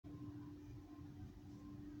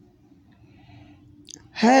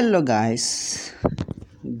Hello guys,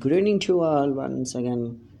 good evening to all once again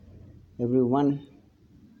everyone.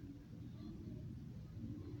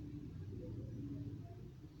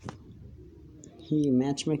 ఈ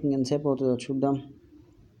match making ఎంతసేపు అవుతుందో చూద్దాం.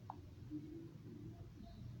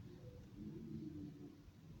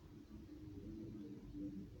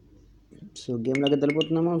 So గేమ్లోకి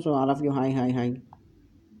వెళ్ళిపోతున్నాము. So all of you hi hi hi.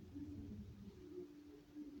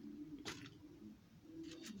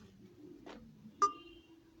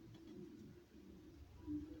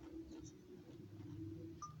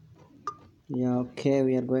 Yeah, okay,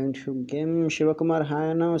 we are going to game. Shivakumar, hi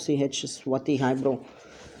now. CH Swati, hi bro.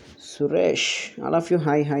 Suresh, all of you,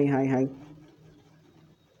 hi, hi, hi, hi.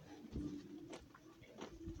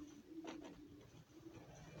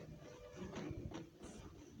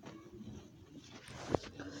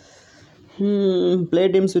 Play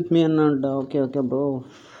teams with me and okay, okay, bro.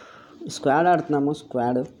 Squad ఆడుతున్నాము,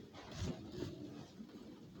 squad.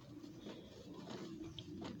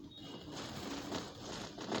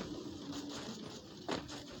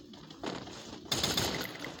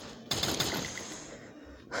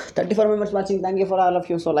 Thirty-four members watching. Thank you for all of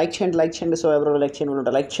you. So like change. So everyone like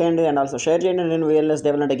change, and also share change and VLS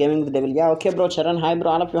Devil and Gaming with Devil. Yeah, okay, bro. Charan, hi, bro.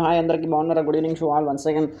 All of you, hi. Andarki bagunnara. Good evening to all once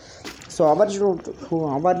again. So how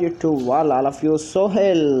are you to all of you?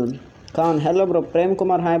 Sohel Khan, hello, bro. Prem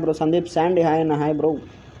Kumar, hi, bro. Sandeep Sandy, hi, and hi, bro.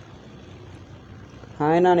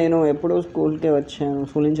 Hi నా, నేను ఎప్పుడు స్కూల్కి వచ్చాను,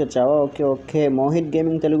 school నుంచి వచ్చావా? Okay okay. Mohit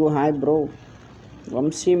gaming Telugu, hi bro.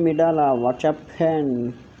 Vamsi మిడాల, WhatsApp hand.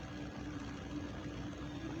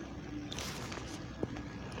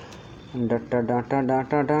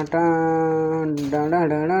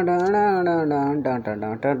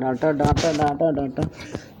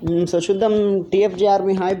 So చూద్దాం. టీఎఫ్జీ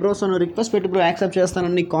army, hi bro. So నువ్వు request పెట్టి బ్రో, యాక్సెప్ట్ చేస్తాను.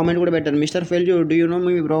 నీకు కామెంట్ కూడా పెట్టాను. Mister full you, do you know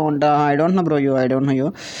me bro అంట. I don't know bro, I don't know you.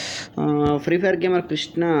 Free fire gamer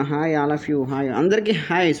Krishna, hi all of you, hi అందరికీ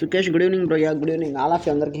hi. Sukesh, good evening bro. Yeah good evening all of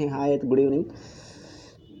you, అందరికీ hi. Good evening.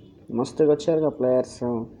 మస్తుగా వచ్చారుగా players,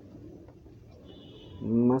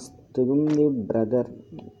 మస్తుగుంది brother.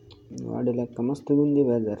 వాడి లెక్క మస్తుగుంది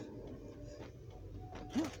weather.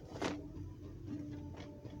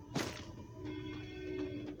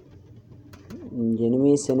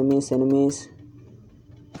 Enemies.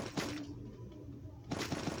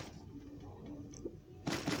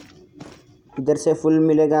 इधर से full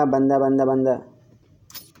मिलेगा. बंदा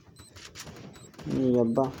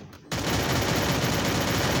अब्बा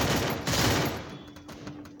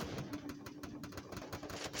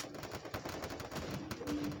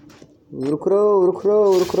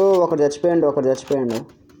ఉరుకురో. ఒకటి చచ్చిపోయాడు.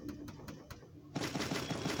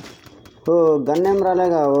 ఓ గన్ ఏం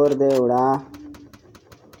రాలేగా. ఓరు దేవుడా,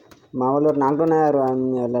 మా వాళ్ళు నాకులోనే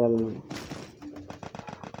వెళ్ళాలి.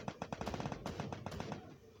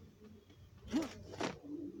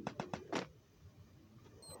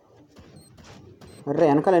 అర్రే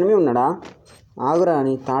వెనకాల ఎనిమి ఉన్నాడా? ఆగురా,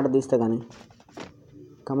 నీ తాట తీస్తే కానీ.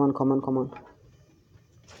 కమాన్.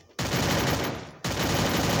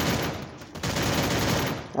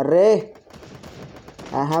 Array,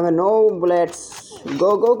 I have a no bullets. Go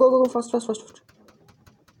first.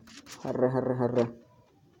 హర్రే.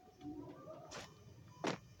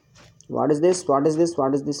 What is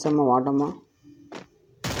this అమ్మా? వాటమ్మా?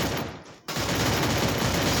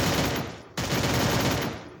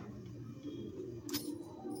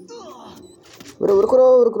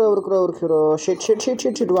 ఉరుకురో.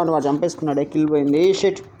 షిట్ వాడు చంపేసుకున్నాడే. కిల్ పోయింది.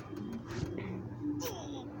 Shit,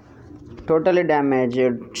 totally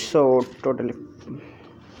damaged. So totally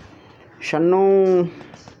Shannu,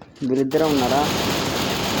 వీరిద్దరే ఉన్నారా?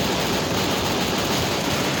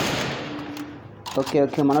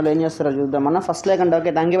 ఓకే మనలో ఏం చేస్తారో చూద్దాం. మన first లేకండి.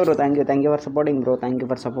 Okay, thank you for supporting bro. Thank you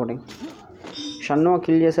for supporting. Shannu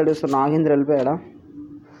kill చేశాడు. సో నాగేంద్ర వెళ్ళిపోయాడా?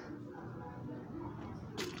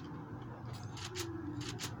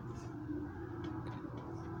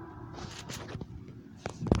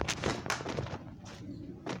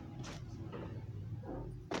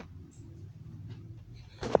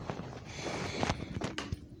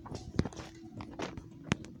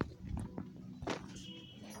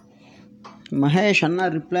 మహేష్ అన్న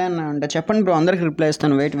రిప్లై అన్నా అంటే చెప్పండి బ్రో, అందరికి రిప్లై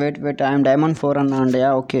ఇస్తాను. వెయిట్ ఐఎమ్ డైమండ్ 4 అన్నా అండి.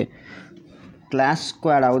 ఓకే, క్లాస్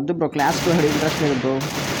స్క్వాడ్ వద్దు బ్రో. క్లాస్ స్క్వాడ్ ఇంట్రెస్ట్ లేదు bro.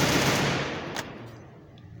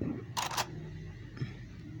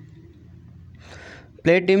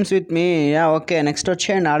 Play teams with me. Yeah okay, next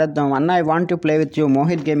వచ్చేయండి, ఆడేద్దాం. అన్న I want to play with you.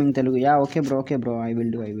 Mohit gaming Telugu. Yeah okay bro. I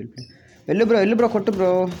will play. వెళ్ళు bro, కొట్టు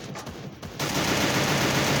bro.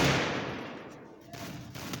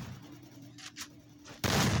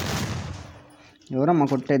 ఎవరమ్మా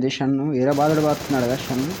కొట్టేది? షన్ను వేరే బాధలు బాగుతున్నాడు కదా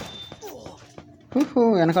షన్ను.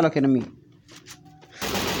 వెనకాల ఒక ఎనిమి.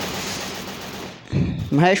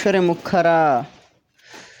 మహేశ్వరి ముఖరా.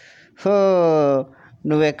 హో,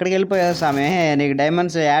 నువ్వు ఎక్కడికి వెళ్ళిపోయావు సామె? నీకు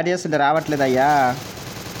డైమండ్స్ యాడ్ చేస్తుంటే రావట్లేదు అయ్యా.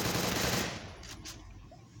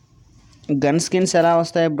 గన్ స్కిన్స్ ఎలా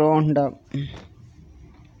వస్తాయి బ్రో అంటా.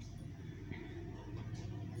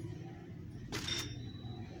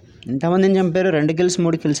 ఎంతమందిని చంపారు? 2 kills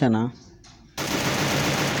 3 kills అనా?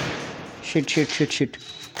 Shit.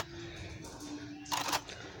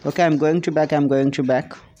 Okay, I'm going to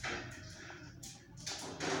back.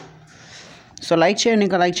 So like చేయండి,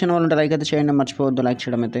 ఇంకా లైక్ చేయని వాళ్ళు ఉంటే లైక్ అయితే చేయండి, మర్చిపోవద్దు లైక్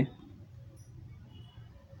చేయడం అయితే.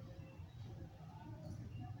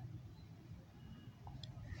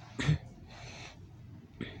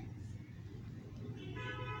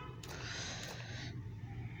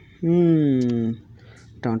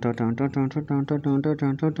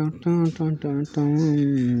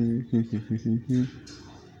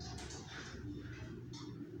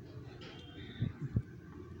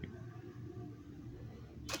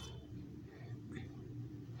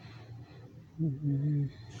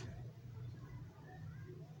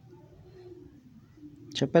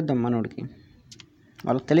 చెప్పేద్దాం మనోడికి,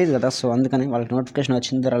 వాళ్ళకి తెలియదు కదా, సో అందుకని వాళ్ళకి నోటిఫికేషన్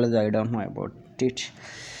వచ్చిందో రాలేదు, I don't know about it.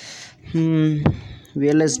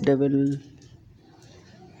 VLS devil.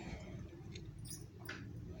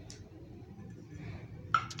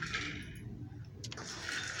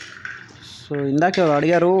 So ఇందాక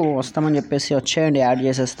అడిగారు వస్తామని చెప్పేసి, వచ్చేయండి యాడ్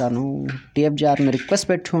చేసేస్తాను. టీఎఫ్జీఆర్ మీరు రిక్వెస్ట్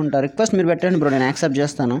పెట్టుకుంటారు, రిక్వెస్ట్ మీరు పెట్టండి బ్రో, నేను యాక్సెప్ట్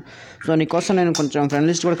చేస్తాను. సో నీకోసం నేను కొంచెం ఫ్రెండ్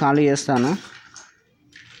లిస్ట్ కూడా ఖాళీ చేస్తాను.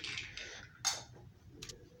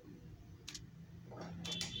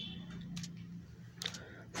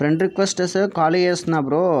 ఫ్రెండ్ రిక్వెస్ట్ వేస్తే ఖాళీ చేస్తున్నా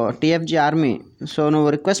బ్రో, టీఎఫ్జీ ఆర్మీ. సో నువ్వు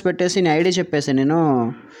రిక్వెస్ట్ పెట్టేసి నీ ఐడి చెప్పేసి నేను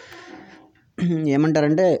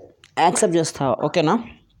ఏమంటారంటే యాక్సెప్ట్ చేస్తా, ఓకేనా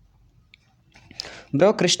బ్రో?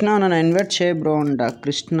 కృష్ణ నన్ను ఇన్వైట్ చేయి బ్రో అంట.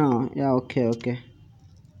 Krishna, yeah okay.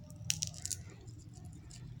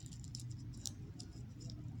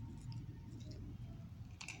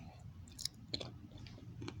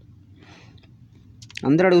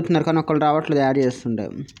 అందరూ అడుగుతున్నారు కానీ ఒకళ్ళు రావట్లేదు యాడ్ చేస్తుండే.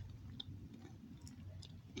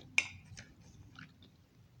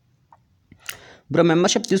 బ్రో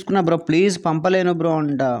మెంబర్షిప్ తీసుకున్నా బ్రో, ప్లీజ్ పంపలేను బ్రో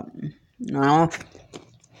అంట.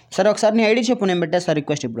 సరే ఒకసారి నీ ఐడి చెప్పు, నేను పెట్టేస్తా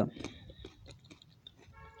రిక్వెస్ట్ ఇప్పుడు.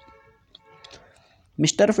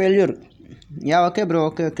 Mister failure, yeah okay bro,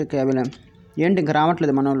 okay అవిలే. ఏంటి ఇంకా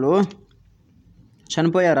రావట్లేదు మన వాళ్ళు?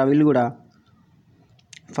 చనిపోయారా వీళ్ళు కూడా?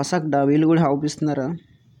 ఫసక్డా వీళ్ళు కూడా అవుపిస్తున్నారా?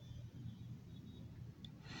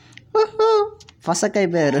 ఫసక్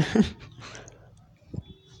అయిపోయారు.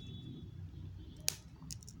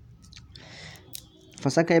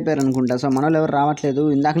 ఫసక్ అయిపోయారు అనుకుంటా. సో మన వాళ్ళు ఎవరు రావట్లేదు,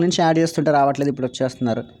 ఇందాక నుంచి యాడ్ చేస్తుంటే రావట్లేదు, ఇప్పుడు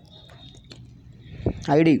వచ్చేస్తున్నారు.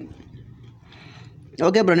 ఐడి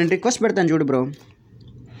ఓకే బ్రో, నేను రిక్వెస్ట్ పెడతాను చూడు బ్రో.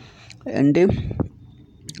 ఏంటి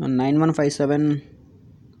 9157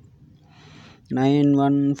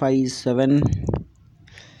 33931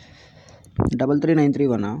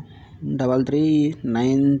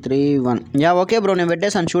 33931. యా ఓకే బ్రో, నేను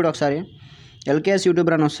పెట్టేసాను చూడు ఒకసారి. ఎల్కేఎస్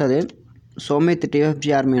యూట్యూబర్ అని వస్తుంది, సోమిత్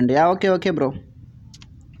టీఎఫ్జీ ఆర్మీ అండి. Yeah okay bro.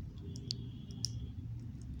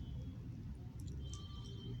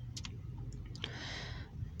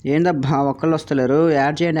 ఏందబ్బా ఒక్కళ్ళు వస్తలేరు,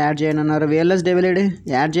 యాడ్ చేయండి అన్నారు. విఎల్ఎస్ డెవిలేడు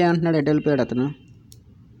యాడ్ చేయంటున్నాడు, ఎటు వెళ్ళిపోయాడు అతను?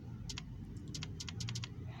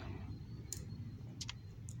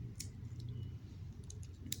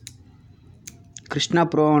 కృష్ణ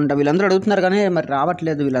ప్రో అంట. వీళ్ళందరూ అడుగుతున్నారు కానీ మరి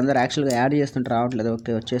రావట్లేదు, వీళ్ళందరూ యాక్చువల్గా యాడ్ చేస్తుంటే రావట్లేదు.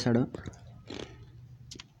 ఓకే వచ్చేసాడు.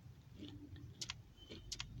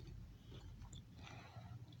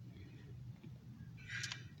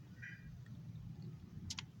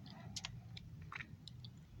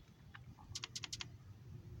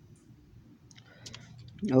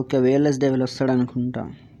 ఓకే విఎల్ఎస్ డెవిల్ వస్తాడు అనుకుంటా.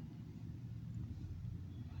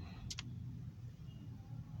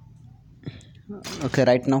 Okay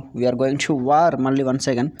right now we are going to war మళ్ళీ వన్స్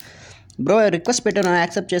అగైన్. బ్రో రిక్వెస్ట్ పెట్టాను,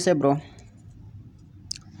 యాక్సెప్ట్ చేసే బ్రో.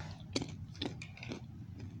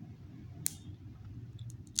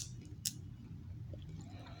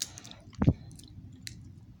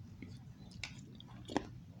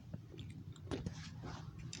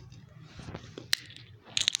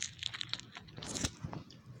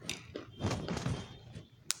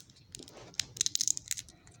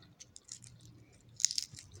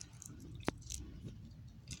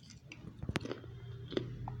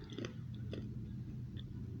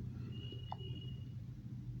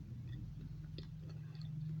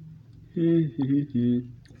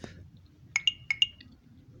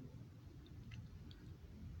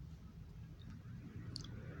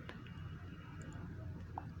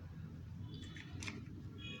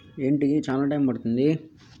 ఏంటి చాలా టైం పడుతుంది?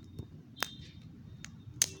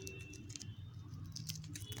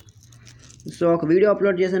 సో ఒక వీడియో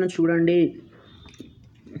అప్లోడ్ చేశాను చూడండి,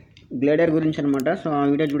 గ్లేడర్ గురించి అనమాట. సో ఆ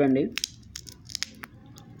వీడియో చూడండి.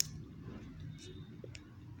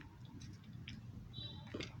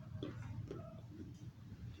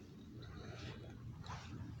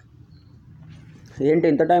 ఏంటి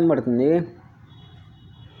ఇంత టైం పడుతుంది?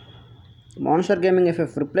 Monster gaming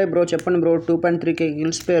FF reply bro, చెప్పండి bro. 2.3K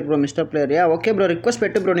kills player bro, mister player. Yeah okay bro, request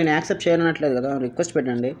పెట్టు బ్రో. నేను యాక్సెప్ట్ చేయనట్లేదు కదా, రిక్వెస్ట్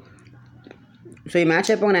పెట్టండి. సో ఈ మ్యాచ్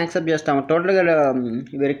అయిపోయి నేను యాక్సెప్ట్ చేస్తాను. టోటల్గా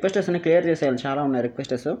ఇవి రిక్వెస్టెస్ అన్ని క్లియర్ చేసేయాలి, చాలా ఉన్నాయి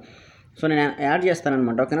రిక్వెస్టెస్. సో నేను యాడ్ చేస్తాను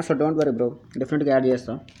అనమాట, ఓకేనా. సో డోంట్ వరీ బ్రో, డెఫినెట్గా యాడ్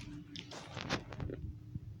చేస్తాను.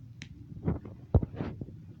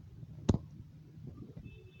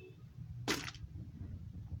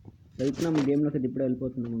 వెళ్తున్నాము గేమ్లోకి, ఇప్పుడే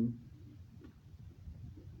వెళ్ళిపోతున్నాము,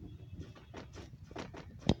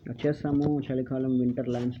 వచ్చేస్తాము చలికాలం వింటర్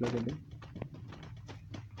ల్యాండ్స్లోకి అయితే.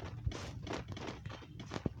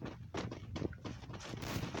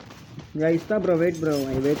 యా ఇస్తా bro, wait bro,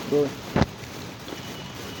 I wait bro.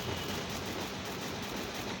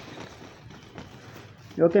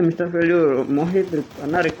 Okay mister ఫెల్యూ, Mohit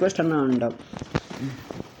అన్న రిక్వెస్ట్ అన్న అంట.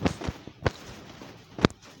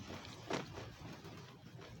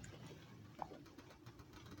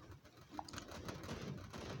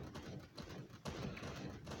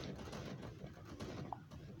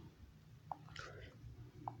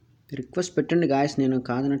 రిక్వెస్ట్ పెట్టండి గాయస్, నేను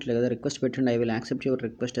కాదనట్లే కదా, రిక్వెస్ట్ పెట్టండి. I will accept your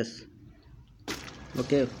రిక్వెస్టెస్.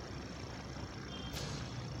 Okay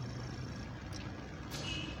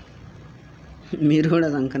మీరు కూడా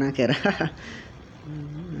సంకనాకేరా.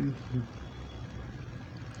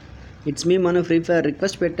 ఇట్స్ మీ మన ఫ్రీ ఫైర్,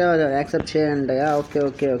 రిక్వెస్ట్ పెట్టా, యాక్సెప్ట్ చేయండి. Okay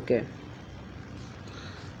okay okay.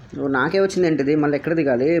 నాకే వచ్చింది ఏంటిది, మళ్ళీ ఎక్కడ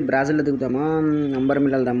దిగాలి? బ్రాజిల్లో దిగుదామా,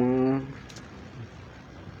 అంబర్మిల్ వెళ్దామా,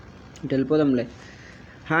 ఇటు వెళ్ళిపోదాంలే.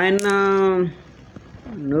 హాయ్ అన్న,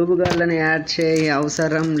 నూబుగాళ్ళని యాడ్ చేయి,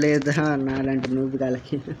 అవసరం లేదా నాలాంటి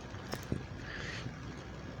నూబుగాళ్ళకి?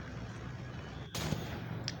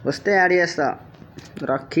 వస్తే యాడ్ చేస్తా.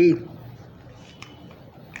 రాకీ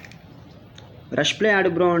రష్ ప్లే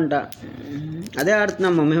ఆడు బ్రో అంట. అదే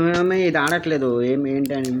ఆడుతున్నాము మేమేమే, ఇది ఆడట్లేదు.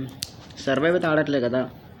 ఏంటని సర్వైవ్ అయితే ఆడట్లేదు కదా.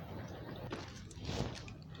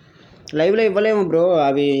 లైవ్లో ఇవ్వలేము బ్రో,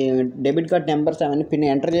 అవి డెబిట్ కార్డ్ నెంబర్స్ అవన్నీ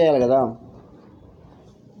పిన్ ఎంటర్ చేయాలి కదా.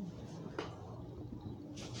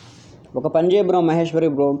 ఒక పని చేయ బ్రో మహేశ్వరి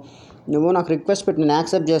బ్రో, నువ్వు నాకు రిక్వెస్ట్ పెట్టి నేను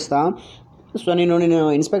యాక్సెప్ట్ చేస్తా. సో నేను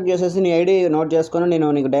ఇన్స్పెక్ట్ చేసేసి నీ ఐడి నోట్ చేసుకొని నేను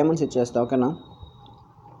నీకు డైమండ్స్ ఇచ్చేస్తా, ఓకేనా.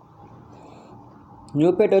 న్యూ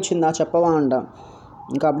పేట్ వచ్చిందా చెప్పవా అంట.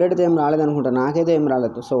 ఇంకా అప్డేట్ అయితే ఏం రాలేదనుకుంటా, నాకైతే ఏం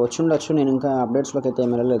రాలేదు. సో వచ్చి ఉండొచ్చు, నేను ఇంకా అప్డేట్స్లోకి అయితే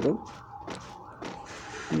ఏం వెళ్ళలేదు.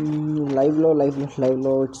 లైవ్లో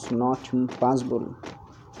it's not possible.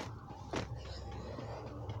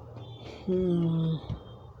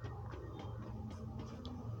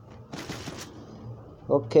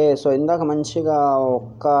 Okay so ఇందాక మంచిగా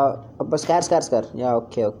ఒక్క scar. Yeah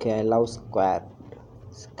okay okay, I love squad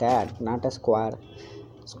not a square.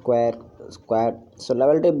 So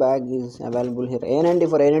level 2 bag is available here.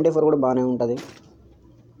 A94 కూడా బాగానే ఉంటుంది.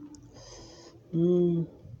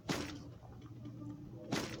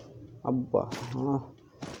 అబ్బా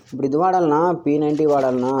ఇప్పుడు ఇది వాడాలనా, P90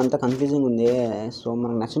 వాడాలనా, అంత కన్ఫ్యూజింగ్ ఉంది. సో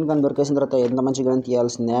మనకు నచ్చిన గన్ దొరికేసిన తర్వాత ఎంత మంచి gun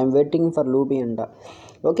తీయాల్సిందే. I'm waiting for lobby అంట.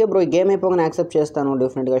 ఓకే బ్రో, ఈ గేమ్ అయిపోగానే యాక్సెప్ట్ చేస్తాను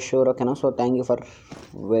డెఫినెట్గా, షూర్, ఓకేనా. So thank you for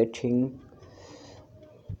waiting.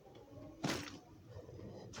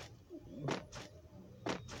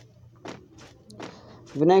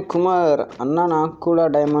 Vinay Kumar అన్న, నాకు కూడా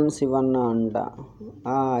డైమండ్స్ ఇవ్వన్నా అంట.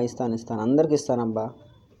 ఇస్తాను, అందరికి ఇస్తానబ్బా,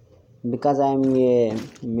 బికాజ్ ఐఎమ్ ఏ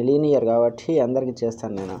మిలీనియర్ కాబట్టి అందరికి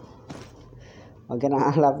చేస్తాను నేను, ఓకేనా. I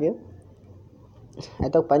love you.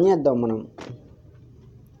 అయితే ఒక పని చేద్దాం మనం.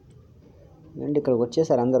 ఏంటి ఇక్కడికి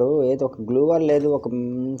వచ్చేసారు అందరూ, ఏదో ఒక గ్లూ వాల్ లేదు, ఒక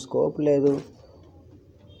స్కోప్ లేదు.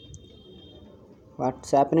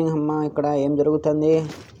 వాట్స్ హ్యాపెనింగ్ అమ్మా, ఇక్కడ ఏం జరుగుతుంది?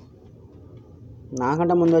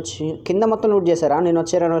 నాకంటే ముందు వచ్చి కింద మొత్తం లూట్ చేశారా? నేను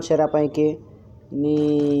వచ్చారా పైకి? నీ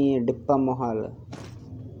డిప్ప మొహాల్.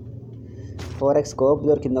 4x స్కోప్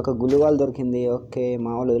దొరికింది, ఒక గులువాల్ దొరికింది. ఓకే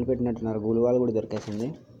మా వాళ్ళు వదిలిపెట్టినట్టున్నారు, గులువాల్ కూడా దొరికేసింది.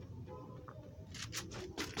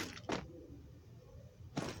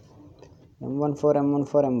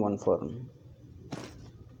 M14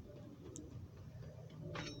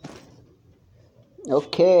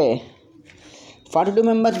 okay 42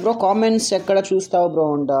 members bro. Comments ఎక్కడ చూస్తావు బ్రో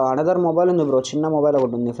అంట. అనదర్ మొబైల్ ఉంది బ్రో, చిన్న మొబైల్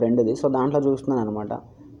ఒకటి ఉంది ఫ్రెండ్ది. సో దాంట్లో చూస్తున్నాను అనమాట.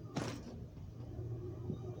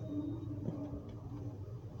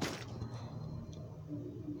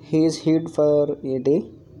 He's heat for 80.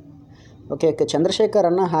 Okay okay Chandrasekhar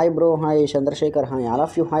అన్న hi bro hi Chandrasekhar hi all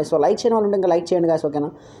of you hi. So like చేయని వాళ్ళు ఉంటే ఇంకా లైక్ చేయండి గాయస్ ఓకేనా.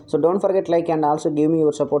 So don't forget like and also give me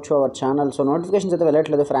your support to our channel. So notifications అయితే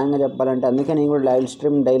వెళ్ళట్లేదు ఫ్రాంక్గా చెప్పాలంటే, అందుకే నేను కూడా లైవ్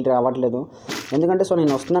స్ట్రీమ్ డైలీ రావట్లేదు. ఎందుకంటే సో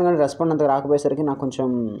నేను వస్తున్నాను కానీ రెస్పాండ్ అంత రాకపోయేసరికి నాకు కొంచెం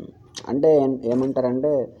అంటే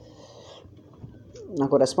ఏమంటారంటే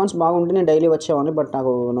నాకు రెస్పాన్స్ బాగుంటే నేను డైలీ వచ్చేవాడిని, బట్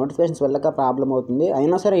నాకు నోటిఫికేషన్స్ వెళ్ళక ప్రాబ్లం అవుతుంది.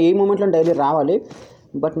 అయినా సరే ఈ మూమెంట్లో డైలీ రావాలి,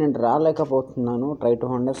 బట్ నేను రాలేకపోతున్నాను. Try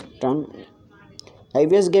to understand.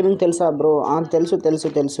 IVS gaming తెలుసా బ్రో? తెలుసు తెలుసు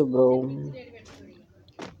తెలుసు బ్రో.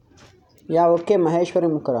 Yeah okay Maheshwari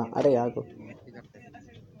ముక్కరా. అరే యాకు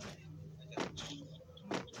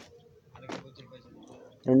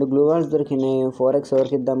 2 గ్లూ వాల్స్ దొరికినాయి. 4x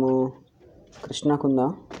ఎవరికి ఇద్దాము? కృష్ణకుందా?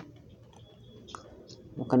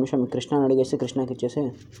 ఒక్క నిమిషం కృష్ణని అడిగేసి కృష్ణకి ఇచ్చేసి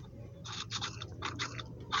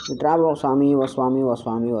ఇట్రా ఓ స్వామి ఓ స్వామి ఓ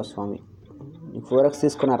స్వామి ఓ స్వామి. 4x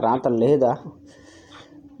తీసుకున్న రాత లేదా?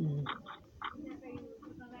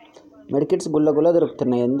 మెడికిట్స్ గుల్ల గుల్ల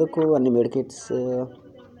దొరుకుతున్నాయి. ఎందుకు అన్ని మెడికిట్స్?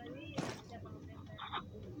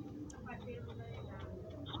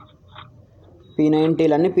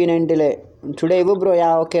 P90 అన్నీ P90లే. టుడే ఇవ్వు బ్రో. యా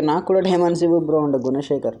ఓకే నాకు కూడా డైమండ్స్ ఇవ్వు బ్రో అంట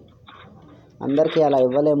గుణశేఖర్. అందరికీ అలా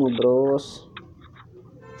ఇవ్వలేము బ్రోస్.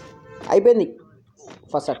 అయిపోయింది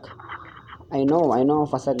ఫసక్. ఐ నో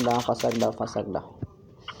ఫసక్ డా.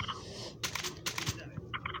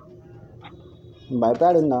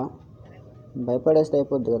 భయపడిందా? భయపడేస్తే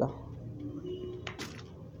అయిపోద్ది కదా.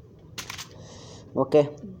 ఓకే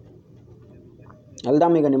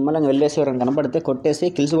వెళ్దాం ఇక నిమ్మలంగా వెళ్ళేసి ఎవరైనా కనపడితే కొట్టేసి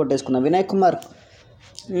కిల్స్ కొట్టేసుకున్నాం. వినయ్ కుమార్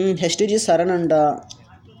HtG సరన్ అంట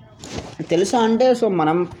తెలుసా అంటే సో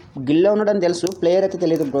మనం గిల్లో ఉండడం తెలుసు, ప్లేయర్ అయితే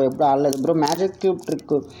తెలియదు బ్రో, ఎప్పుడు ఆడలేదు బ్రో. మ్యాజిక్ క్యూబ్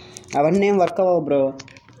ట్రిక్ అవన్నీ ఏం వర్క్ అవ్వవు bro.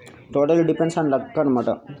 Totally depends on luck అనమాట.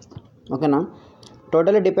 ఓకేనా,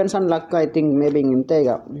 totally depends on luck. I think maybe ఇంతే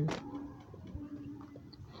ఇక.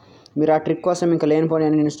 మీరు ఆ ట్రిక్ కోసం ఇంకా లేనిపోని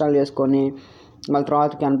అన్ని ఇన్స్టాల్ చేసుకొని మళ్ళీ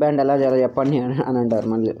తర్వాతకి అన్బ్యాండ్ ఎలా చేయాలో చెప్పండి అని అంటారు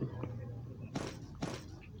మళ్ళీ.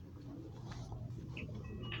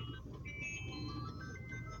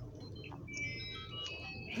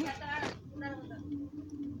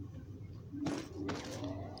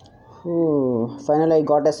 Final I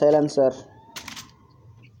got a silencer.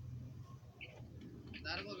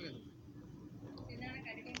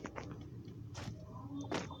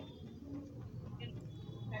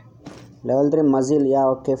 Level 3 muscle. Yeah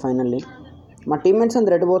okay finally. మా టీమ్మేట్స్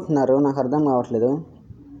అంతా రెడిపోతున్నారు, నాకు అర్థం కావట్లేదు.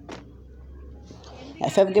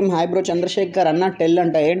 FF game hi bro. Chandrasekhar అన్న టెల్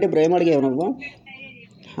అంట. ఏంటి బ్రో ఏం అడిగావు నువ్వు?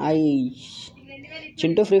 Hi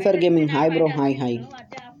Chintu free fire gaming hi bro. Hi.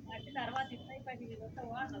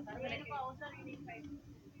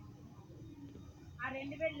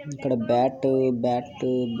 ఇక్కడ బ్యాట్.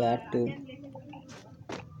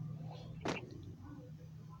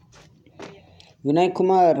 వినయ్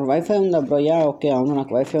కుమార్ వైఫై ఉందా బ్రో? యా ఓకే అవును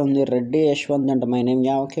నాకు వైఫై ఉంది. రెడ్డి యశ్వంత్ అంట my name.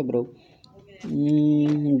 Yeah okay bro.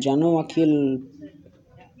 జను Akhil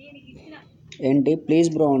ఏంటి ప్లీజ్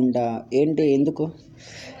బ్రో అంట. ఏంటి ఎందుకు?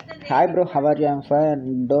 Hi bro hour yeah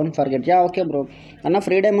don't forget. Yeah okay bro. అన్న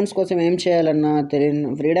ఫ్రీ డైమండ్స్ కోసం ఏం చేయాలన్నా తెలియదు.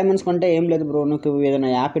 ఫ్రీ డైమండ్స్ కొంటే ఏం లేదు బ్రో, నీకు ఏదైనా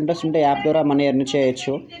యాప్ ఇంట్రెస్ట్ ఉంటే యాప్ ద్వారా మనీ ఎర్న్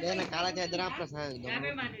చేయొచ్చు.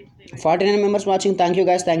 49 members watching. Thank you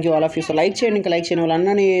guys, thank you all of you. So like చేయండి, ఇంకా లైక్ చేయని వాళ్ళు.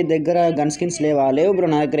 అన్న నీ దగ్గర గన్ స్కిన్స్ లేవా? లేవు బ్రో,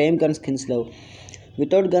 నా దగ్గర ఏం గన్ స్కిన్స్ లేవు.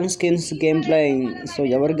 Without gun skins game play. So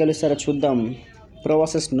ఎవరు గెలుస్తారో చూద్దాం. Pro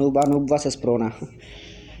versus noob versus ప్రోనా.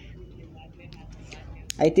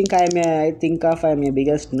 I think I'm a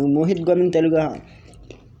biggest Mohit gaming Telugu.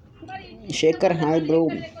 Shekhar hi bro.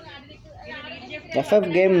 FF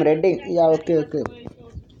game Reddy. Yeah okay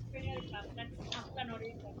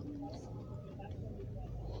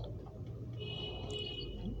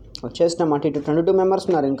వచ్చేసినాం. అటు ఇటు 22 మెంబర్స్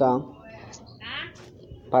ఉన్నారు. ఇంకా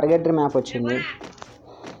పర్గెటరీ మ్యాప్ వచ్చింది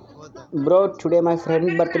bro. Today my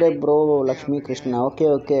friend birthday bro. Lakshmi Krishna.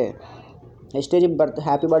 Okay HtG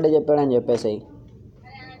happy birthday చెప్పాడని చెప్పేసి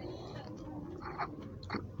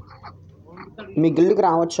మీ గిల్డ్కి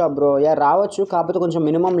రావచ్చా బ్రో? యా రావచ్చు, కాకపోతే కొంచెం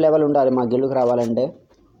మినిమం లెవెల్ ఉండాలి మా గిల్డ్కి రావాలంటే.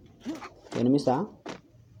 ఎనిమిసా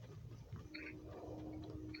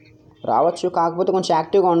రావచ్చు, కాకపోతే కొంచెం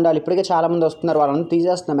యాక్టివ్గా ఉండాలి. ఇప్పటికే చాలామంది వస్తున్నారు, వాళ్ళందరూ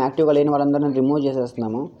తీసేస్తున్నాం. యాక్టివ్గా లేని వాళ్ళందరినీ రిమూవ్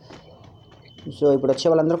చేసేస్తున్నాము. సో ఇప్పుడు వచ్చే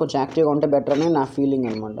వాళ్ళందరూ కొంచెం యాక్టివ్గా ఉంటే బెటర్ అని నా ఫీలింగ్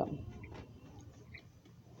అనమాట.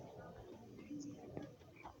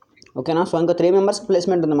 ఓకేనా. సో ఇంకా 3 మెంబర్స్కి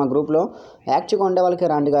ప్లేస్మెంట్ ఉంది మా గ్రూప్లో. యాక్టివ్గా ఉండే వాళ్ళకి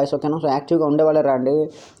రండి గాయస్. ఓకేనా. సో యాక్టివ్గా ఉండే వాళ్ళే రండి,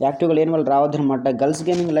 యాక్టివ్గా లేని వాళ్ళు రావద్దు అనమాట. Girls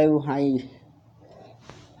gaming live hi.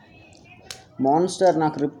 Monster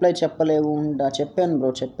నాకు రిప్లై చెప్పలేవు. చెప్పాను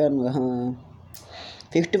బ్రో, చెప్పాను.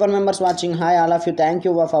 51 members watching. Hi all of you. Thank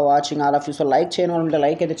you for watching all of you. So like చేయని వాళ్ళు ఉంటే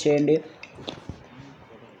లైక్ అయితే చేయండి,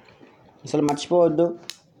 అసలు మర్చిపోవద్దు.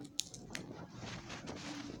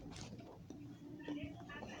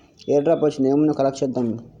 ఎయిర్ డ్రాప్ వచ్చింది, ఏమన్నా కలెక్ట్ చేద్దాం.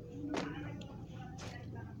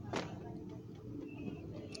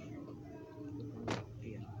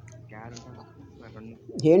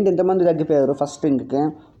 ఏంటి ఇంతమంది తగ్గిపోయారు ఫస్ట్ ఇంకే.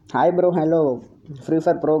 Hi bro, hello free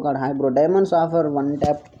fire pro card. Hi bro, diamonds offer 1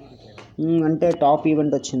 tap అంటే టాప్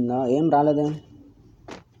ఈవెంట్ వచ్చిందా? ఏం రాలేదే.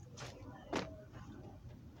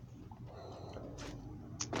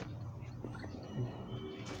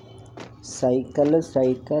 సైకిల్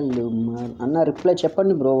అన్న రిప్లై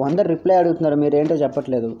చెప్పండి బ్రో. అందరు రిప్లై అడుగుతున్నారు, మీరు ఏంటో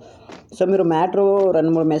చెప్పట్లేదు. సో మీరు మ్యాటర్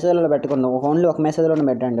 2-3 మెసేజ్లలో పెట్టుకోండి, ఓన్లీ ఒక మెసేజ్లోనే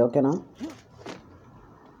పెట్టండి, ఓకేనా?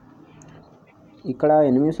 ఇక్కడ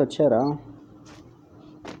ఎనిమీస్ వచ్చారా?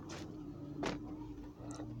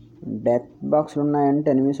 డెత్ బాక్స్లు ఉన్నాయంటే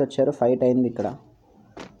ఎనిమీస్ వచ్చారు, ఫైట్ అయింది ఇక్కడ.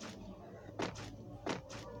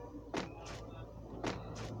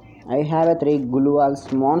 I have a 3 గుల్వాల్స్.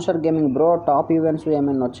 Monster gaming bro top events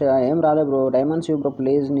ఏమైనా వచ్చాయా? ఏం రాలే bro. Diamonds you bro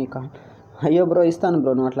please నీకా. అయ్యో బ్రో ఇస్తాను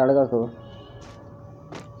బ్రో, నువ్వు అట్లా అడగకు.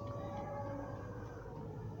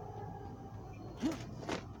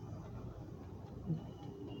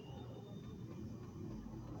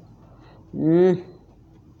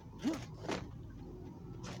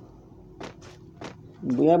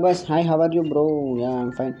 Buya boys, hi, how are you bro? Yeah, I'm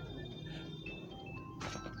fine.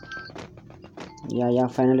 Yeah,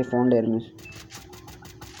 finally found enemies.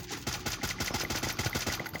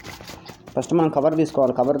 First మనం కవర్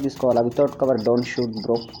తీసుకోవాలి. Without cover don't shoot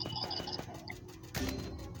bro.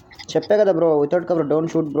 చెప్పే కదా bro, without cover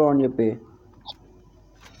don't shoot bro అని చెప్పి.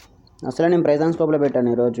 అసలే నేను ప్రైజాన్ స్కోప్లో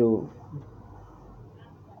పెట్టాను ఈరోజు.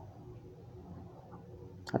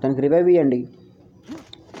 అతనికి రివైవ్ ఇవ్వండి.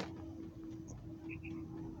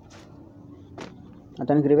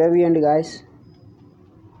 గాయస్.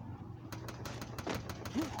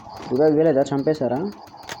 రివైవ్ ఇవ్వలేదా? చంపేశారా?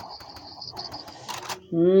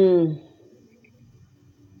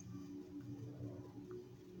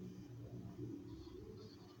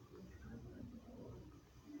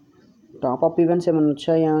 టాప్ అప్ ఈవెంట్స్ ఏమైనా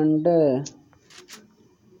వచ్చాయా అంటే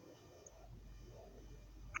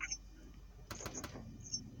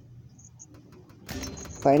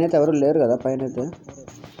పైన అయితే ఎవరు లేరు కదా. పైన అయితే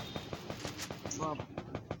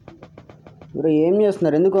ఎవరు ఏం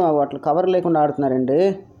చేస్తున్నారు? ఎందుకు అట్లా కవర్ లేకుండా ఆడుతున్నారండి?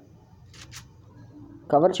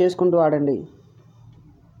 కవర్ చేసుకుంటూ ఆడండి.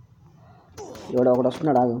 ఎవడో ఒకడు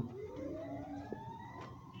వస్తున్నాడు, ఆగు.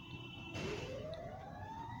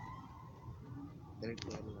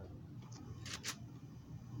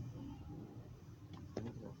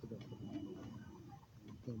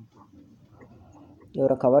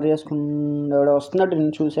 ఎవరో కవర్ చేసుకుంటూ ఎవడో వస్తున్నట్టు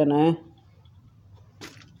నేను చూసానే.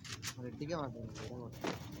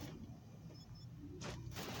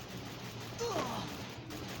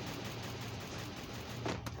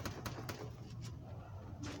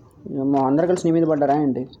 అందరు కలిసి నీ మీద పడ్డారా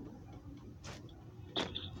ఏంటి?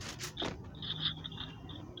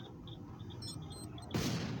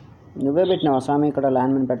 నువ్వే పెట్టినావా స్వామి ఇక్కడ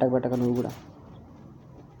ల్యాండ్ మైన్? పెట్టక నువ్వు కూడా.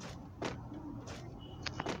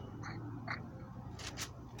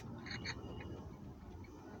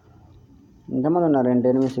 ఎంతమంది ఉన్నారండి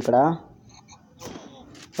ఎనిమిస్ ఇక్కడ?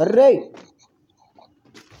 అర్రే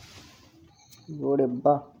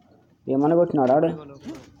ఓడెబ్బా, ఏమన్నా కొట్టినాడు ఆడే.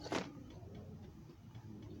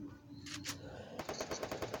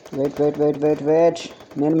 వెయిట్.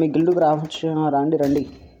 నేను మీ గిల్డ్కి రావచ్చు. రండి.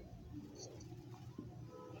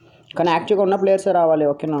 కానీ యాక్టివ్గా ఉన్న ప్లేయర్సే రావాలి,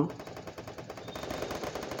 ఓకేనా?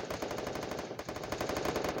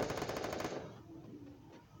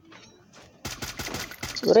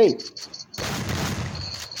 ఒరేయ్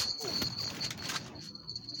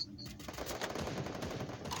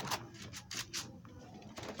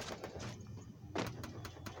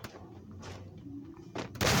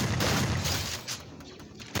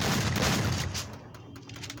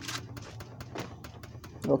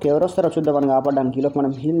ఓకే, ఎవరు వస్తారో చూద్దాం మనం కాపాడడానికి. ఈలోపు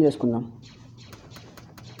మనం హీల్ చేసుకుందాం.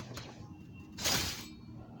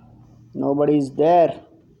 Nobody is there,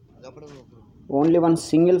 only one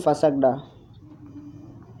single ఫసక్డా.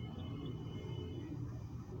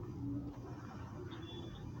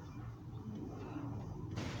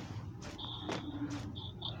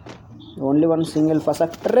 Only one single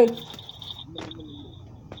ఫసక్. Ray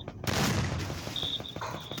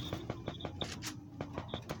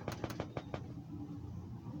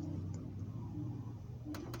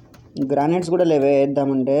granites కూడా లేవే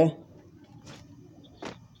వేద్దామంటే.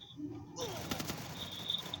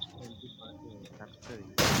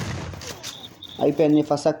 అయిపోయింది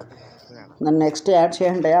ఫసక్. నన్ను నెక్స్ట్ యాడ్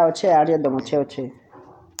చేయండి. వచ్చే యాడ్ చేద్దాం. వచ్చే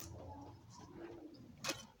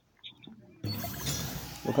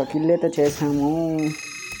ఒక కిల్ అయితే చేసాము.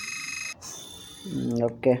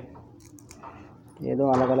 ఓకే, ఏదో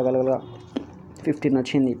అలగలగలగా 15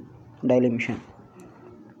 వచ్చింది. Daily machine.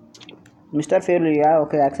 Mister fail yeah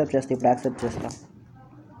okay accept చేస్తా, ఇప్పుడు యాక్సెప్ట్ చేస్తా.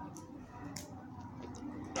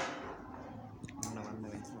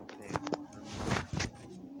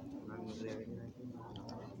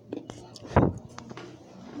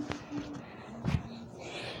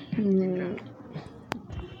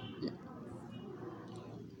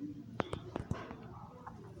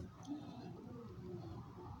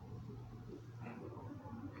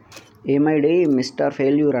 ఏమైడి మిస్టర్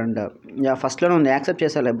ఫెయిల్యూర్ అండ్ యా ఫస్ట్లోనే ఉంది, యాక్సెప్ట్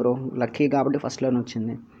చేసాలే బ్రో, లక్కీ కాబట్టి ఫస్ట్లోనే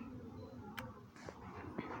వచ్చింది.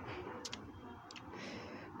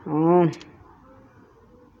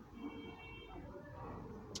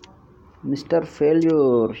 Mister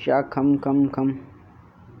failure Shah come come come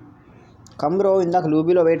come bro. ఇందాక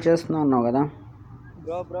లూబీలో వెయిట్ చేస్తున్నా ఉన్నావు కదా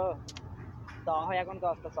బ్రో సాహో అకౌంట్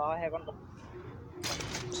వస్తా, సాహో అకౌంట్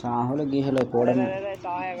సాహులో గీహలో కూడా.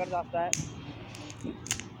 సాహో అకౌంట్ వస్తా.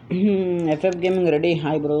 FF gaming ready.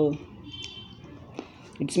 Hi bro,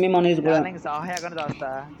 it's me Manoj కూడా. సాహో అకౌంట్ వస్తా.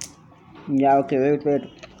 Yeah okay wait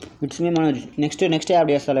it's me Manoj. Next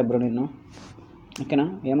add చేస్తాలే బ్రో నిన్ను, ఓకేనా?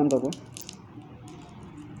 ఏమనుకోకు.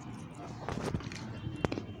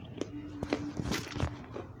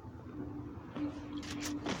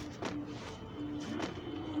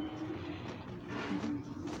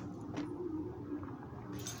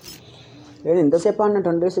 లేదు ఇంతసేపు అన్న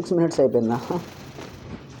 26 minutes అయిపోయిందా?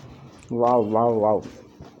 వావ్.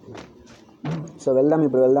 సో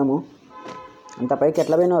ఇప్పుడు వెళ్దాము. అంత పైకి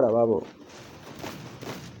ఎట్లా పోయినావురా బాబు?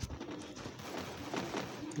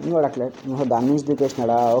 ఇంకోటి అట్లే దాని నుంచి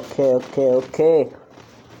దూకేసినాడా? Okay.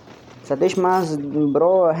 Satish mass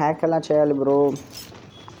bro, hack ఎలా చేయాలి బ్రో?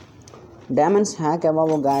 డైమండ్స్ హ్యాక్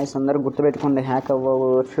అవ్వవు గాయస్, అందరూ గుర్తుపెట్టుకోండి, హ్యాక్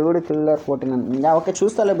అవ్వవు. షూడ్ కిల్లర్ 49. యా ఓకే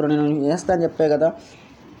చూస్తాలే బ్రో, నేను వేస్తా అని చెప్పే కదా.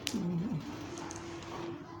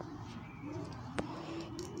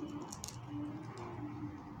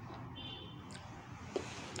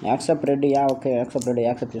 Accept ready. Yeah okay accept ready,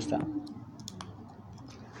 accept చేస్తా.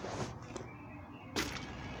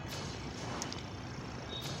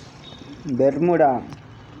 బెర్ముడా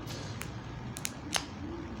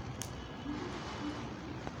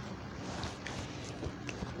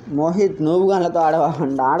మోహిత్, నువ్వు గానతో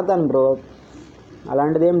ఆడతాను బ్రో,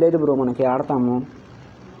 అలాంటిది ఏం లేదు బ్రో, మనకి ఆడతాము.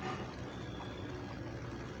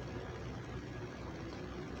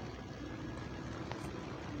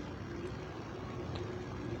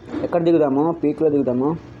 ఎక్కడ దిగుదాము? పీక్లో దిగుదాము.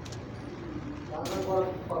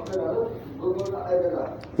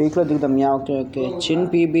 పీక్లో దిగుదాం. యా ఓకే చిన్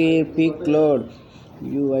PB peak load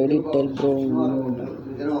you ID tell bro.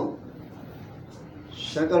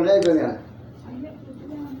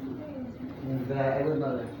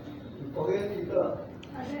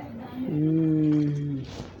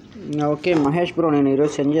 Okay Mahesh bro, నేను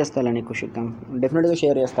ఈరోజు సెండ్ చేస్తాను నీకు, డెఫినెట్గా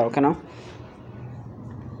షేర్ చేస్తా, ఓకేనా?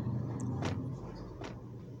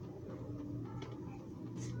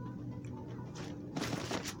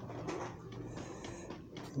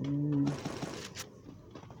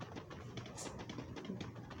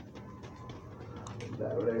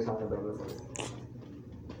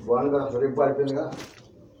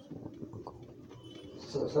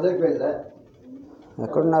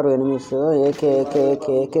 ఎక్కడున్నారు ఎనిమిస్?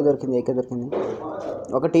 ఏకే దొరికింది.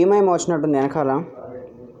 ఒక టీం ఏమో వచ్చినట్టుంది వెనకాల.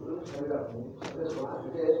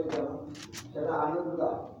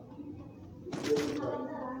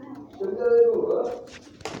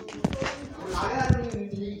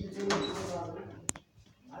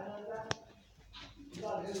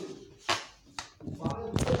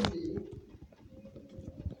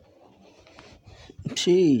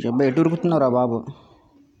 అబ్బాయి ఎటు ఉరుకుతున్నారా బాబు?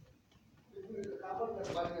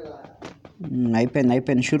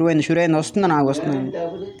 అయిపోయింది. షురు అయింది. వస్తుందా? నాకు వస్తుంది.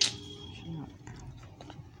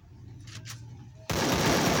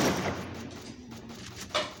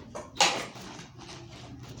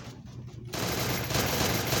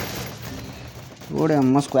 ఓడే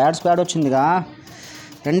అమ్మ, స్క్వాడ్ వచ్చిందిగా.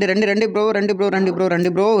 రండి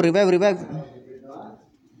బ్రో. రివైవ్.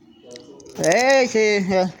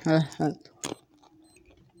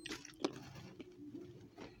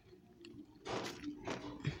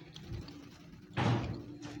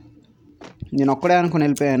 నేను ఒక్కడే అనుకుని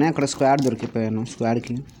వెళ్ళిపోయాను, అక్కడ స్క్వాడ్ దొరికిపోయాను.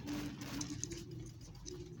 స్క్వాడ్కి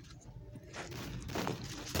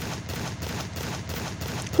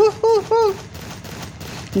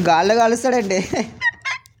గాల్లో కాలుస్తాడండి.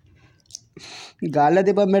 గాల్లో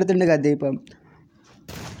దీపం పెడుతుండే కదా, దీపం.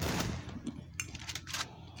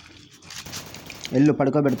 వెళ్ళు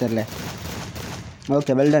పడుకోబెడతారులే.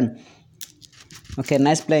 Okay well done. Okay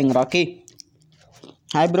nice playing Rocky.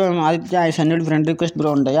 Hi bro Aditya, I send friend request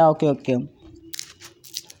bro ఉంటాయా? Okay.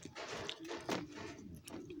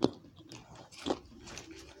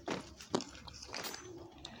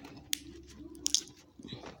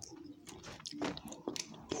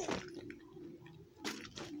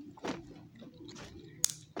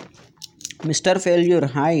 Mister failure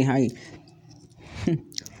hi hi.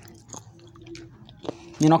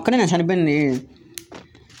 నేను ఒక్కనే నా చనిపోయింది.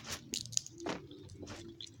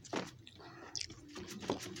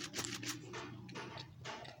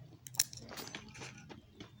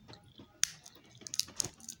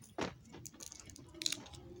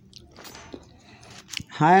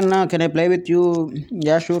 హాయ్ అన్న, can I play with you?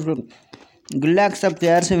 Yeah sure sure. Guild accept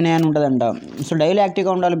players Vinay అని ఉంటుందంట. So daily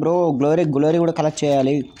యాక్టివ్గా ఉండాలి బ్రో. గ్లోరీ కూడా కలెక్ట్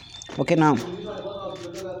చేయాలి, ఓకేనా?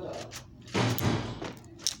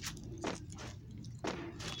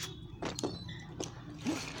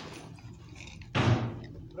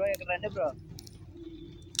 బ్రో ఇక్కడ రండి బ్రో.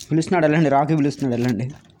 పిలుస్తున్నాడు వెళ్ళండి, రాకీ పిలుస్తున్నాడు వెళ్ళండి.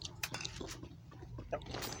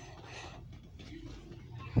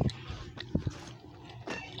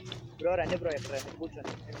 బ్రో రండి బ్రో, ఇక్కడ రండి,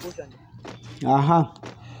 కూర్చోండి. ఆహా,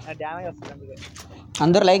 డ్యామేజ్ వస్తుంది అందుకే.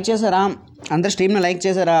 అందరు లైక్ చేశారా? అందరు స్ట్రీమ్ని లైక్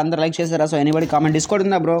చేశారా? So anybody comment. డిస్కౌంట్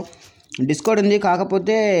ఉందా బ్రో? డిస్కౌంట్ ఉంది,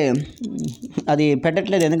 కాకపోతే అది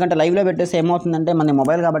పెట్టట్లేదు. ఎందుకంటే లైవ్లో పెట్టేస్తే ఏమవుతుందంటే మన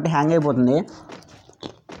మొబైల్ కాబట్టి హ్యాంగ్ అయిపోతుంది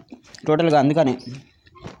టోటల్గా, అందుకని.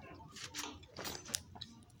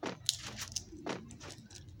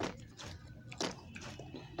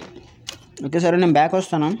 ఓకే సరే, నేను బ్యాక్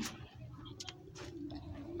వస్తాను.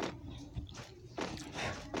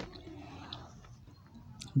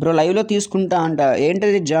 బ్రో లైవ్లో తీసుకుంటా అంట.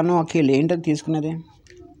 ఏంటది జాను అఖిల్, ఏంటది తీసుకునేది?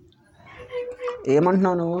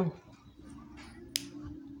 ఏమంటున్నావు నువ్వు?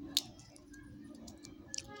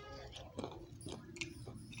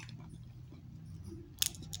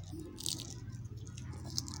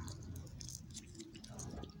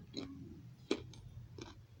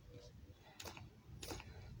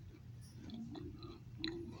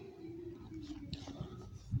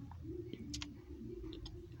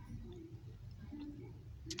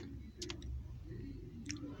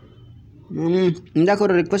 ఇందాక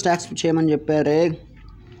ఒక రిక్వెస్ట్ యాక్సెప్ట్ చేయమని చెప్పారే.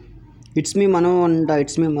 ఇట్స్ మీ మనో అంట.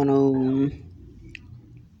 It's me Mano.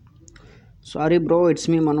 Sorry bro, it's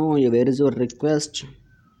me Mano. Where is your request?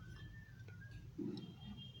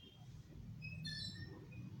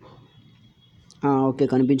 Okay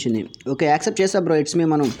కనిపించింది. ఓకే యాక్సెప్ట్ చేస్తా బ్రో. ఇట్స్ మీ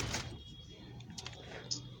మనో.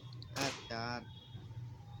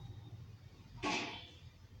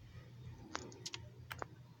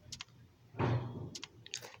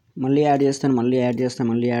 మళ్ళీ యాడ్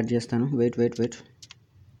చేస్తాను. వెయిట్.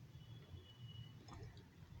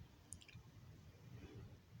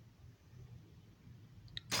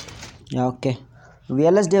 Yeah okay.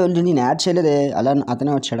 విఎల్ఎస్డే వెళ్ళి నేను యాడ్ చేయలేదే, అలా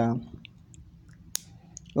అతనే వచ్చాడా?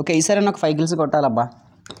 ఓకే ఈసారి నాకు 5 కిల్స్ కొట్టాలబ్బా.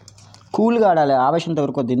 కూల్గా ఆడాలి, ఆవేశంతో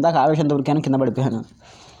ఊరుకోద్దు. ఇందాక ఆవేశంతో ఊరికాను, కింద పడిపోయాను.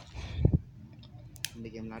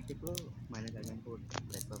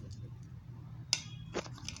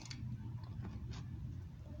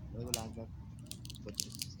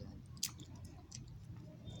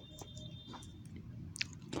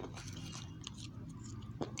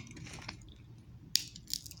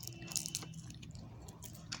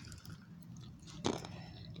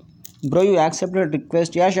 Bro you accepted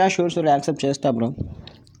request? Yeah sure accept చేస్తా బ్రో.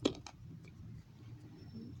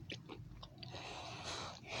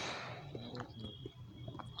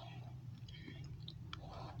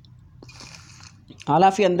 ఆల్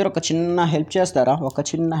ఆఫ్ యూ అందరూ ఒక చిన్న హెల్ప్ చేస్తారా? ఒక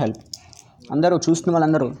చిన్న హెల్ప్, అందరూ చూస్తున్న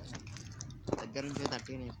వాళ్ళందరూ,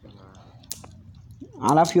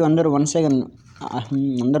 ఆల్ ఆఫ్ యూ అందరూ 1 సెకండ్.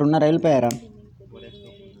 అందరు ఉన్నారా? వెళ్ళిపోయారా?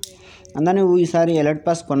 అందరూ ఈసారి ఎలర్ట్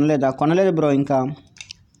పాస్ కొనలేదు బ్రో ఇంకా.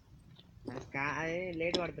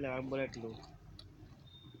 లేట్ పడతలే బుల్లెట్లు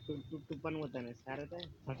తుప్పని పోతాను. సరే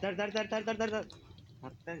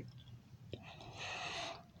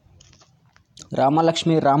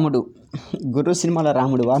రామలక్ష్మి రాముడు, గురు సినిమాల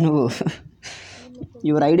రాముడు వా నువ్వు?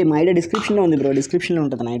 యువర్ ఐడి, మా ఐడి డిస్క్రిప్షన్లో ఉంది బ్రో. డిస్క్రిప్షన్లో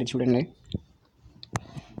ఉంటుంది నా ఐడి, చూడండి.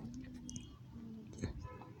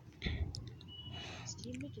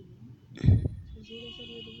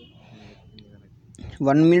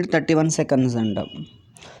 వన్ మినిట్ 31 సెకండ్స్ అంట.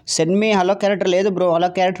 సెండ్ మీ హలో క్యారెక్టర్ లేదు బ్రో. హలో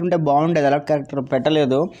క్యారెక్టర్ ఉంటే బాగుండేది. హలో క్యారెక్టర్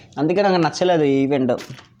పెట్టలేదు, అందుకే నాకు నచ్చలేదు ఈ ఈవెంట్.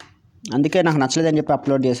 అందుకే నాకు నచ్చలేదని చెప్పి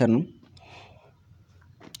అప్లోడ్ చేశాను.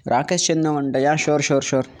 రాకేష్ చందం అంట. Yeah sure.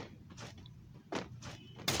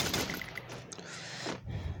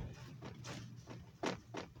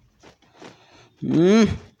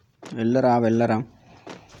 వెళ్ళరా.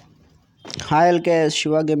 Hi LK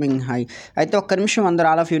Shiva gaming hi. అయితే ఒక్క నిమిషం అందరు,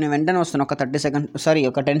 ఆల్ ఆఫ్ యూ నేను వెంటనే వస్తాను. ఒక 30 సెకండ్స్,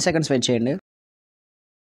 ఒక 10 సెకండ్స్ వెయిట్ చేయండి.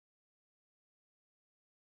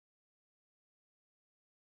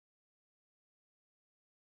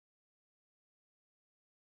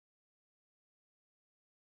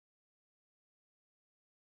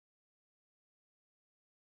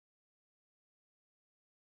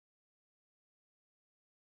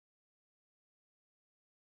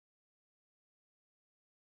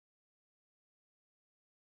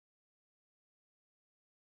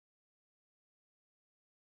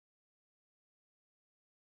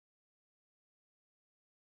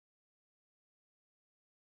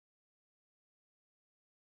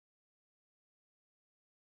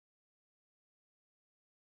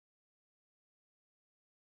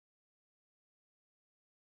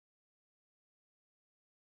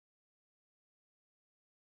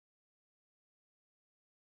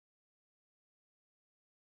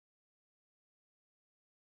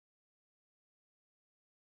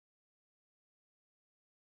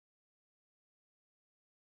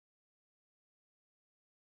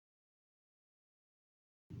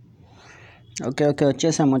 ఓకే ఓకే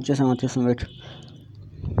వచ్చేసాం వెయిట్.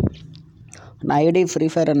 నా ఐడి ఫ్రీ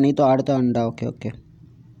ఫైర్ అని నీతో ఆడుతా అంట. ఓకే ఓకే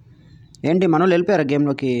ఏంటి మనోళ్ళు వెళ్ళిపోయారా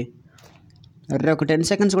గేమ్లోకి? అరే ఒక 10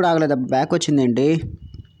 సెకండ్స్ కూడా ఆగలేదు, బ్యాక్ వచ్చింది ఏంటి?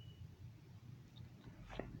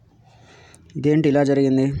 ఇదేంటి ఇలా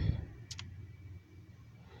జరిగింది?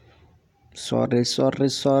 సారీ.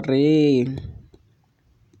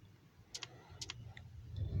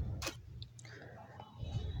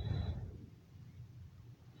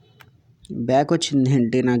 బ్యాక్ వచ్చింది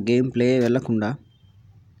ఏంటి నా గేమ్ ప్లే వెళ్ళకుండా?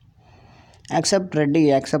 Accept ready.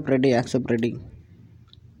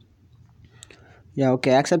 Yeah okay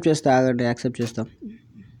accept చేస్తా, ఆగండి యాక్సెప్ట్ చేస్తాం.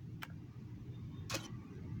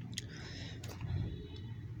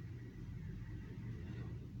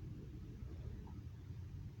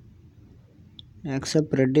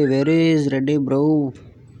 Accept ready. Very is ready bro.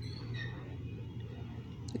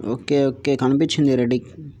 Okay కనిపించింది రెడీ.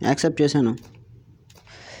 యాక్సెప్ట్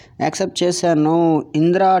చేశాను.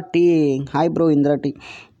 Indra tea, hi bro Indra tea.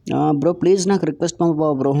 Bro please నాకు రిక్వెస్ట్ పంపా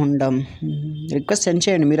బ్రో. ఉంటాం రిక్వెస్ట్ సెండ్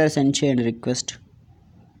చేయండి, మీరే సెండ్ చేయండి రిక్వెస్ట్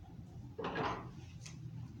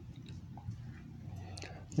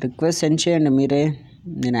సెండ్ చేయండి మీరే,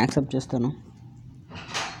 నేను యాక్సెప్ట్ చేస్తాను.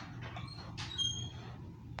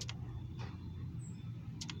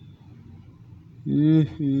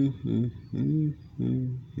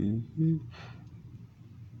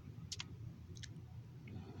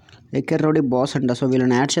 ఎక్కర్ రోడి బాస్ అంట. సో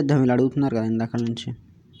వీళ్ళని యాడ్ చేద్దాం, వీళ్ళు అడుగుతున్నారు కదా ఇందాక నుంచి.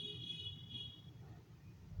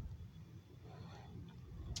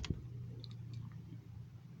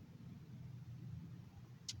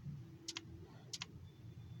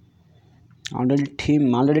 Already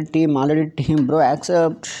team bro.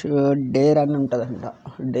 Accept dare అని ఉంటుందంట.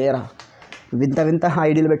 డేరా వింత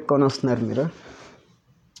ఐడీలు పెట్టుకొని వస్తున్నారు మీరు.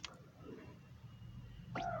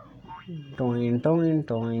 టోయిన్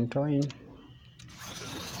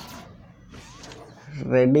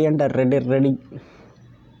రెడీ అంట. Ready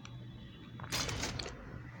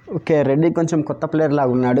okay. రెడీ కొంచెం కొత్త ప్లేయర్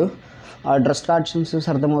లాగా ఉన్నాడు. ఆ డ్రెస్ కార్డ్స్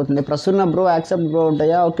అర్థమవుతుంది. ప్రస్తున్న బ్రో యాక్సెప్ట్ బ్రో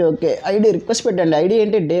ఉంటాయా? ఓకే ఐడి రిక్వెస్ట్ పెట్టండి. ఐడి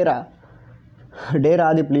ఏంటి? డేరా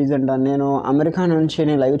అది ప్లీజ్ అంట. నేను అమెరికా నుంచి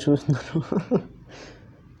నేను లైవ్ చూస్తున్నాను.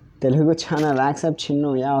 Telugu channel accept Chinnu.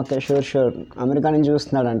 Yeah okay sure America నుంచి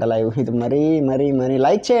చూస్తున్నాడంట లైవ్. ఇది మరీ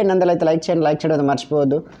లైక్ చేయండి. అందులో అయితే లైక్ చేయడం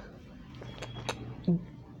మర్చిపోవద్దు.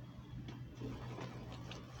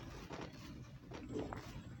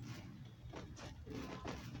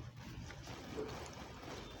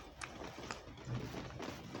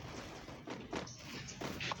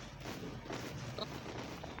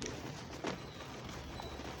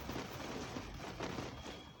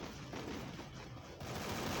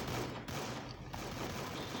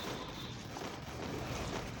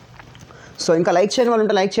 సో ఇంకా లైక్ చేయని వాళ్ళు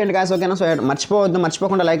ఉంటే లైక్ చేయండి గాయ్స్, ఓకేనా? సో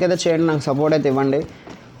మర్చిపోకుండా లైక్ అయితే చేయండి, నాకు సపోర్ట్ అయితే ఇవ్వండి.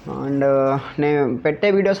 అండ్ నేను పెట్టే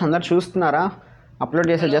వీడియోస్ అందరు చూస్తున్నారా? అప్లోడ్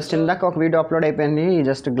చేసే జస్ట్ ఇందాక ఒక వీడియో అప్లోడ్ అయిపోయింది.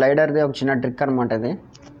 జస్ట్ గ్లైడర్ది ఒక చిన్న ట్రిక్ అనమాట ఇది.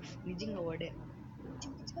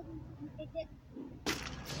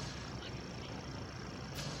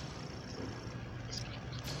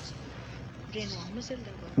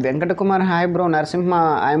 Venkata Kumar hi bro. Narasimha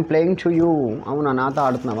I'm playing to you. అవునా, నాతో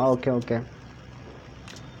ఆడుతున్నావా? ఓకే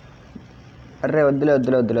అరే వద్దులే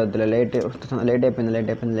లేట్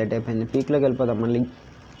అయిపోయింది. పీక్లోకి వెళ్ళిపోదాం మళ్ళీ.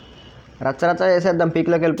 రచ్చ చేసేద్దాం,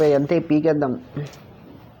 పీక్లోకి వెళ్ళిపోయి అంతే పీకేద్దాం.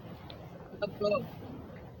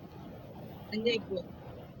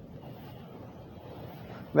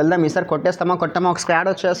 వెళ్దాం ఈసారి. కొట్టమా ఒక స్క్వాడ్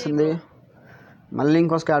వచ్చేస్తుంది. మళ్ళీ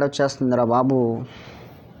ఇంకో స్క్వాడ్ వచ్చేస్తుంది రా బాబు.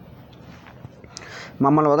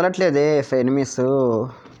 మమ్మల్ని వదలట్లేదే ఎనిమీస్.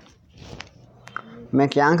 మే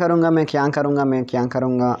క్యాం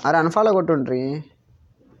కరుంగా. అరే అన్ఫాలో కొట్టుండ్రి.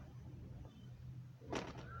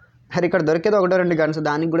 అరే ఇక్కడ దొరికేది 1-2 గన్స్,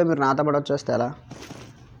 దానికి కూడా మీరు నాతో పడొచ్చేస్తే ఎలా?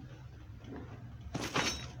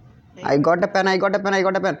 I got a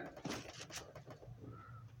pen.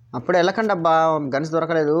 అప్పుడు వెళ్ళకండి అబ్బా, గన్స్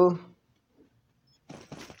దొరకలేదు.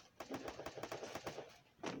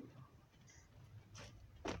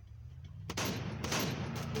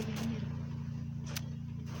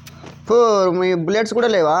 పో, మీ బుల్లెట్స్ కూడా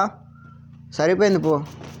లేవా? సరిపోయింది పో.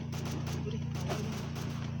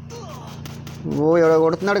 ఓ ఎవడో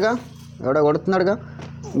కొడుతున్నాడుగా.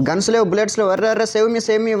 గన్స్ లేవు, బుల్లెట్స్ లేవు. Array save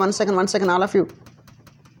me 1 second all of you.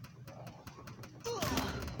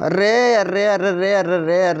 Array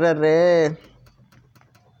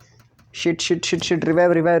shit.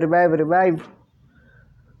 Revive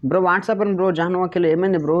bro. WhatsApp అని బ్రో. జాన్వాకిల్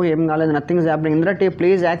ఏమైంది బ్రో? ఏం కాలేదు, nothing is happening. Indra tea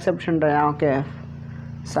please యాక్సెప్షన్ రా. ఓకే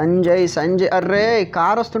సంజయ్. అర్రే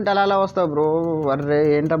కార్ వస్తుంటే అలా వస్తావు బ్రో? అర్రే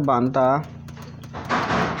ఏంటబ్బా అంతా?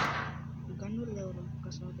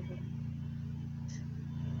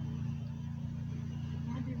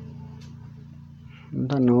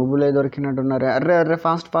 అంతా నోబులే దొరికినట్టున్నారు. Array array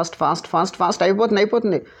fast fast fast fast fast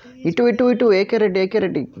అయిపోతుంది. ఇటు AK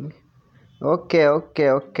Reddy. Okay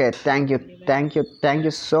thank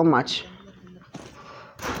you so much.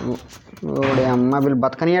 ఓడే అమ్మ వీళ్ళు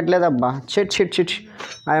బతకనియట్లేదబ్బా. Chit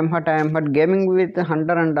I'm hot gaming with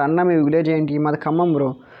Hunter అంట. అన్న మీ విలేజ్ ఏంటి? మాది ఖమ్మం బ్రో.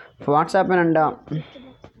 వాట్సాప్ అంట.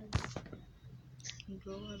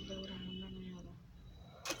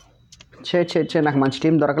 నాకు మంచి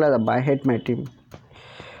team దొరకలేదబ్బా. I hate my team.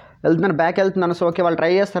 Back వెళ్తున్నాను. సో ఓకే వాళ్ళు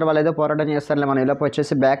ట్రై చేస్తారు, వాళ్ళు ఏదో పోరాటం చేస్తారులే. మనం ఇలా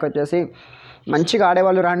వచ్చేసి బ్యాక్ వచ్చేసి మంచిగా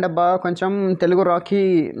ఆడేవాళ్ళు రాండబ్బా. కొంచెం Telugu Rocky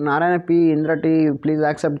Narayana P ఇంద్రటి please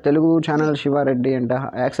accept Telugu channel Sivareddy అంట.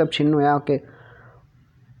 Accept Chinnu okay.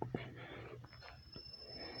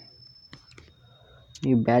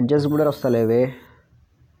 ఈ బ్యాడ్జెస్ కూడా వస్తలేవే.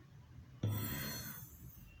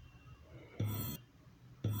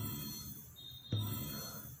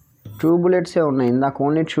 టూ బుల్లెట్సే ఉన్నాయి ఇందాక,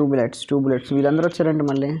 ఓన్లీ టూ బుల్లెట్స్. వీళ్ళందరూ వచ్చారండి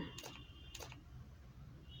మళ్ళీ.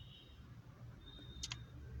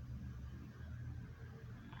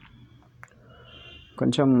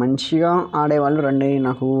 కొంచెం మంచిగా ఆడేవాళ్ళు రండి.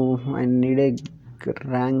 నాకు I need a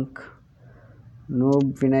rank. Noob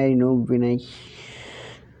Vinay.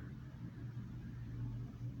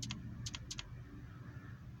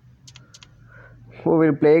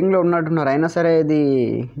 వీళ్ళు ప్లేయింగ్లో ఉన్నట్టున్నారు. అయినా సరే ఇది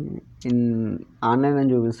ఆన్లైన్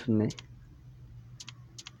అని చూపిస్తుంది.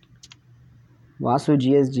 వాసు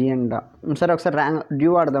జిఎస్జి అంట. సరే ఒకసారి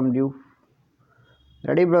డ్యూ ఆడదాం.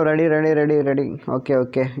 Ready bro. Ready.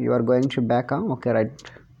 Okay you are going to back. Okay right.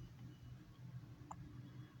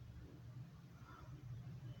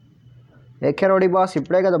 AK రోడీ boss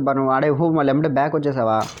ఇప్పుడే కదబ్బా నువ్వు ఆడే. మళ్ళీ ఎమ్మటే బ్యాక్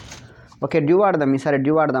వచ్చేసావా? ఓకే డ్యూ ఆడదాం ఈసారి.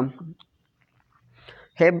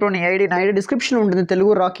 హే బ్రో, నా ఐడి డిస్క్రిప్షన్ ఉంటుంది.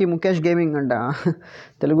 తెలుగు రాకీ ముఖేష్ గేమింగ్ అంట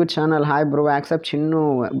Telugu channel. Hi bro accept Chinnu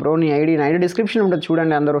bro. నా ఐడి డిస్క్రిప్షన్ ఉంటుంది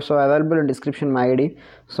చూడండి అందరూ. So available in description my ID.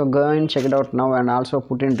 So go and check it out now and also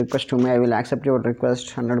put in request to me. I will accept your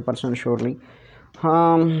request 100% surely.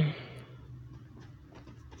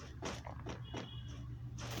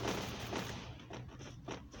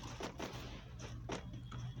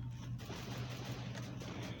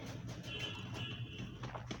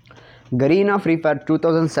 Garena FreeFire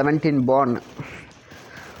 2017 born.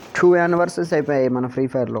 2 anniversaries అయిపోయాయి మన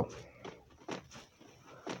FreeFireలో.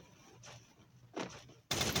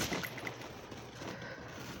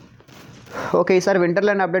 Okay ఈసారి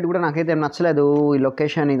Winterland update కూడా నాకైతే నచ్చలేదు. ఈ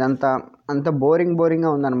location ఇదంతా అంత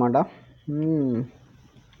బోరింగ్గా ఉందన్నమాట.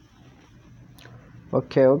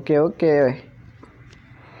 ఓకే.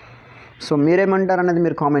 సో మీరేమంటారు అనేది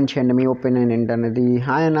మీరు కామెంట్ చేయండి, మీ ఒపీనియన్ ఏంటనేది.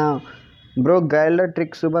 హాయ్ అన్న bro. గైల్డర్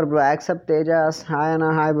trick super bro. Accept Tejas. Hi అన్న.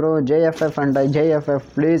 Hi bro. JFF అంట. JFF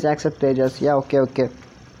please accept Tejas. Okay.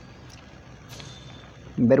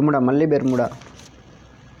 మళ్ళీ బెర్ముడా.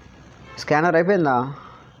 స్కానర్ అయిపోయిందా?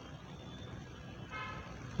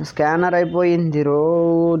 స్కానర్ అయిపోయింది రో.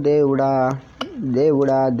 దేవుడా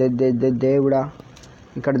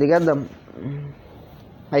ఇక్కడ దిగేద్దాం.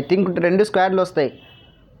 ఐ థింక్ 2 స్క్వాడ్లు వస్తాయి.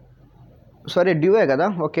 సారీ డ్యూయే కదా.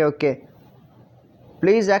 Okay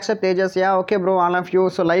please accept Tejas. Okay bro all of you.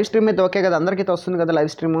 So live stream అయితే ఓకే కదా, అందరికీ వస్తుంది కదా లైవ్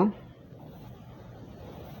స్ట్రీము.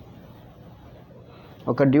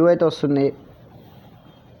 ఒక డ్యూ అయితే వస్తుంది.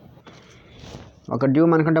 ఒక డ్యూ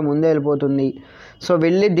మనకంటే ముందే వెళ్ళిపోతుంది. సో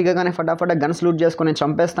వెళ్ళి దిగగానే ఫటాఫట గన్స్ లూట్ చేసుకొని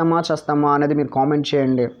చంపేస్తామా చేస్తామా అనేది మీరు కామెంట్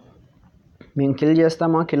చేయండి. మేము కిల్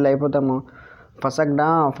చేస్తామా కిల్ అయిపోతామా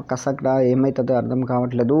కసక్డా ఏమవుతుందో అర్థం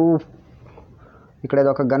కావట్లేదు. ఇక్కడ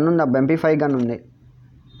ఏదో ఒక గన్ ఉంది, MP5 గన్ ఉంది.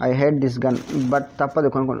 I hate this gun but తప్పదు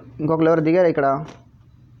కొనుక్కోండి. ఇంకొకరు ఎవరు దిగారు ఇక్కడ?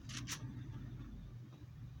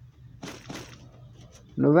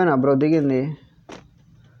 నువ్వేనా బ్రో దిగింది?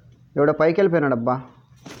 ఎవడో పైకి వెళ్ళిపోయినాడబ్బా.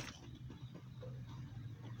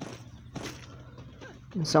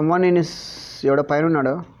 సమ్వన్ ఎవడో పైన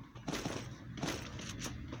ఉన్నాడు.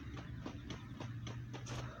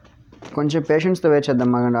 కొంచెం పేషెన్స్తో వెయిట్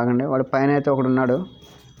చేద్దాం. ఆగండి వాడు పైన అయితే ఒకడు ఉన్నాడు.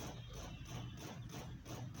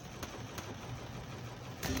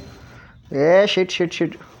 షిట్.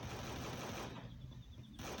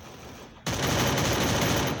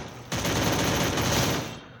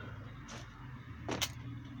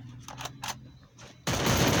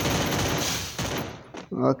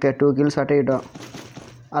 ఓకే 2 కిల్స్ అటు ఇటు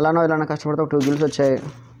అలానో ఇలానో కష్టపడితే 2 కిల్స్ వచ్చాయి.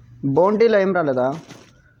 బౌంటీలో ఏం రాలేదా?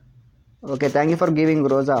 Okay thank you for giving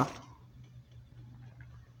రోజా.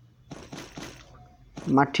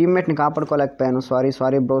 మా టీమ్మేట్ని కాపాడుకోలేకపోయాను.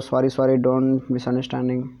 Sorry bro. Sorry don't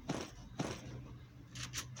misunderstanding.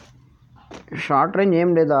 Short range ఏం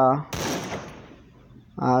లేదా?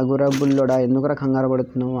 ఆగురా బుల్లోడా, ఎందుకురా కంగారు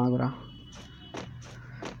పడుతున్నావు? ఆగురా.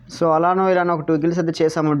 సో అలానో ఇలానో ఒక 2 కిల్స్ అయితే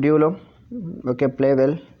చేసాము డ్యూలో. Okay play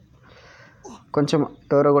well. కొంచెం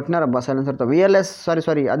ఎవరో కొట్టినారు అబ్బా సైలెన్సర్తో. విఎల్ఎస్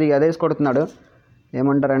సారీ అది అదేసి కొడుతున్నాడు.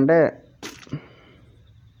 ఏమంటారంటే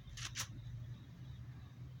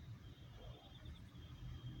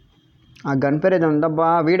ఆ గన్ పేరు ఏదో ఉందబ్బా,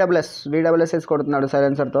 వీడబ్ల్యూఎస్ వేసి కొడుతున్నాడు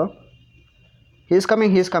సైలెన్సర్తో. He's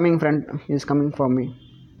coming friend, he's coming for me.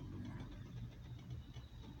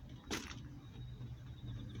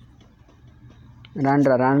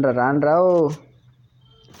 రాండ్రా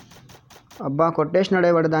అబ్బా కొట్టేసినాడే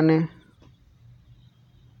వాడు దాన్ని.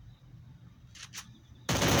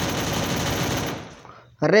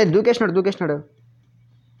 అరే దూకేసినాడు.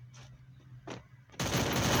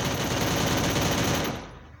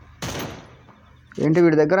 ఏంటి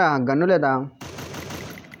వీడి దగ్గర గన్ను లేదా?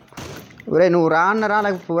 ఒరే నువ్వు రా అన్న రా,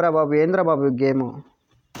 లేకపోతే పోరా బాబు. ఏంద్రా బాబు గేము,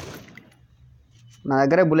 నా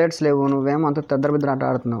దగ్గరే బుల్లెట్స్ లేవు, నువ్వేమో అంత బిద్దర ఆట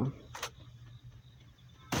ఆడుతున్నావు.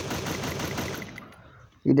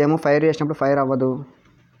 ఇదేమో ఫైర్ చేసినప్పుడు ఫైర్ అవ్వదు.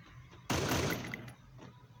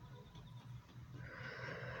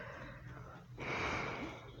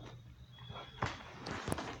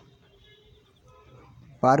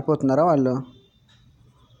 పారిపోతున్నారా వాళ్ళు?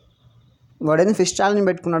 వాడేది ఫిష్ ఛాలెంజ్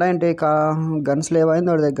పెట్టుకున్నాడా ఏంటి? గన్స్ లేవైంది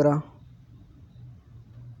వాడి దగ్గర.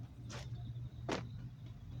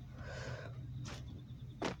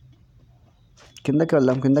 కిందకి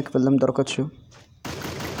వెళ్దాం దొరకచ్చు.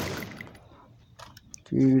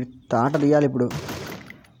 ఈ తాట తీయాలి ఇప్పుడు.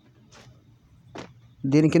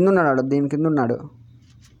 దీని కింద ఉన్నాడు.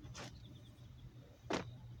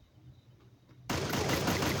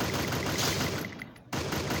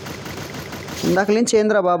 ఇందాక నుంచి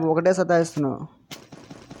ఏంద్రా బాబు ఒకటే సతాయిస్తున్నావు.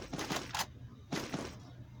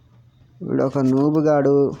 వీడు ఒక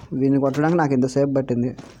నూబుగాడు, వీడిని కొట్టడానికి నాకు ఇంతసేపు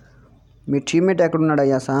పట్టింది. మీ టీమ్మేట్ ఎక్కడున్నాడు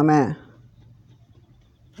అయ్యా సామే?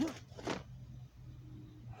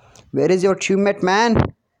 Where is your teammate man?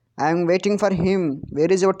 I'm waiting for him.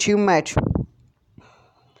 Where is your teammate?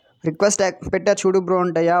 Request పెట్టా చూడు బ్రో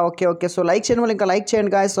ఉంటాయా? ఓకే. సో లైక్ చేయండి వాళ్ళు, ఇంకా లైక్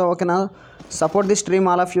చేయండి గాయస్. సో ఓకేనా, support the stream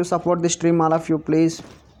all of you please.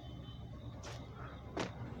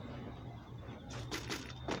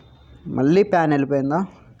 మళ్ళీ ప్యాన్ వెళ్ళిపోయిందా?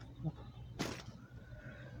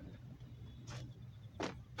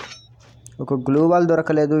 ఒక గ్లూ వాల్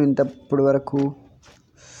దొరకలేదు ఇంతప్పుడు వరకు.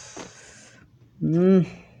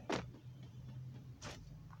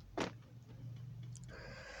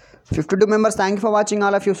 52 members. Thank you for watching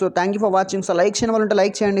all of you. So thank you for watching. So like చేయని వాళ్ళు ఉంటే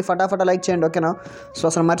లైక్ చేయండి, ఫటాఫట లైక్ చేయండి ఓకేనా. సో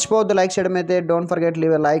అసలు మర్చిపోవద్దు లైక్ చేయడం అయితే. Don't forget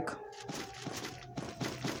leave a like.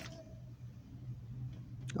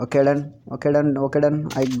 Okay done.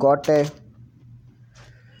 I got a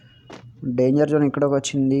danger zone ఇక్కడికి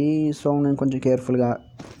వచ్చింది. సో నేను కొంచెం కేర్ఫుల్గా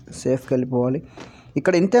సేఫ్కి వెళ్ళిపోవాలి.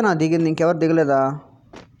 ఇక్కడ ఇంతేనా దిగింది? ఇంకెవరు దిగలేదా?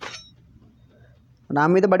 నా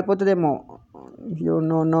మీద పడిపోతుందేమో.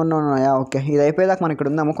 No yeah okay. ఇది అయిపోయేదాకా మనం ఇక్కడ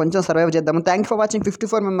ఉందాము, కొంచెం సర్వైవ్ చేద్దాము. Thank you for watching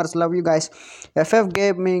 54 members. Love you guys.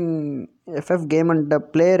 FF game అంట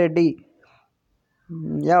play ready.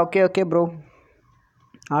 Yeah okay bro.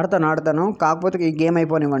 ఆడతాను కాకపోతే ఈ గేమ్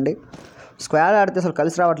అయిపోనివ్వండి. స్క్వాడ్ ఆడితే అసలు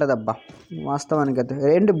కలిసి రావట్లేదు అబ్బా వాస్తవానికి అయితే.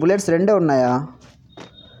 ఏంటి బుల్లెట్స్ రెండే ఉన్నాయా?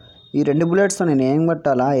 ఈ 2 బుల్లెట్స్తో నేను ఏం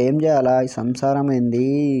పట్టాలా, ఏం చేయాలా? ఈ సంసారం ఏంది?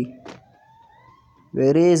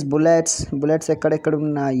 వేర్ ఈజ్ బుల్లెట్స్ ఎక్కడెక్కడ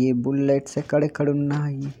ఉన్నాయి?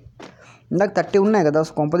 ఇందాక 30 ఉన్నాయి కదా.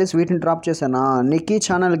 కొంపదీసి వీటిని డ్రాప్ చేశానా? Nikki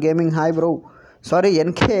channel gaming hi bro. Sorry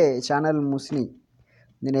NK channel ముస్ని.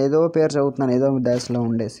 నేను ఏదో పేరు చదువుతున్నాను ఏదో దాస్లో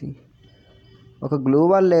ఉండేసి. ఒక గ్లూ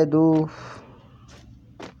వాల్ లేదు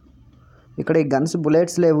ఇక్కడ. ఈ గన్స్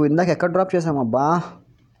బుల్లెట్స్ లేవు. ఇందాక ఎక్కడ డ్రాప్ చేసామబ్బా?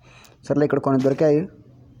 సర్లే ఇక్కడ కొన్ని దొరికాయి.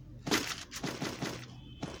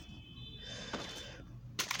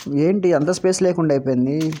 ఏంటి అంత స్పేస్ లేకుండా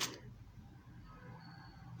అయిపోయింది?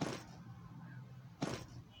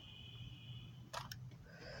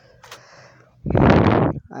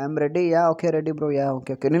 I'm ready. Yeah okay ready bro. Yeah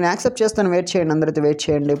okay నేను యాక్సెప్ట్ చేస్తాను. వెయిట్ చేయండి, అందరైతే వెయిట్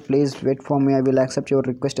చేయండి please. Wait for me. I will accept your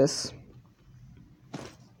రిక్వెస్టెస్.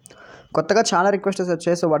 కొత్తగా చాలా రిక్వెస్టెస్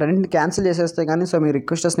వచ్చాయి. సో వాటన్నింటిని క్యాన్సిల్ చేసేస్తే కానీ సో మీ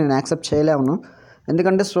రిక్వెస్టెస్ నేను యాక్సెప్ట్ చేయలేను.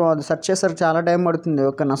 ఎందుకంటే సో అది సెర్చ్ చేసరికి చాలా టైం పడుతుంది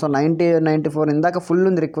ఓకేనా. సో 94 ఇందాక ఫుల్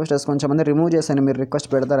ఉంది రిక్వెస్టెస్. కొంచెంమంది రిమూవ్ చేశాను మీరు రిక్వెస్ట్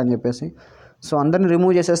పెడతారని చెప్పేసి. సో అందరిని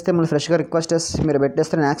రిమూవ్ చేసేస్తే మళ్ళీ ఫ్రెష్గా రిక్వెస్టెస్ మీరు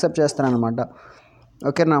పెట్టేస్తే నేను యాక్సెప్ట్ చేస్తాను అనమాట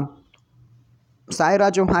ఓకేనా. సాయి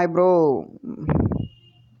రాజు హాయ్ బ్రో.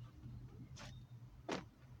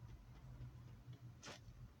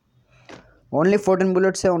 ఓన్లీ 14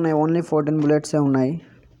 బుల్లెట్సే ఉన్నాయి.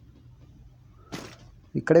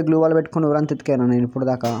 ఇక్కడే గ్లూ వాల్ పెట్టుకుని ఊరంతా ఎత్తికాను నేను ఇప్పుడు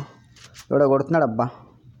దాకా. ఎవడో కొడుతున్నాడు అబ్బా.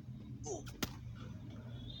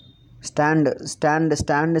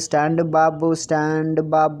 స్టాండ్ బాబు.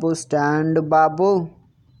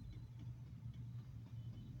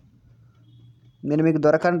 నేను మీకు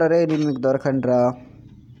దొరకండ్రా.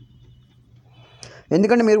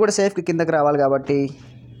 ఎందుకంటే మీరు కూడా సేఫ్కి కిందకి రావాలి కాబట్టి.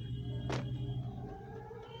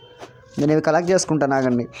 నేను ఇవి కలెక్ట్ చేసుకుంటాను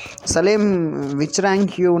ఆగండి. Salim which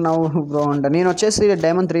rank you now bro అంట. నేను వచ్చేసి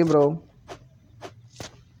డైమండ్ 3 బ్రో.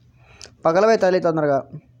 పగలవే తల్లి తొందరగా.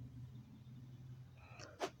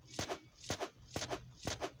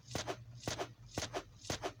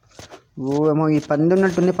 ఓ ఏమో ఈ పంది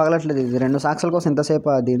ఉన్నట్టుంది, పగలట్లేదు ఇది. 2 సాక్సుల కోసం ఎంతసేపు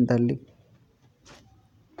దీని తల్లి.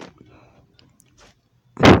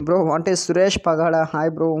 బ్రో అంటే సురేష్ పగడ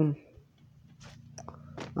హాయ్ బ్రో.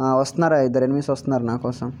 వస్తున్నారా, 2 ఎనిమిస్ వస్తున్నారు నా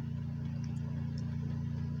కోసం.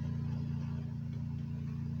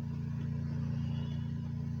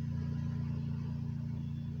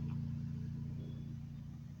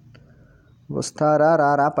 వస్తారా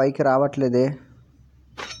రారా, పైకి రావట్లేదే.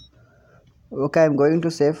 Okay I'm going to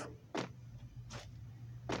safe.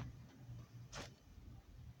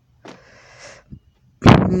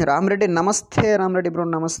 Rama Reddy నమస్తే. రామరెడ్డి బ్రో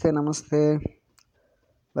నమస్తే నమస్తే,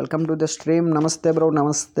 వెల్కమ్ టు ద స్ట్రీమ్. నమస్తే బ్రో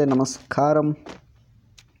నమస్తే నమస్కారం.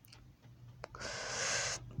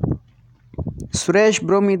 సురేష్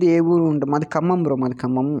బ్రో మీది ఏ ఊరు ఉంటుంది? మాది ఖమ్మం బ్రో, మాది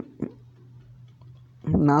ఖమ్మం.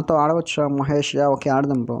 నాతో ఆడవచ్చా మహేష్? ఓకే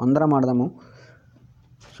ఆడదాం బ్రో, అందరం ఆడదాము.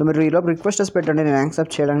 సో మీరు ఈలోపు రిక్వెస్టెస్ పెట్టండి, నేను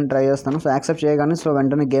యాక్సెప్ట్ చేయడానికి ట్రై చేస్తాను. సో యాక్సెప్ట్ చేయగానే సో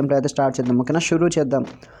వెంటనే గేమ్ ప్లే అయితే స్టార్ట్ చేద్దాం. ఓకేనా, షురూ చేద్దాం.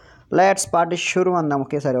 లెట్స్ పార్టీ షురూ అందాం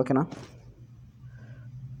ఒకేసారి. ఓకేనా,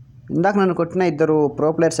 ఇందాక నన్ను కొట్టిన 2 pro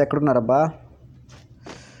players ఎక్కడున్నారబ్బా?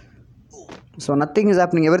 So nothing is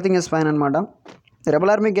happening, everything is fine అనమాట.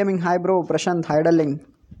 Rebel army gaming hi bro. Prashanth hi డల్లింగ్.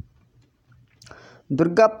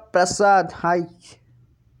 Durga Prasad hi.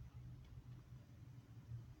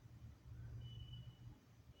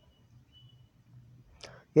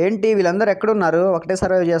 ఏంటి వీళ్ళందరూ ఎక్కడున్నారు? ఒకటే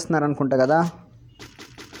సర్వైవ్ చేస్తున్నారు అనుకుంటా కదా.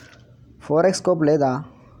 4x స్కోప్ లేదా?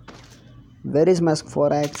 Where is my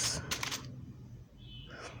 4x?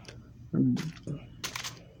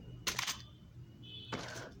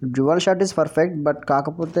 Dual shot is perfect, but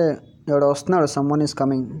కాకపోతే ఎవడో వస్తున్నాడు, సమ్మన్ ఈజ్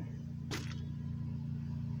కమింగ్.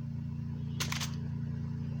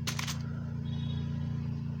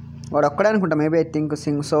 వాడు ఒక్కడే అనుకుంటా, maybe I think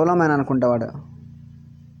solo man అనుకుంటా వాడు.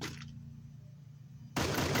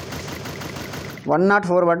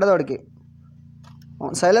 104 పడ్డది వాడికి.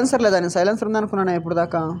 సైలెన్సర్ లేదా? నేను సైలెన్సర్ ఉందనుకున్నాను ఇప్పుడు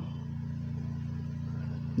దాకా.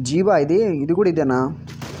 జీవా ఇది కూడా ఇదేనా?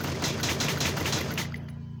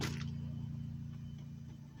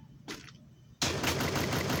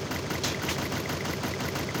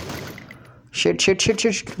 Shit shit shit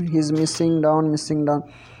shit, he's missing down.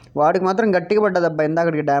 వాడికి మాత్రం గట్టిగా పడ్డది అబ్బా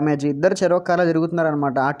ఇందాకడికి డ్యామేజ్. ఇద్దరు చెరొక్కాల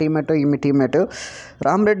తిరుగుతున్నారనమాట, ఆ టీమేట్ ఈ టీమేట్.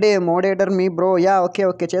 రామరెడ్డి మోడేటర్ మీ బ్రో.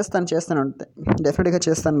 ఓకే చేస్తాను డెఫినెట్గా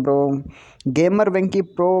చేస్తాను bro. Gamer Venky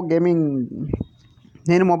pro gaming.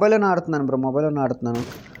 నేను మొబైల్లోనే ఆడుతున్నాను బ్రో,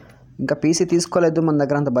 ఇంకా పీసీ తీసుకోలేదు, మన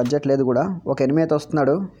దగ్గర అంత బడ్జెట్ లేదు కూడా. ఒక ఎనిమి అయితే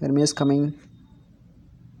వస్తున్నాడు, ఎనిమి ఈస్ కమింగ్.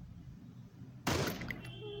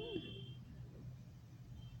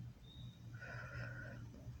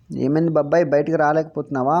 ఏమైంది బాబాయ్, బయటికి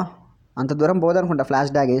రాలేకపోతున్నావా? అంత దూరం పోదనుకుంటా,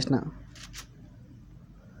 ఫ్లాష్ డాగ్ వేసిన.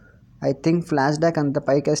 ఐ థింక్ ఫ్లాష్ డాక్ అంత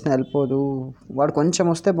పైకి వేసిన వెళ్ళిపోదు. వాడు కొంచెం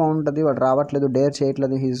వస్తే బాగుంటుంది, వాడు రావట్లేదు, డేర్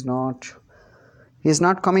చేయట్లేదు. He's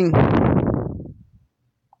not coming.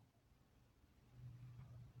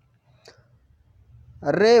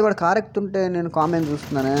 అర్రే వాడు కార్ ఎక్కుతుంటే నేను కామెంట్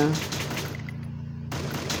చూస్తున్నానే.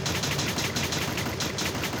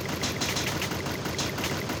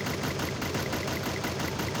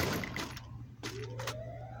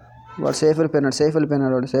 వాడు సేఫ్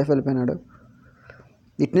వెళ్ళిపోయినాడు.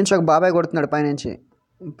 ఇటు నుంచి ఒక బాబాయ్ కొడుతున్నాడు, పైనుంచి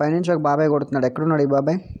ఒక బాబాయ్ కొడుతున్నాడు. ఎక్కడున్నాడు ఈ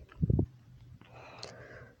బాబాయ్?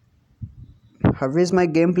 How is my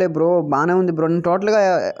game play bro? బాగానే ఉంది బ్రో. నేను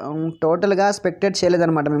టోటల్గా స్పెక్టేట్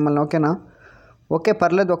చేయలేదన్నమాట మిమ్మల్ని. ఓకేనా, ఓకే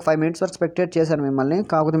పర్లేదు. ఒక 5 minutes వరకు స్పెక్టేట్ చేశాను మిమ్మల్ని,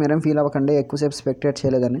 కాకపోతే మీరేం ఫీల్ అవ్వకండి ఎక్కువసేపు స్పెక్టేట్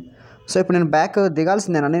చేయలేదని. సో ఇప్పుడు నేను బ్యాక్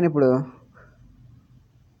దిగాల్సిందేనా? నేను ఇప్పుడు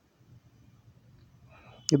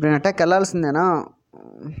నేను అటాక్ వెళ్ళాల్సిందేనా?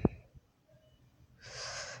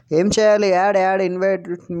 ఏం చేయాలి? Add invite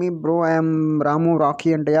me bro. I'm Ramu Rocky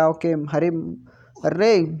అంటే. ఓకే హరి. అర్రే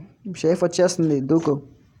షేఫ్ వచ్చేస్తుంది, దూకు.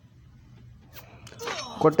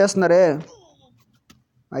 కొట్టేస్తున్నారే,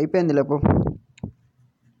 అయిపోయింది లేపు.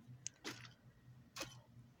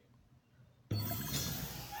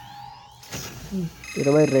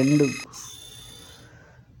 -22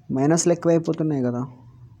 మైనస్లు ఎక్కువైపోతున్నాయి కదా.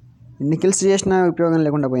 ఎన్ని కిల్స్ చేసినా ఉపయోగం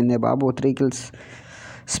లేకుండా పోయింది బాబు. 3 kills.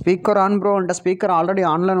 స్పీకర్ ఆన్ బ్రో అంటే స్పీకర్ ఆల్రెడీ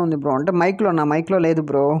ఆన్లోనే ఉంది బ్రో. అంటే నా మైక్లో లేదు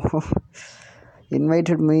bro.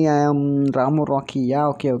 Invited me I'm Ramu Rocky.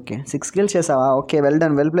 Okay 6 kills చేసావా? Okay well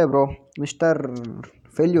done, well play bro. Mister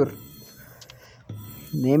failure,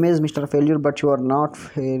 name is mister failure but you are not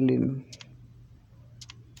failing.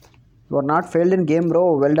 You are not failed in game bro.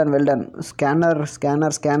 Well done.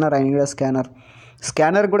 Scanner I need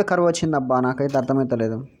scanner కూడా కరువు వచ్చింది అబ్బా, నాకైతే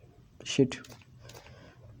అర్థమవుతలేదు. Shit,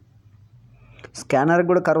 scanner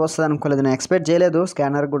కూడా కరువు వస్తుంది అనుకోలేదు, నేను ఎక్స్పెక్ట్ చేయలేదు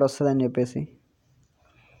స్కానర్ కూడా వస్తుంది అని చెప్పేసి.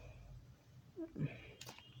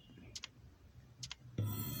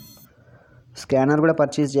 స్కానర్ కూడా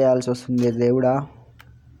పర్చేస్ చేయాల్సి వస్తుంది దేవుడా.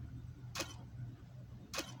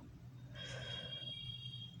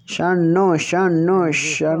 Shannu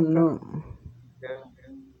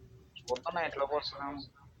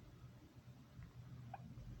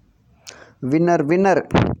winner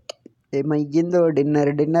ఏమయ్యిందో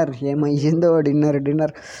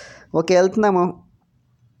dinner. ఓకే వెళ్తున్నాము.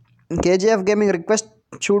 కేజీఎఫ్ గేమింగ్ రిక్వెస్ట్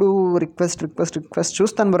చూడు. రిక్వెస్ట్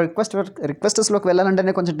చూస్తాను బ్రో. రిక్వెస్టెస్లోకి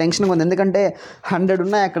వెళ్ళాలంటేనే కొంచెం టెన్షన్గా ఉంది, ఎందుకంటే 100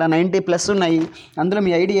 ఉన్నాయి అక్కడ, 90+ ఉన్నాయి. అందులో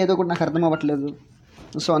మీ ఐడి ఏదో కూడా నాకు అర్థం అవ్వట్లేదు.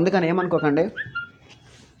 సో అందుకని ఏమనుకోకండి.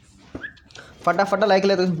 ఫటాఫట లైక్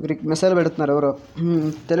లేదు, మెసేజ్ పెడుతున్నారు ఎవరో.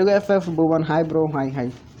 Telugu FF Bhuvan hi bro.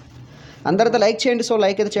 Hi అందరితో లైక్ చేయండి. సో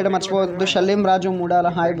లైక్ అయితే చేయడం మర్చిపోవద్దు. షలీం రాజు మూడాల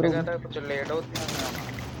హాయ్ బ్రో.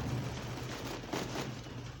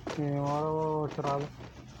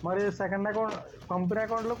 మరి సెకండ్ అకౌంట్ కంపెనీ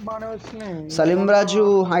అకౌంట్లో బాగానే వచ్చినాయి. సలీం రాజు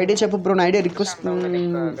ఐడి చెప్పు బ్రో. నా ఐడి రిక్వెస్ట్,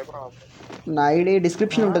 నా ఐడి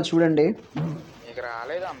డిస్క్రిప్షన్ ఉంటుంది చూడండి.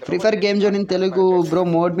 Free fire game zone in Telugu bro.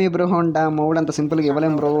 Mode me bro అంట. మోడ్ అంత సింపుల్గా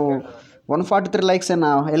ఇవ్వలేం బ్రో. 143 లైక్స్ అన్న.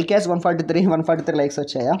 ఎల్కేఎస్ 143 లైక్స్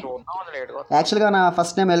వచ్చాయా? యాక్చువల్గా నా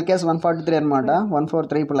ఫస్ట్ నేమ్ ఎల్కేఎస్ 143 అనమాట.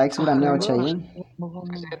 143 ఇప్పుడు లైక్స్ కూడా అన్నీ వచ్చాయి.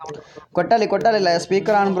 కొట్టాలి.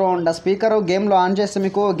 స్పీకర్ ఆన్ బ్రో అంట. స్పీకర్ గేమ్లో ఆన్ చేస్తే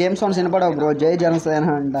మీకు గేమ్ సౌండ్స్ వినపడవు బ్రో. జై జనసేన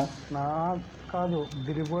అంట. నా కాదు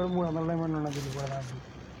దిరిపోయి 300 ఏమైనా ఉన్నా దిరిపోయి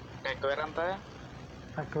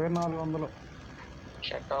తక్కువే 400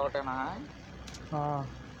 షర్ట్ ఒకటేనా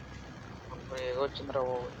వచ్చింది రా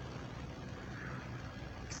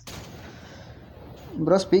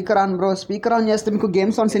బ్రో. స్పీకర్ ఆన్ చేస్తే మీకు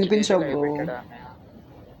గేమ్ సౌండ్స్ వినిపించవు బ్రో.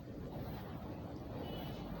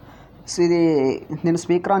 ఇది నేను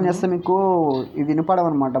స్పీకర్ ఆన్ చేస్తే మీకు ఇవి వినపడవు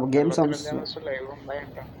అనమాట గేమ్ సౌండ్స్.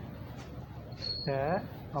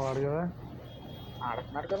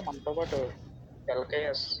 ఆడుతున్నారు కదా మనతో పాటు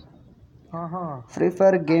LKS. Free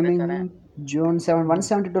fire gaming zone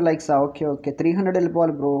 172 likes. Okay 300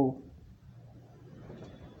 వెళ్ళిపోవాలి బ్రో.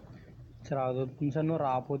 చదువుతుంది సార్, నువ్వు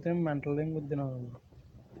రాకపోతే మెంటల్ దింగ్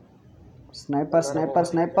స్నైపర్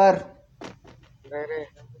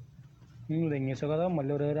దెంగేసావు కదా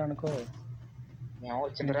మళ్ళీ ఎవరెవరు అనుకో.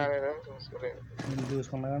 వచ్చింది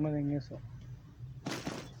చూసుకున్నా కానీ నువ్వు దెంగేసావు.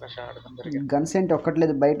 గన్స్ ఏంటి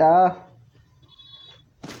ఒక్కట్లేదు బయట.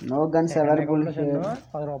 No guns available.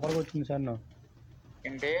 10 రూపాయలకి వచ్చింది సార్. నువ్వు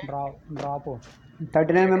drop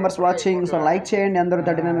 39 members watching. So like చేయండి అందరూ.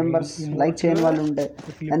 39 మెంబర్స్ లైక్ చేయని వాళ్ళు ఉంటే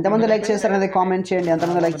ఎంతమంది లైక్ చేస్తారనేది కామెంట్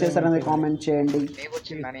చేయండి.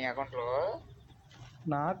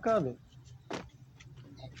 నాకు కాదు,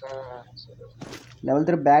 లెవెల్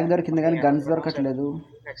 3 బ్యాగ్ దొరికింది కానీ గన్స్ దొరకట్లేదు.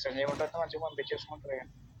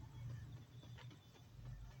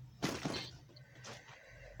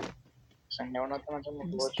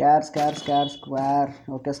 Square.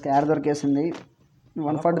 Okay square దొరికేసింది.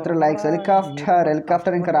 143 likes.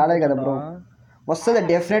 Helicopter ఇంకా రాలేదు కదా బ్రో. వస్తుంది,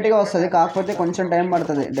 డెఫినెట్గా వస్తుంది, కాకపోతే కొంచెం టైం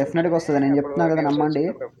పడుతుంది. డెఫినెట్గా వస్తుంది, నేను చెప్తున్నా కదా నమ్మండి.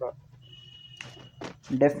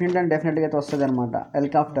 డెఫినెట్గా అయితే వస్తుంది అనమాట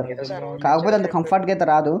హెలికాప్టర్. కాకపోతే అంత కంఫర్ట్గా అయితే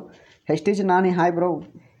రాదు. HTG Nani hi bro.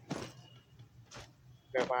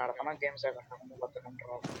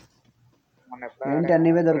 ఏంటి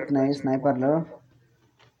అన్నీవే దొరుకుతున్నాయి స్నైపర్లు.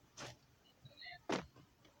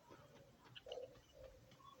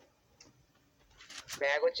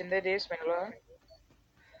 బ్యాగ్ వచ్చింది స్పిన్ లో.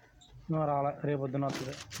 రాలే, రేపొద్దున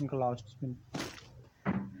వస్తుంది ఇంకా లాస్ట్ స్పిన్.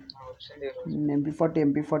 MP40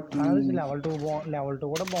 లెవెల్ 2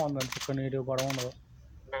 కూడా బాగుంది. ఇక్కడ నీటివ్ కూడా ఉండదు.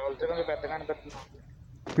 లెవెల్ 3 కొంచెం పెద్దగా అనిపిస్తుంది.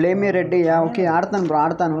 ప్లే మీ రెడ్డి. ఓకే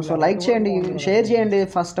ఆడతాను. సో లైక్ చేయండి, షేర్ చేయండి.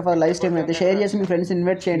 First of all live stream అయితే షేర్ చేసి మీ ఫ్రెండ్స్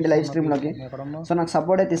ఇన్వైట్ చేయండి లైవ్ స్ట్రీమ్లోకి. సో నాకు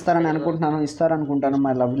సపోర్ట్ అయితే ఇస్తారనుకుంటాను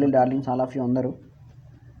my lovely darlings all of you అందరూ.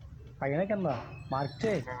 పైన కింద మార్క్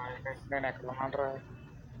చేయి. నేను ఎక్కడ ఉన్నాను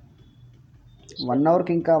 1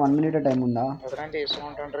 అవర్కి ఇంకా 1 మినిట్ టైం ఉందా?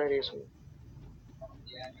 తీసుకుంటాను రీసు.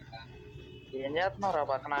 ఏం చేస్తున్నావురా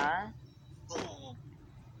పక్కన?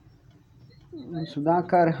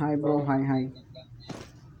 Sudhakar hi bro. హాయ్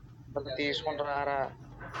తీసుకుంటున్నారా?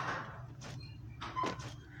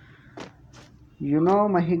 You know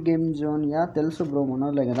Mahi game zone. Yeah తెలుసు బ్రో,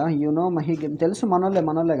 మనోళ్ళే కదా. యునో మహి గేమ్ తెలుసు,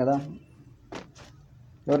 మనోళ్ళే కదా.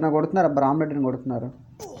 ఎవరిన కొడుతున్నారు? బ్రాహ్మణుడిని కొడుతున్నారు.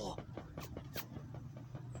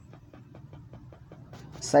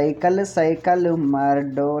 Cycle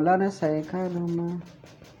మర్డోలాన cycle.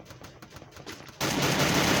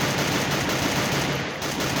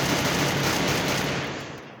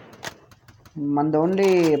 మనది ఓన్లీ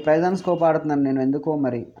ప్రైజ్ అండ్ స్కోప్ ఆడుతున్నాను నేను, ఎందుకో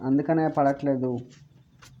మరి అందుకనే పడట్లేదు.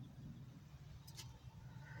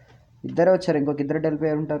 ఇద్దరే వచ్చారు, ఇంకొక ఇద్దరు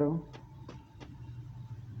వెళ్ళిపోయి ఉంటారు.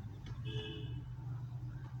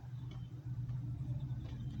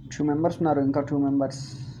 టూ మెంబర్స్ ఉన్నారు, ఇంకా 2 మెంబర్స్.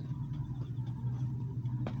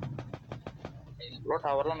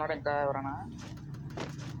 టవర్లో ఉన్నాడు ఇంకా ఎవరైనా?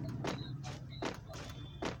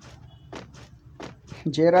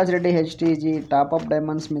 Jayaraj Reddy HTG top-up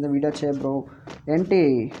diamonds మీద వీడియో చేయ బ్రో. ఏంటి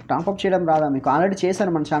టాప్అప్ చేయడం రాదా మీకు? ఆల్రెడీ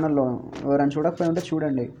చేశాను మన ఛానల్లో, ఎవరైనా చూడకపోయి ఉంటే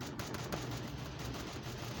చూడండి.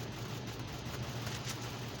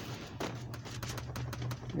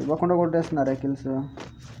 ఇవ్వకుండా కొట్టేస్తున్నారే కిల్స్.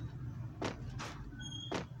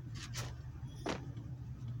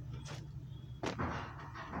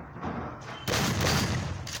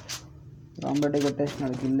 రామరెడ్డి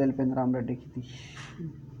కొట్టేసినాడు, కిల్ వెళ్ళిపోయింది రామరెడ్డికి.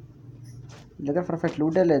 దగ్గర పర్ఫెక్ట్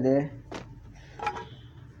లూటే లేదే.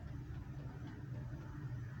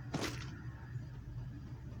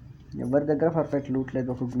 ఎవరి దగ్గర పర్ఫెక్ట్ లూట్ లేదు,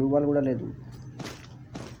 ఒక గ్లూ బాల్ కూడా లేదు.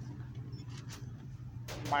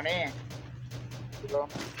 మనీ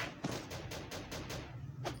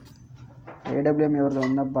ఏడబ్ల్యూఎం ఎవరిదో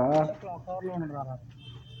ఉందబ్బా.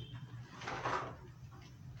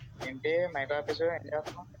 ఏంటి మైక్ ఆఫీస్ ఏం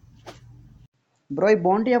చేస్తున్నావు బ్రో? ఈ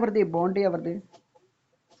బౌంటీ ఎవరిది? బౌంటీ ఎవరిది?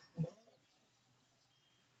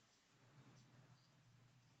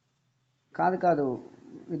 కాదు కాదు,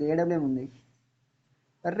 ఇది ఏడబ్ల్యూఎం ఉంది.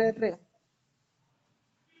 అర్రే అర్రే,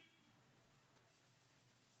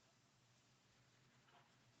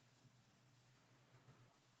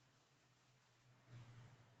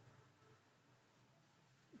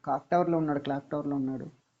 క్లాక్ టవర్లో ఉన్నాడు, క్లాక్ టవర్లో ఉన్నాడు.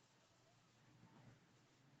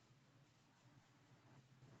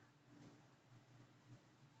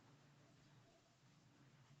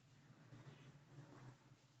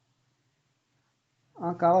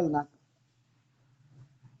 కావాలి నాకు.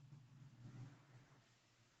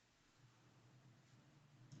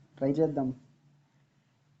 ట్రై చేద్దాం.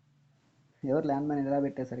 ఎవరు ల్యాండ్ మైన్ ఎలా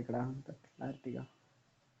పెట్టేశారు ఇక్కడ అంత క్లారిటీగా?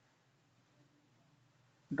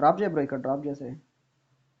 డ్రాప్ చేయ బ్రో, ఇక్కడ డ్రాప్ చేసే.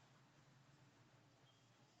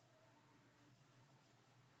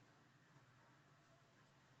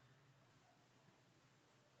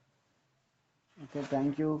 Okay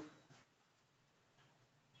thank you.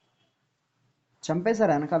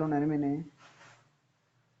 చంపేశారు వెనకాల ఉన్న ఎనిమిని.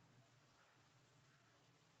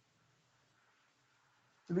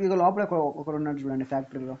 ఇప్పుడు ఇక లోపల ఒకరు ఉన్నాడు చూడండి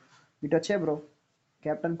ఫ్యాక్టరీలో. ఇటు వచ్చే bro,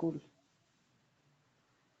 captain cool.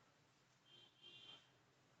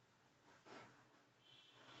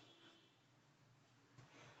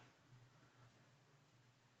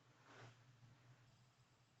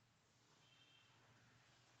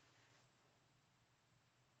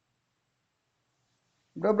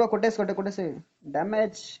 Bro bro కొట్టేసి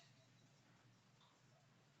డ్యామేజ్.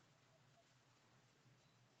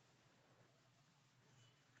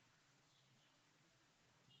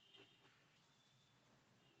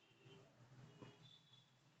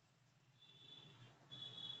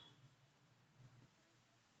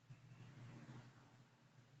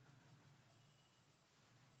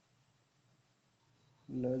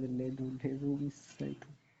 లేదు లేదు లేదు, మిస్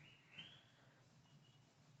అవుతుంది.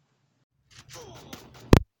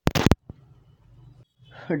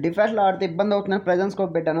 డిఫెన్స్లో ఆడితే ఇబ్బంది అవుతుందని ప్రెజెన్స్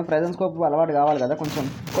స్కోప్ పెట్టాను. ప్రెజెన్స్ స్కోప్ అలవాటు కావాలి కదా కొంచెం.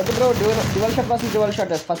 కొట్టు బ్రో, డ్యువల్ షాట్ వస్తుంది, dual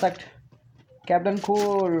shot perfect. Captain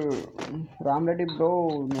cool. Rama Reddy bro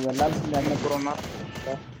నువ్వు వెళ్ళాల్సింది అక్కడ.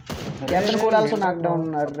 కెప్టెన్ కూల్ ఆల్సో నాక్ down.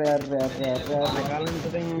 Array array array array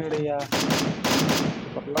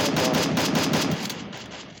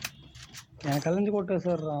వెనకాల నుంచి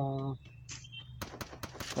కొట్టేశారు.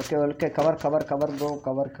 Okay okay, cover cover cover bro,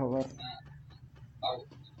 cover cover.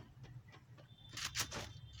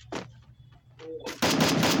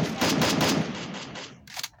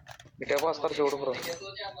 చూడు బ్రో,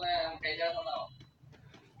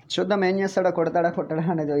 చూద్దాం ఏం చేస్తాడో, కొడతాడా కొట్టడా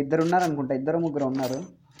అనేది. ఇద్దరు ఉన్నారు అనుకుంటా, ఇద్దరు ముగ్గురు ఉన్నారు.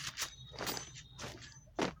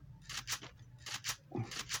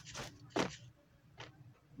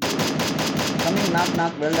 కమింగ్ నాకు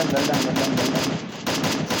నాకు వెళ్దాం వెళ్దాం వెళ్దాం వెళ్దాం.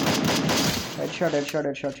 Head shot head shot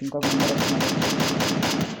head shot. ఇంకొక మెంబర్ వస్తున్నారు,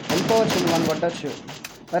 వెళ్ళిపోవచ్చు, మనం కొట్టచ్చు.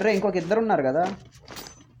 అర్రే ఇంకొక ఇద్దరు ఉన్నారు కదా.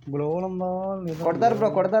 కొడతారు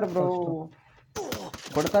బ్రో కొడతారు బ్రో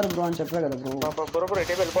కొడతారు బ్రో అని చెప్పా కదా బ్రో. Bro bro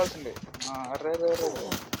ఎటే వెళ్ళిపోవాల్సింది.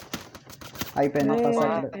 అయిపోయింది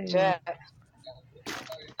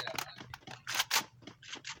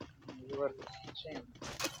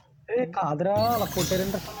కాదురా అలా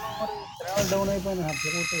కొట్టారంటే డౌన్ అయిపోయింది.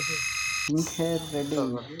 అట్లా కొట్టేసి ఇంకే రెడీ.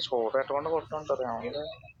 చూడ ఎటువంటి కొట్టుంటారు.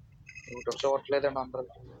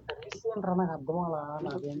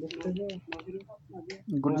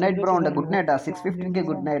 గుడ్ నైట్ బ్రో అంట. Good night 6:15కి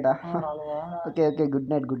good night. Okay okay good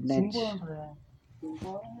night good night.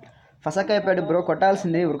 ఫసక్ అయిపోయాడు బ్రో,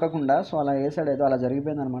 కొట్టాల్సింది ఉరకకుండా. సో అలా వేసాడు, ఏదో అలా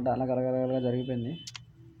జరిగిపోయింది అనమాట. అలా గలగలగా జరిగిపోయింది.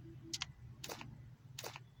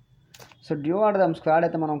 సో డ్యూ ఆడదాం. స్క్వాడ్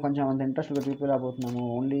అయితే మనం కొంచెం అంత ఇంట్రెస్ట్గా చూపించలేకపోతున్నాము.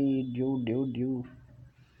 Only due due due.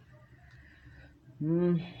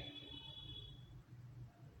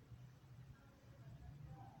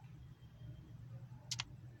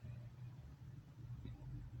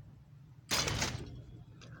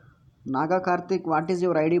 Naga Karthik, what is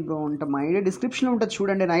your ID bro అంట. మా ఐడి డిస్క్రిప్షన్లో ఉంటుంది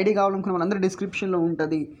చూడండి. నా ఐడి కావాలనుకున్న వాళ్ళందరూ డిస్క్రిప్షన్లో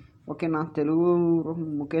ఉంటుంది. ఓకే, నా తెలుగు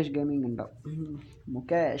ముఖేష్ గేమింగ్ అంట.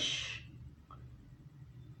 Mukesh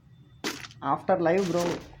after live bro,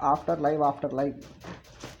 after live.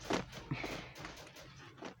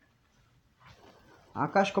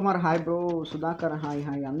 Akash Kumar hi bro. Sudhakar hi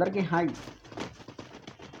hi. అందరికీ హాయ్.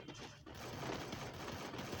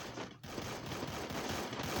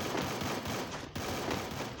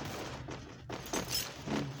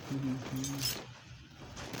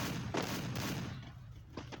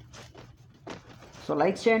 సో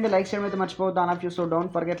లైక్స్ చేయండి, లైక్ చేయడం అయితే మర్చిపోవద్దు all of you. So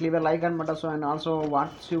don't forget leave a like అనమాట. So and also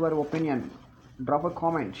what's your opinion, drop a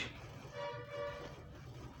comment.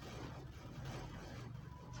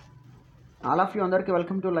 All of you అందరికీ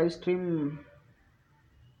welcome to live stream.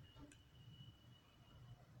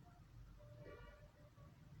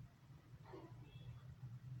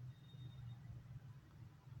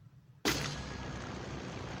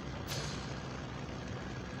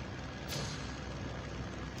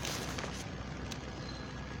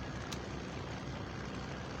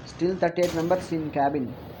 Still 38 members in cabin.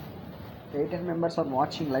 88 members are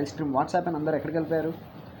watching live stream. WhatsApp అని అందరు ఎక్కడికి వెళ్ళిపోయారు?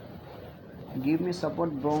 Give me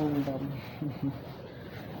support bro ఉంటారు.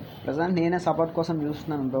 Present నేనే support కోసం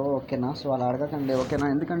చూస్తున్నాను bro. ఓకేనా? సో అలా అడగకండి ఓకేనా?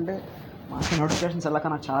 ఎందుకంటే మాకు నోటిఫికేషన్స్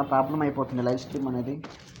వెళ్ళక నాకు చాలా ప్రాబ్లం అయిపోతుంది లైవ్ స్ట్రీమ్ అనేది.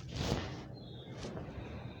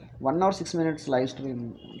 1 hour 6 minutes live stream.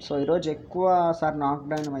 So ఈరోజు ఎక్కువ సార్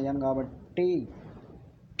నాక్డౌన్ అయ్యాను కాబట్టి,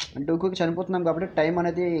 అంటే ఉక్కుకి చనిపోతున్నాం కాబట్టి టైం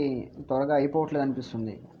అనేది త్వరగా అయిపోవట్లేదు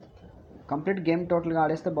అనిపిస్తుంది. కంప్లీట్ గేమ్ టోటల్గా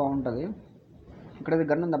ఆడేస్తే బాగుంటుంది. ఇక్కడ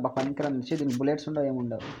గన్ ఉందబ్బా, పనికిరం నుంచి. దీనికి బుల్లెట్స్ ఉండవు,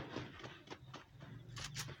 ఏముండవు.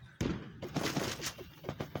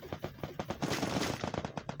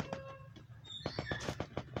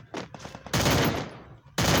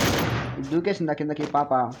 దూకేసిందా కిందకి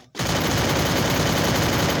పాప?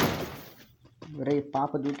 రే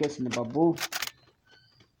పాప దూకేసింది బాబు.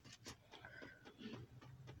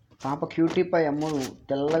 పాప క్యూటీ పై అమ్ము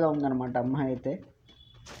తెల్లగా ఉందన్నమాట అమ్మాయి అయితే.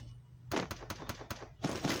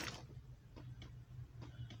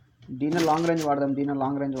 దీని లాంగ్ రేంజ్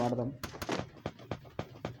వాడదాం.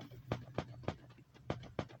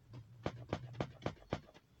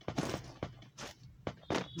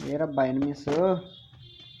 వేరబ్బా ఎనిమిస్.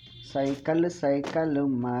 సైకిల్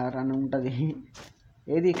మారని ఉంటుంది.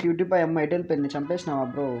 ఏది క్యూటీ పై అమ్మ ఎటు వెళ్ళిపోయింది? చంపేసినావా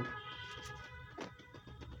బ్రో?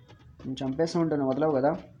 నేను చంపేసి ఉంటాను, వదలవు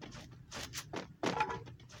కదా.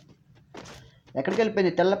 ఎక్కడికి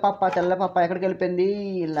వెళ్ళిపోయింది తెల్ల పాప? ఎక్కడికి వెళ్ళిపోయింది?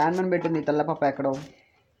 ల్యాండ్ మైన్ పెట్టింది తెల్ల పాప ఎక్కడో.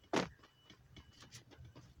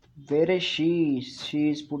 వేరే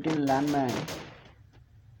షీఈస్ పుట్టిన్ ల్యాండ్ మైన్.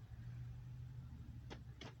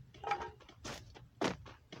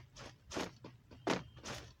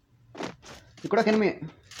 ఇక్కడ ఒక ఎనిమి.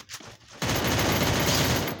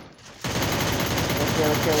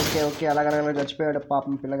 ఓకే అలాగ చచ్చిపోయాడు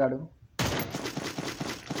పాపం పిల్లగాడు.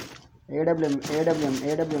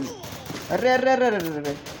 ఏడబ్ల్యూఎం. అర్రే.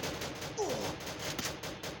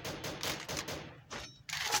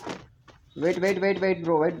 Wait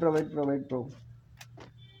bro.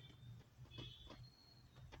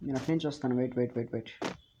 నేను అక్కడి నుంచి వస్తాను. వెయిట్.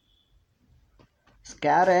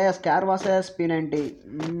 Scar vases P90.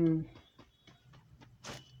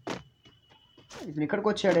 ఇప్పుడు ఇక్కడికి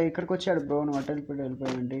వచ్చాడు బ్రో. నువ్వు అటు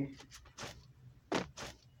వెళ్ళిపోయావండి.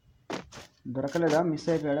 దొరకలేదా? మిస్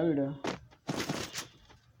అయిపోయాడా వీడు?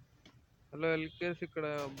 హలో ఎల్కేఎస్ ఇక్కడ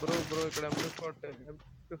బ్రో ఇక్కడ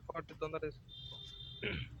MP40 తొందర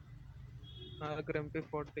నా దగ్గర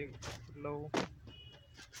MP40 లవ్.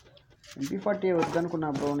 MP40 వద్దనుకున్నా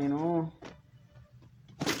బ్రో నేను.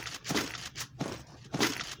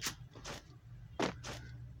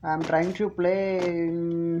 ఐఎమ్ ట్రైంగ్ టు ప్లే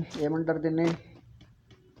ఏమంటారు దీన్ని,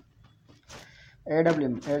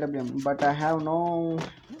 AWM but I have no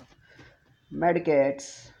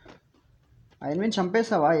మెడికేట్స్. ఆయన మీద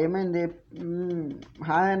చంపేసావా? ఏమైంది?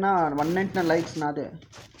 హాయ్ అన్న, 199 likes నాదే.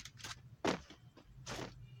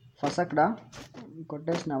 ఫసక్డా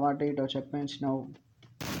కొట్టేసినావా? అటు ఇటో చెప్పేసినావు.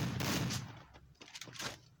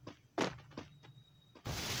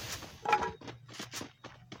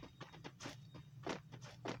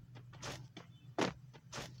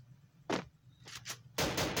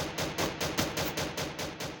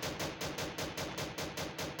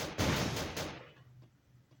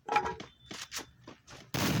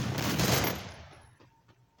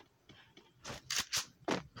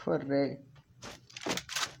 రే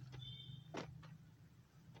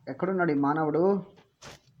ఎక్కడున్నాడు ఈ మానవుడు?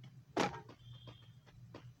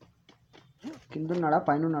 కిందున్నాడా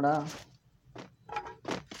పైన ఉన్నాడా?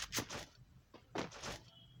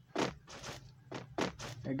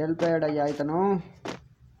 ఎటు వెళ్ళిపోయాడయ్యా ఇతను?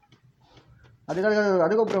 అది కాదు కాదు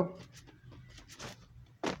అదిగో బ్రో.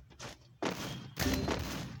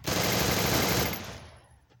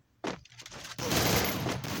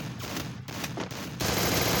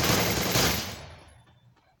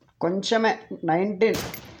 కొంచెమే 19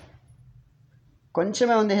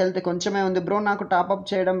 కొంచెమే ఉంది హెల్త్, కొంచెమే ఉంది బ్రో. నాకు టాప్అప్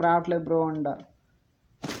చేయడం రావట్లేదు బ్రో. అండ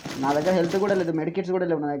నా దగ్గర హెల్త్ కూడా లేదు, మెడికిట్స్ కూడా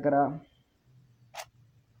లేవు నా దగ్గర.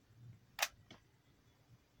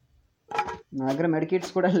 నా దగ్గర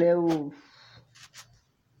మెడికిట్స్ కూడా లేవు.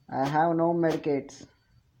 I have no మెడికేట్స్.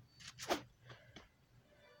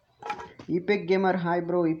 HtgYtGamer hi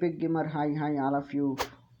bro. HtgYtGamer hi hi all of you.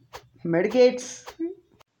 మెడికేట్స్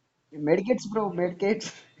bro,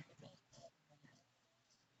 మెడికేట్స్.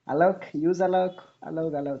 Alok use Alok.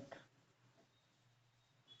 Alok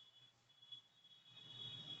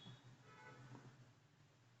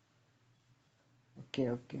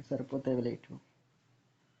okay సరిపోతుంది late.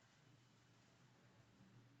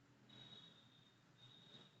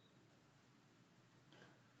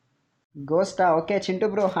 గోస్టా okay. Chintu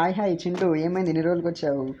bro hi hi. Chintu ఏమైంది, ఇన్ని రోజులకి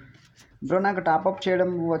వచ్చావు బ్రో? నాకు టాప్అప్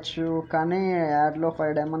చేయడం వచ్చు కానీ యాడ్లో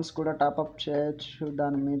 5 డైమండ్స్ కూడా టాప్అప్ చేయొచ్చు,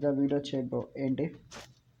 దాని మీద వీడియో చేయ బ్రో. ఏంటి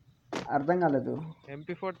అర్థం కాలేదు.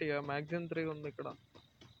 MP40 మ్యాగజైన్ 3 ఉంది ఇక్కడ.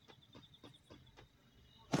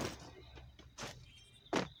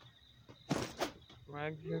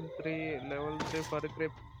 Magazine 3 level 3 for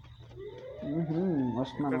grip.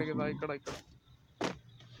 వస్తున్నాను. ఇక్కడ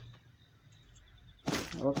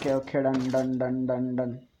okay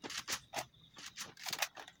done.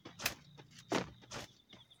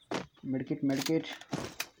 మెడికేట్.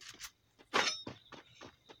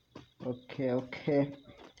 Okay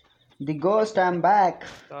the ghost I'm back.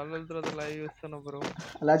 చాలా తర్వాత లైవ్ చూస్తున్నా బ్రో.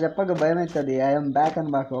 అలా చెప్పక భయం అవుతుంది. ఐఎమ్ బ్యాక్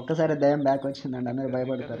అని బాకు ఒక్కసారి దయ్యం బ్యాక్ వచ్చిందండి, అందరూ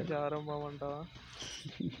భయపడతారు. ఆరంభం అంటావా?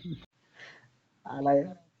 అలా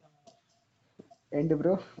ఏంటి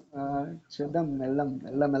బ్రో? చూద్దాం,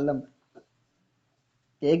 వెళ్దాం.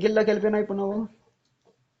 ఏ గిల్లోకి వెళ్ళిపోయినావు ఇప్పుడు నువ్వు?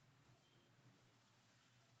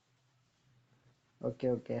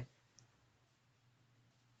 ఓకే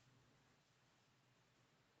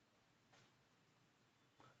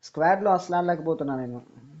స్క్వాడ్లో అసలు ఆడలేకపోతున్నా నేను.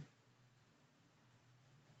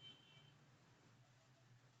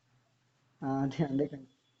 అదే అందుకని.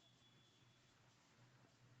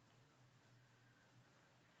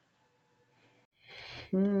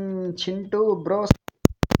 చింటూ బ్రో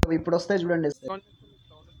ఇప్పుడు వస్తాయి చూడండి.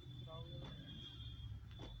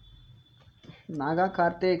 Naga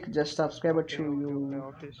Karthik just subscriber to you.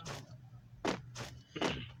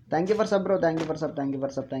 Thank you for sub bro. Thank you for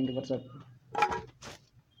sub.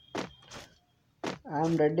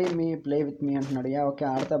 I'm ready, me play with me అంటున్నాడు. ఓకే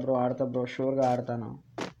ఆడతా బ్రో షూర్గా ఆడతాను.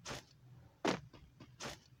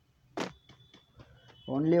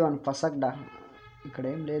 ఓన్లీ 1 పసక్డా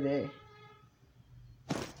ఇక్కడేం లేదే.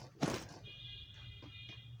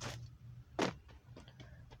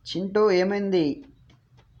 చింటూ ఏమైంది?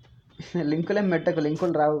 లింకులేం పెట్టకు,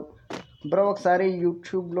 లింకులు రావు బ్రో. ఒకసారి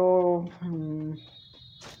యూట్యూబ్లో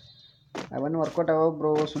అవన్నీ వర్కౌట్ అవ్వవు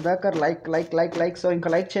బ్రో. సుధాకర్ లైక్. సో ఇంకా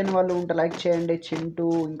లైక్ చేయని వాళ్ళు ఉంటే లైక్ చేయండి. చింటూ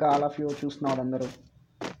ఇంకా ఆల్ ఆఫ్ యూ చూస్తున్నారు అందరూ.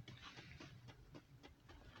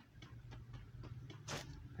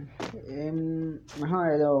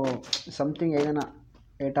 ఏదో సంథింగ్ ఏదైనా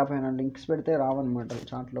ఏ టాప్ అయినా లింక్స్ పెడితే రావన్నమాట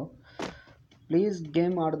చాట్లో. Please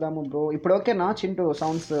game ఆడదాము bro. ఇప్పుడు ఓకేనా చింటూ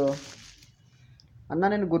సౌండ్స్? అన్న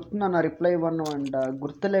నేను గుర్తున్నా, రిప్లై ఇవ్వను అంట.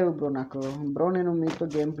 గుర్తులేవు బ్రో నాకు. బ్రో నేను మీతో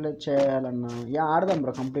గేమ్ ప్లే చేయాలన్నా. ఆడదాం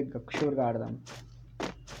బ్రో, కంప్లీట్గా షూర్గా ఆడదాం.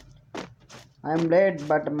 I'm late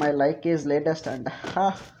but my like is latest అంట.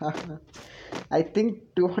 ఐ థింక్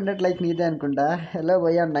 200 లైక్ నీదే అనుకుంటా. హలో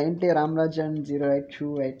భయ్యా 90 రామ్రాజ్ అండ్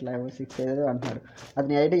 0828 లైవ్ 6 ఏదో అంటున్నాడు. అది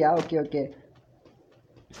నీ ఐడియా? ఓకే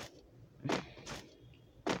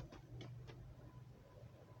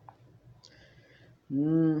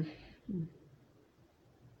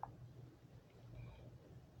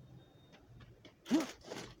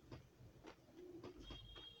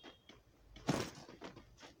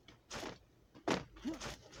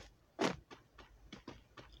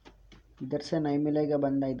इधर से नहीं मिलेगा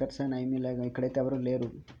बंदा, इधर से नहीं मिलेगा. इकड़ैते ఎవరు లేరు.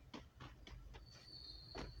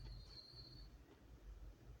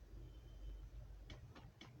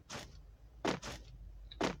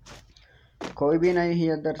 कोई भी नहीं है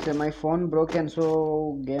इधर से. My phone broken so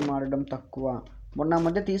game ఆడడం తక్కువ. మొన్న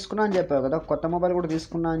మధ్య తీసుకున్నా అని చెప్పావు కదా, కొత్త మొబైల్ కూడా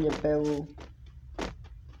తీసుకున్నా అని చెప్పావు.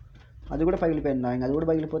 అది కూడా పగిలిపోయిందా? ఇంక అది కూడా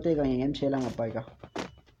పగిలిపోతే ఇక ఏం చేయలేము అబ్బా. ఇక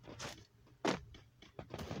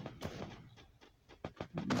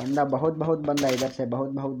बंदा बहुत बहुत बंदा इधर से, बहुत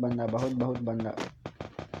बहुत बंदा, बहुत बहुत बंदा.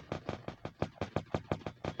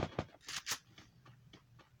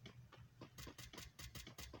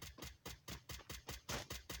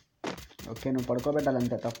 ఓకే, నువ్వు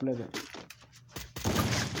పడుకోబెట్టాలంతే, తప్పలేదు.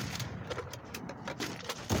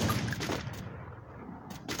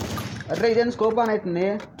 అరే ఇదేం స్కోప్ ఆన్ అవుతుంది?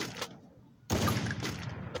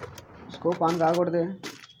 స్కోప్ ఆన్ కాకూడదు.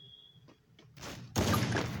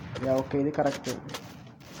 యా ఓకే, ఇది కరెక్ట్.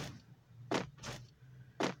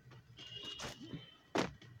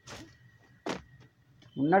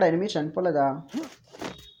 ఉన్నాడా ఎనిమి? చనిపోలేదా?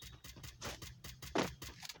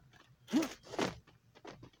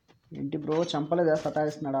 ఏంటి బ్రో, చంపలేదా?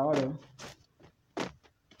 సతాయిస్తున్నాడా వాడు?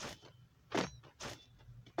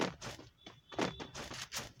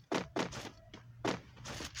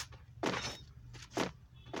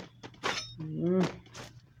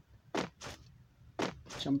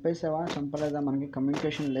 చంపేసావా చంపలేదా మనకి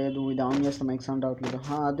కమ్యూనికేషన్ లేదు. ఇది ఆన్ చేస్తే మైక్ సౌండ్ అవ్వట్లేదు.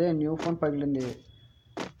 అదే న్యూ ఫోన్ పగిలింది.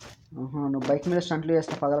 నువ్వు బైక్ మీద స్టంట్లు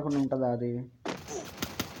చేస్తే పగలకుండా ఉంటుందా అది?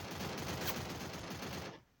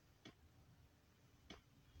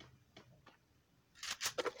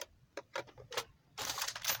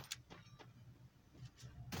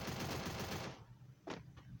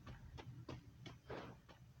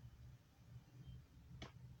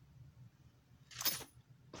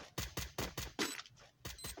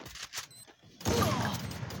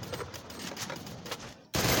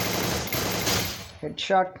 Head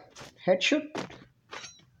shot, head shoot.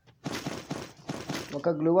 ఒక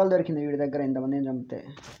గ్లూవాల్ దొరికింది వీడి దగ్గర. ఇంతమందిని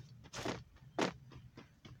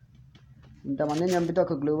చంపితే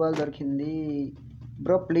ఒక గ్లూవాల్ దొరికింది.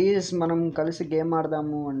 బ్రో ప్లీజ్ మనం కలిసి గేమ్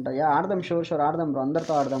ఆడదాము అంట. యా ఆడదాం, షూర్ ఆడదాం బ్రో,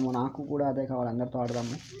 అందరితో ఆడదాము. నాకు కూడా అదే కావాలి, అందరితో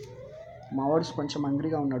ఆడదాము. మా వాడు కొంచెం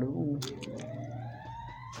హంగ్రీగా ఉన్నాడు,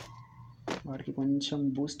 వాడికి కొంచెం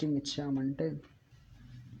బూస్టింగ్ ఇచ్చామంటే.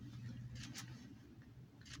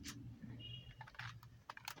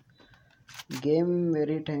 Game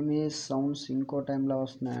very time is sounds ఇంకో టైంలో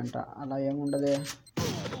వస్తున్నాయంట. అలా ఏముండదే.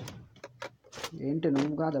 ఏంటి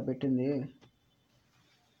నువ్వు కాదా పెట్టింది?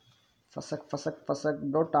 ఫసక్ ఫసక్ ఫసక్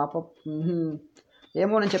బ్రో టాప్అప్.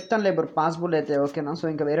 ఏమో నేను చెప్తాను బ్రో, పాసిబుల్ అయితే ఓకేనా. సో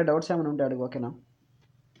ఇంకా వేరే డౌట్స్ ఏమైనా ఉంటే అడుగు, ఓకేనా.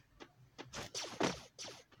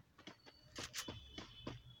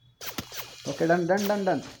 Okay, done done done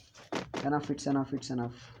done. Enough, it's enough, it's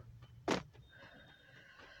enough.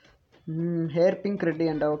 Hair pink Reddy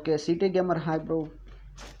అంట. Okay, HtgYtGamer hi bro.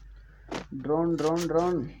 Drone drone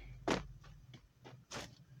drone.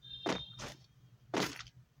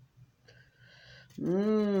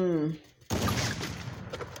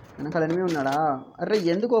 వెనకాల ఎనిమి ఉన్నాడా? అరే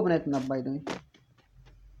ఎందుకు ఓపెన్ అవుతుంది అబ్బా ఇది?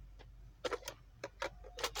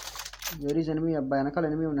 వెరీ ఎనిమి అబ్బా,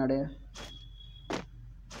 వెనకాల ఎనిమి ఉన్నాడే.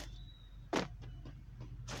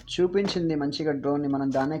 చూపించింది మంచిగా డ్రోన్ని, మనం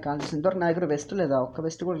దాన్నే కాల్ చేసి. ఇంతవరకు నా దగ్గర వెస్ట్ లేదా, ఒక్క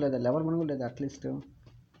వెస్ట్ కూడా లేదా. లెవెల్ 1 కూడా లేదా, అట్లీస్ట్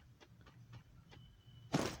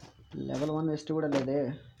లెవెల్ 1 వెస్ట్ కూడా లేదే.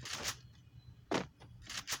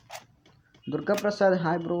 Durgaprasad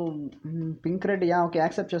hi bro. Pink red, yeah okay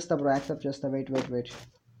accept చేస్తా బ్రో, యాక్సెప్ట్ చేస్తా. వెయిట్.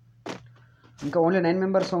 ఇంకా ఓన్లీ 9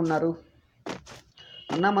 మెంబర్స్ ఉన్నారు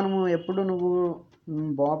అన్న. మనము ఎప్పుడు నువ్వు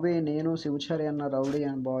బాబీ, నేను శివచారి అన్న, రౌడీ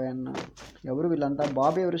అన్న, బాయ్ అన్న, ఎవరు వీళ్ళంతా?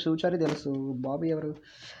 బాబీ ఎవరు, శివచారి తెలుసు, బాబీ ఎవరు?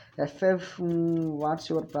 FF what's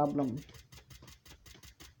your problem?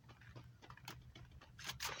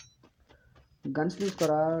 Guns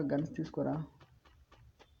తీసుకోరా.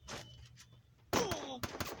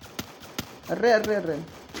 అర్రే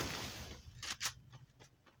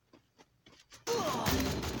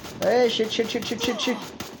ఏ షిట్.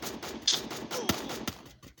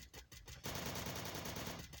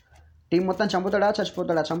 టీం మొత్తం చంపుతాడా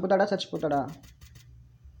చచ్చిపోతాడా?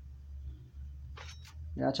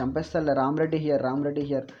 యా చంపేస్తాలే. రామరెడ్డి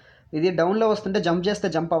హియర్. ఇది డౌన్లో వస్తుంటే జంప్ చేస్తే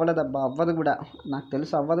జంప్ అవ్వలేదబ్బా, అవ్వదు కూడా, నాకు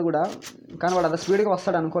తెలుసు అవ్వదు కూడా. కానీ వాడు అంత స్పీడ్గా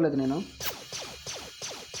వస్తాడు అనుకోలేదు నేను.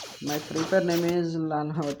 My free fire name is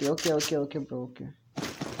లాల్హవతి. Okay bro, okay.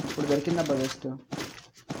 ఇప్పుడు దొరికిందబ్బా వెస్ట్.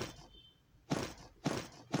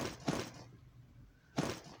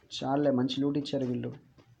 చాలే, మంచి లూట్ ఇచ్చారు వీళ్ళు.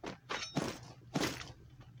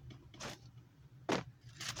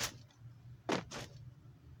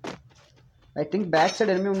 I think back side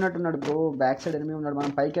enemy ఉన్నట్టున్నాడు bro,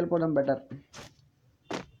 మనం పైకి వెళ్ళిపోవడం better.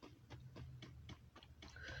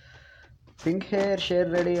 Pink hair share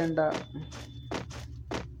ready అంట.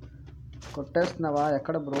 కొట్టేస్తున్నావా?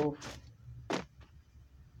 ఎక్కడ బ్రో?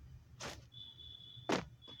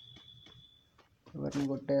 ఎవరిని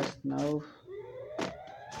కొట్టేస్తున్నావు?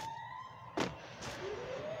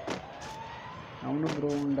 అవును బ్రో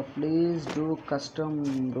ఉండ please do custom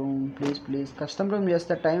room please custom room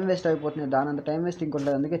చేస్తే టైం వేస్ట్ అయిపోతుంది, దాని అంత టైం వేస్ట్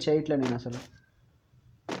ఇంకొంటుంది, అందుకే చేయట్లే నేను అసలు.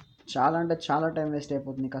 చాలా అంటే చాలా టైం వేస్ట్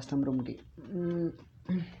అయిపోతుంది కస్టమ్ రూమ్కి.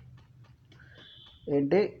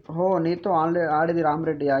 ఏంటి హో నీతో ఆడేది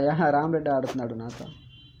రామరెడ్డి, అయ్యా రామరెడ్డి ఆడుతున్నాడు నాతో.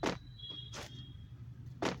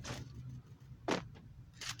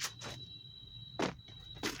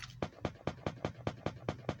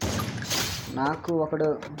 నాకు ఒకడు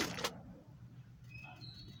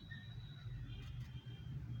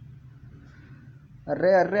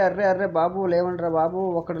అర్రే అర్రే అర్రే అర్రే బాబు లేవండ్రా బాబు,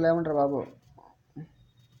 ఒకడు లేవండ్రా బాబు.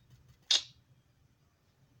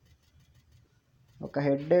 ఒక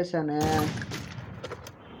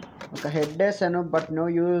హెడ్ వేసాను బట్ నో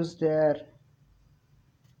యూజ్ దేర్.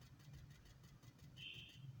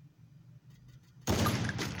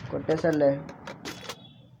 కొట్టేసాలే.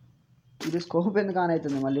 ఇది స్కోప్ ఎందుకు ఆన్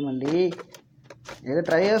అవుతుంది మళ్ళీ ఏదో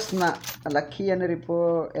ట్రై చేస్తున్నా. లక్కీ అని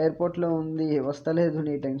ఎయిర్పోర్ట్లో ఉంది, వస్తలేదు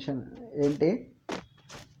నీ టెన్షన్ ఏంటి.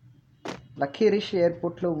 లక్కీ రిష్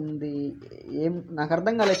ఎయిర్పోర్ట్లో ఉంది, ఏం నాకు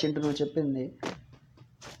అర్థం కాలేదు చింటూ నువ్వు చెప్పింది.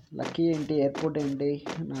 లక్కీ ఏంటి, ఎయిర్పోర్ట్ ఏంటి,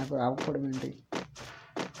 నాకు రాకపోవడం ఏంటి.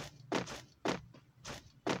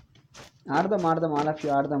 ఆడదాం ఆల్ ఆఫ్ యూ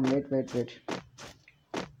ఆడదాం. వెయిట్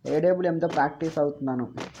ఏడబ్ల్యూఎంతో ప్రాక్టీస్ అవుతున్నాను.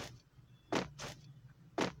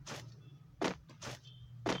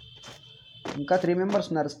 ఇంకా 3 మెంబర్స్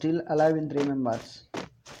ఉన్నారు, still alive in 3 members.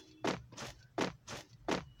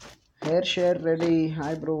 Hair share ready.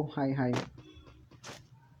 Hi bro, hi.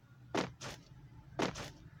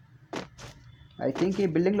 I think ఈ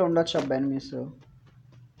బిల్డింగ్లో ఉండొచ్చు అబ్బా ఎనిమీస్.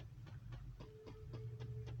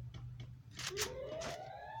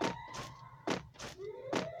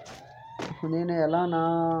 నేను ఎలా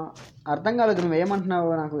అర్థం కాలేదు నువ్వేమంటున్నావు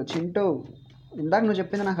నాకు చింటూ. ఇందాక నువ్వు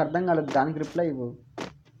చెప్పింది నాకు అర్థం కాలేదు, దానికి రిప్లై ఇవ్వు.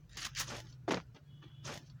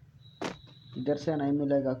 इधर से नहीं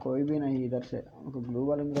मिलेगा कोई भी नहीं, इधर से ఒక బ్లూ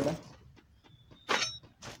వాల్ ఉంది కదా.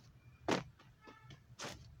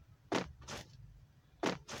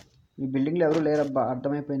 ఈ బిల్డింగ్లో ఎవరు లేరబ్బా,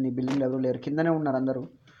 అర్థమైపోయింది. ఈ బిల్డింగ్లో ఎవరు లేరు, కిందనే ఉన్నారు అందరూ.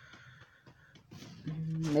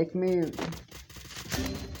 మేక్ మీ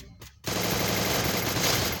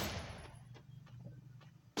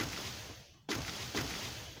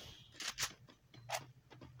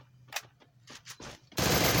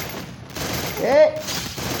ఏ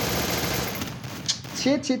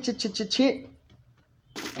ఛీ.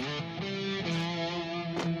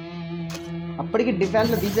 అప్పటికి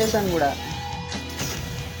డిఫాల్ట్లో తీసేసాను కూడా.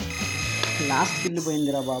 లాస్ట్ కిల్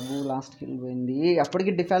పోయిందిరా బాబు,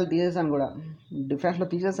 అప్పటికి డిఫాల్ట్లో తీసేసాను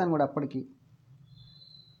కూడా అప్పటికి.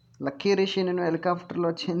 లక్కీ రిషి నేను హెలికాప్టర్లో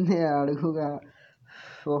వచ్చింది అడుగుగా.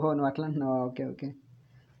 ఓహో నువ్వు అట్లా అంటున్నావా, ఓకే.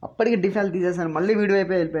 అప్పటికి డిఫాల్ట్ తీసేసాను, మళ్ళీ వీడియో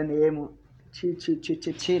అయిపోయి వెళ్ళిపోయింది. ఏమో ఛీ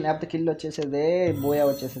లేకపోతే kill వచ్చేసేదే,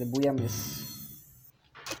 Booyah miss,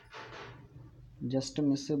 just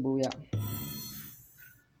miss Booyah.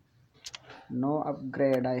 No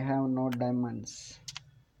upgrade, I have no diamonds.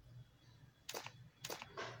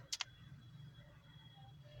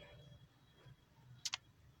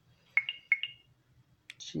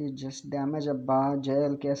 Just damage అబ్బా.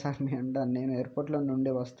 జేఎల్ కేసార్ మీ అంట, నేను ఎయిర్పోర్ట్లో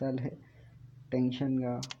నుండి వస్తాలే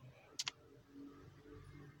టెన్షన్గా.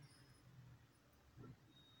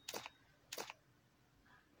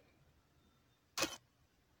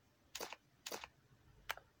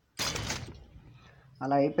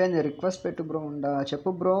 అలా అయిపోయింది. రిక్వెస్ట్ పెట్టు బ్రో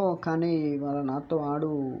చెప్పు బ్రో, కానీ వాళ్ళ నాతో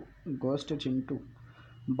ఆడు గోస్ట్ చింటూ.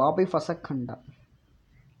 బాబీ ఫసక్ అంట.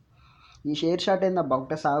 ఈ షేర్ షాట్ ఏందబ్బా,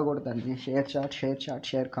 ఒకటే సాగకూడదండి.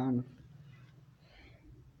 షేర్ ఖాన్.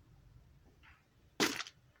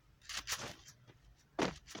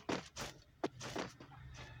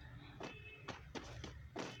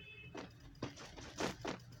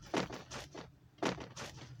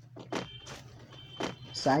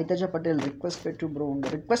 సాయితేజ పటేల్ రిక్వెస్ట్ పెట్టు బ్రో.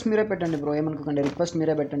 రిక్వెస్ట్ మీరే పెట్టండి బ్రో, ఏమనుకోకండి. రిక్వెస్ట్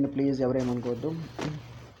మీరే పెట్టండి ప్లీజ్, ఎవరేమనుకోవద్దు.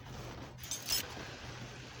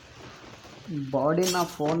 బాడీ నా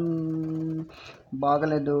ఫోన్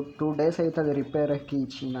బాగలేదు, 2 days అవుతుంది రిపేర్కి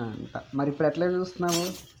ఇచ్చిన అంట. మరి ఇప్పుడు ఎట్లా చూస్తున్నావు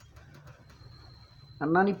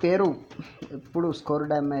అన్నా? నీ పేరు ఎప్పుడు స్కోర్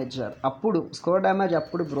డ్యామేజ్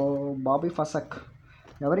అప్పుడు బ్రో. బాబీ ఫసక్.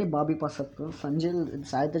 ఎవరి Bobby ఫసక్? సంజిల్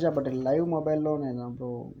Sai Teja Patel live మొబైల్లోనేనా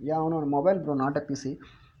bro? Yeah అవును, mobile bro, not a PC.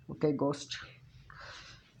 Okay ghost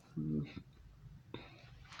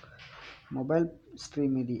mobile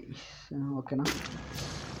stream ఇది, ఓకేనా?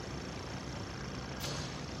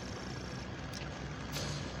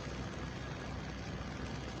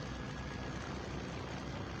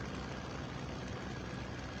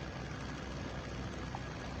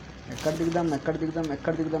 ఎక్కడ దిగుదాం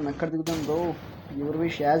bro? Your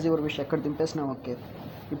wish as your wish. ఎక్కడ దింపేసినావు? ఓకే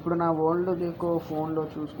ఇప్పుడు నా ఓల్డ్ దికో ఫోన్లో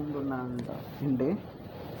చూసుకుంటున్నా అంట ఏంటి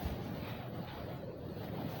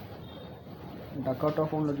డకోటా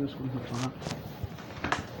ఫోన్లో చూసుకుంటున్నా.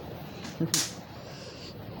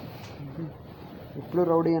 ఎప్పుడు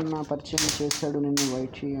రౌడీ అన్న పరిచయం చేశాడు నిన్ను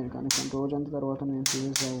వైట్ చేయని కానీ రోజంతా తర్వాత నేను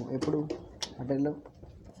సీరియస్ అవ్వు. ఎప్పుడు అటెల్లో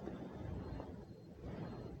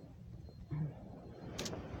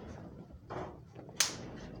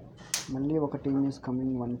మళ్ళీ ఒక team is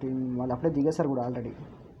coming, one team వాళ్ళు అప్పుడే దిగేశారు కూడా ఆల్రెడీ.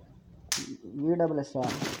 VWSఆ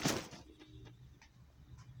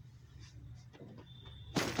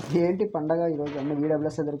ఏంటి పండగ ఈరోజు అన్నీ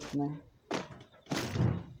VWS దొరుకుతున్నాయి.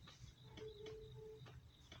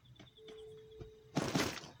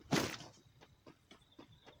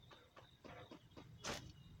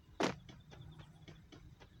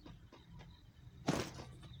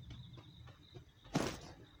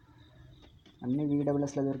 అన్నీ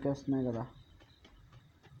VWSలో దొరికేస్తున్నాయి కదా.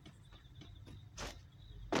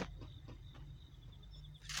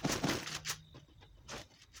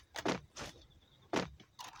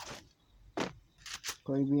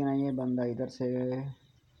 कोई भी नहीं है बंदा इधर से.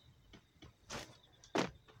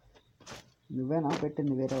 నువ్వేనా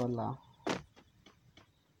పెట్టింది వేరే వల్ల?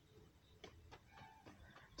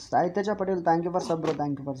 Sai Teja Patel thank you for sub bro,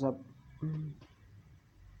 thank you for sub.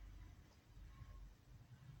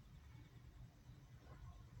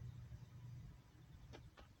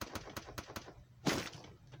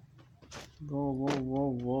 Whoa, whoa, whoa,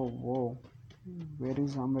 whoa, whoa. Where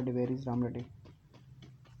is Ramreddy? Where is Ramreddy?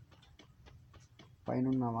 పైన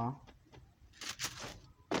ఉన్నావా?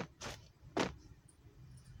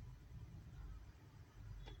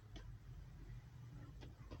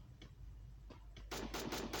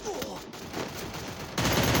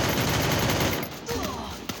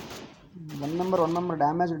 One number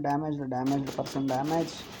damaged person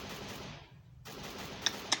damage.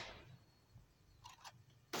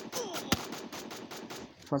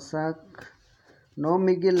 ఫసాక్ no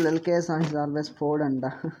మిగిల్ LKS on his always Ford అంట.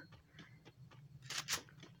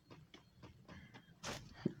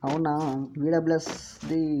 అవునా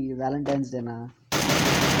VWSది Valentine's డేనా?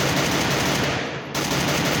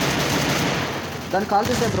 దాన్ని call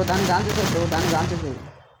చేసాయి bro, దాన్ని call చేసాయి.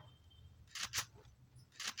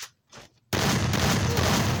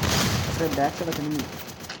 అసలు back side అతను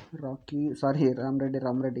రాకీ సారీ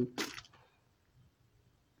రామ్రెడ్డి.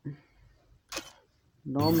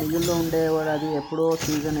 నో మిగిల్లో ఉండేవాడు, అది ఎప్పుడో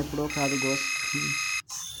సీజన్ ఎప్పుడో కాదు గోస్ట్.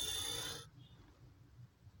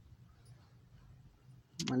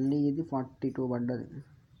 మళ్ళీ ఇది 42 పడ్డది.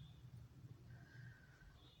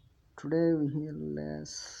 Today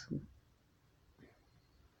less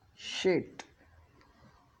shit.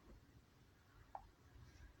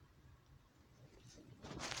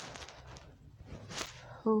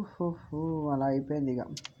 అలా అయిపోయింది ఇక.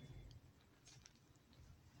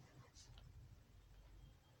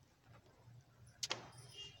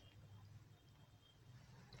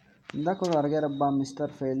 ఇందాక అడిగారబ్బా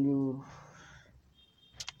మిస్టర్ ఫెయిల్యూర్.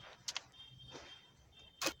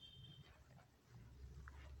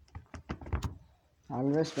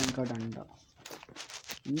 ఆల్వేస్ వెంకట్ అంట.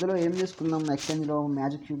 ఇందులో ఏం తీసుకుందాం ఎక్స్చేంజ్లో?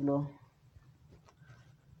 మ్యాజిక్ క్యూబ్లో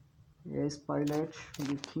ఏస్ పైలట్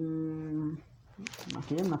గికింగ్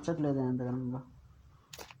నాకేం నచ్చట్లేదు అంతగానంగా.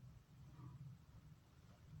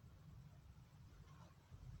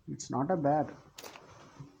 It's not a bad.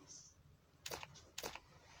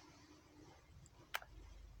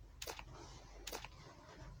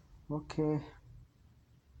 Okay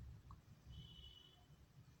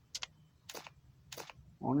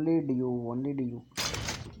only due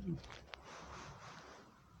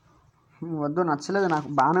వద్దు, నచ్చలేదు నాకు.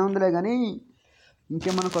 బాగానే ఉందిలే కానీ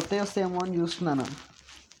ఇంకేమైనా కొత్తవి వస్తాయేమో అని చూస్తున్నాను.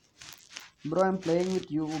 Bro I'm playing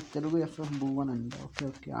with you Telugu FF Bhuvan అండి.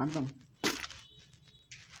 ఓకే ఆడదాం.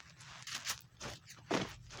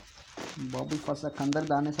 బాబు ఫస్ట్ అందరు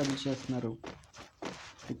దాన్నే సజెస్ట్ చేస్తున్నారు.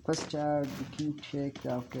 Request chat booking Sheikh.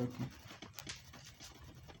 Okay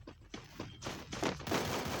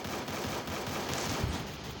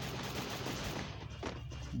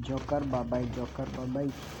joker బాబాయ్.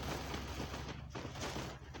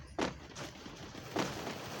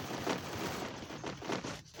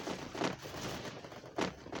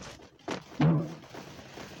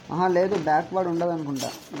 లేదు బ్యాక్వర్డ్ ఉండదు అనుకుంటా,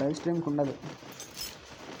 లైవ్ స్ట్రీమ్కి ఉండదు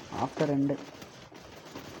ఆఫ్టర్ ఎండ్.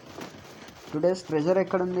 టుడేస్ ట్రెజర్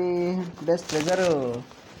ఎక్కడుంది? టుడేస్ ట్రెజర్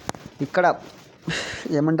ఇక్కడ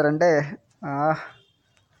ఏమంటారంటే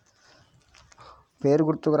పేరు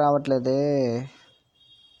గుర్తుకు రావట్లేదే.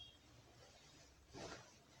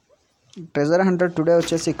 ట్రెజర్ హంటర్ టుడే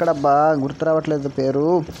వచ్చేసి ఇక్కడ గుర్తు రావట్లేదు పేరు.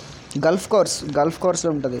 గల్ఫ్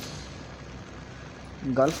కోర్స్లో ఉంటుంది.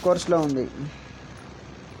 గల్ఫ్ కోర్స్లో ఉంది.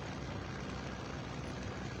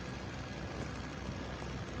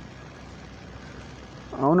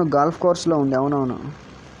 అవును గల్ఫ్ కోర్స్లో ఉంది. అవునవును.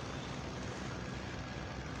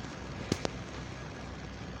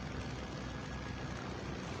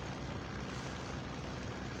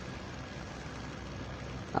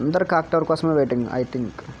 అందరు కాక్ టవర్ కోసమే వెయిటింగ్ ఐ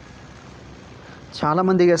థింక్.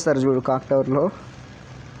 చాలామంది దిగేస్తారు చూడు కాక్ టవర్లో.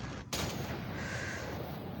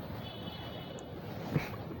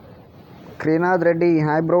 Srinath Reddy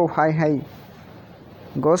hi bro. Hi hi.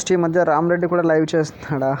 Ghost ఈ మధ్య రామ్ రెడ్డి కూడా లైవ్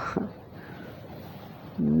చేస్తున్నాడా?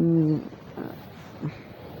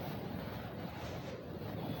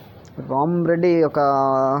 రామ్ రెడ్డి ఒక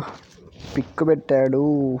పిక్ పెట్టాడు.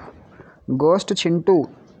 Ghost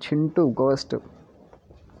Chintu ghost.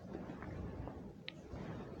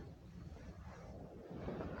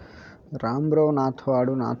 Ram bro నాతో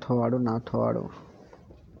ఆడు.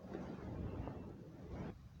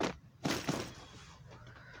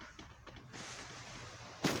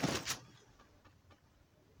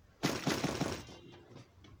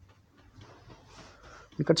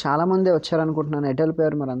 ఇక్కడ చాలామంది వచ్చారనుకుంటున్నాను. ఎటు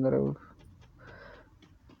వెళ్ళిపోయారు మరి అందరూ?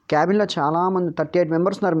 క్యాబిన్లో చాలామంది 38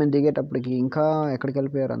 మెంబర్స్ ఉన్నారు మేము దిగేటప్పటికి. ఇంకా ఎక్కడికి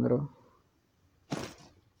వెళ్ళిపోయారు అందరూ?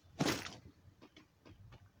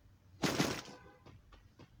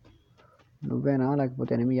 నువ్వేనా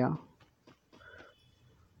లేకపోతే ఎనిమియా?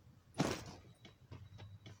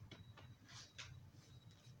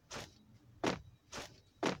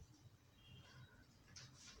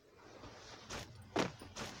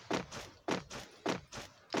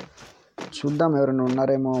 చూద్దాం ఎవరైనా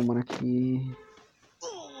ఉన్నారేమో మనకి.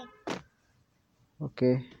 ఓకే,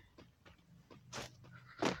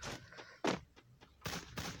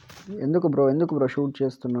 ఎందుకు బ్రో షూట్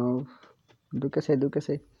చేస్తున్నావు?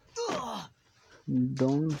 దూకేసే.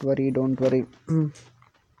 Don't worry.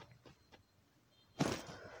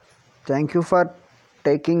 Thank you for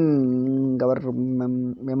taking our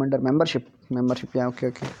ఏమంటారు membership. Yeah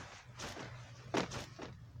okay.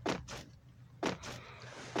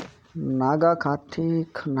 Naga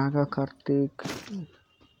Karthik.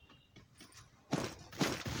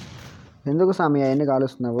 ఎందుకు సామి అవన్నీ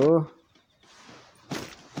కాలుస్తున్నావు?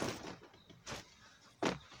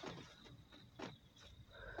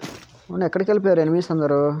 అవును, ఎక్కడికి వెళ్ళిపోయారు ఎనిమిస్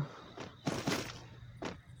అందరూ?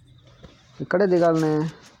 ఇక్కడే దిగాలనే.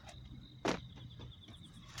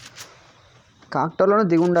 కాక్టర్లోనే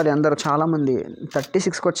దిగి ఉండాలి అందరూ. చాలామంది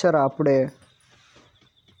 36కి వచ్చారా అప్పుడే?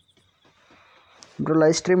 Bro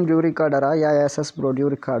live stream due రికార్డరా? Yeah yes bro due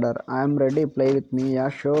recorder. I'm ready, play with me. Yeah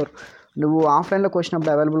sure. నువ్వు ఆఫ్లైన్లోకి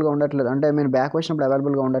వచ్చినప్పుడు అవైలబుల్గా ఉండట్లేదు, అంటే నేను బ్యాక్ వచ్చినప్పుడు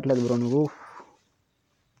అవైలబుల్గా ఉండట్లేదు బ్రో నువ్వు.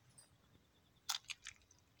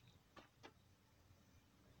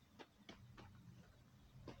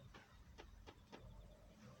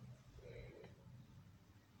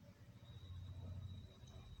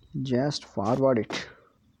 Just forward it.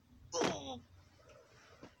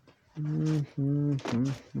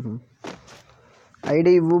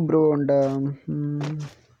 ఐడి ఇవ్వు బ్రో అంట.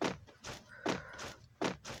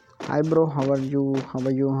 Hi bro, how are you?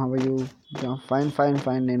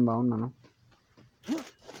 Fine. నేను బాగున్నాను.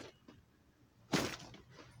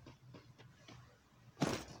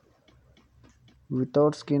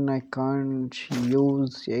 Without skin I can't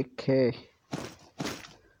use AK.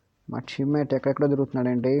 మా టీమ్మేట్ ఎక్కడెక్కడ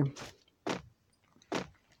దొరుకుతున్నాడేంటి?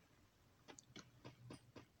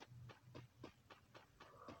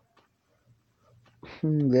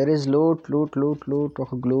 Where is loot.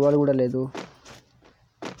 ఒక గ్లూ వాల్ కూడా లేదు.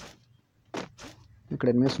 ఇక్కడ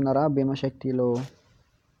ఎనిమిస్ ఉన్నారా భీమశక్తిలో?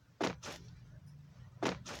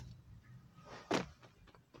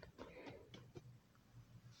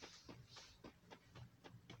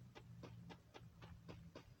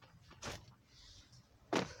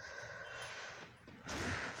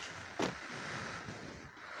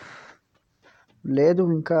 లేదు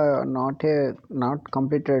ఇంకా. Not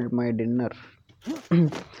completed my dinner.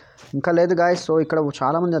 ఇంకా లేదు గాయస్. సో ఇక్కడ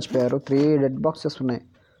చాలామంది చచ్చిపోయారు. 3 డెత్ బాక్సెస్ ఉన్నాయి.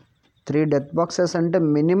 3 డెత్ బాక్సెస్ అంటే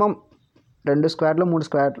మినిమం 2 స్క్వాడ్లో 3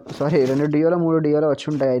 స్క్వాడ్లు, సారీ 2 డియోలో 3 డియోలో వచ్చి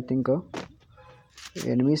ఉంటాయి ఐ థింక్.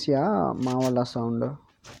 ఎనిమిసియా మా వాళ్ళ సౌండ్?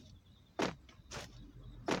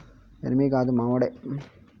 ఎనిమి కాదు మావాడే.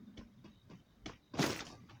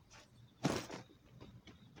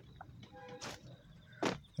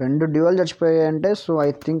 రెండు డ్యూయల్ చచ్చిపోయాయి అంటే సో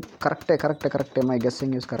ఐ థింక్ కరెక్టే. My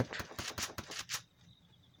guessing is correct.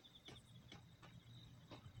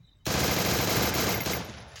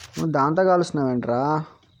 నువ్వు దాంతో కాలుస్తున్నావేంట్రా?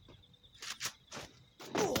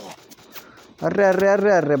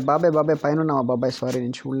 అర్రే బాబాయ్ పైన ఉన్నావా బాబాయ్? సారీ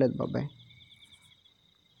నేను చూడలేదు బాబాయ్.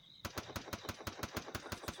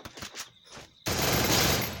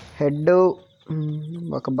 హెడ్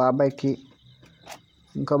ఒక బాబాయ్కి.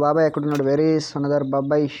 ఇంకో బాబాయ్ ఎక్కడున్నాడు? వెరీ అనదర్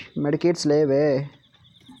బాబాయ్. మెడికేట్స్ లేవే.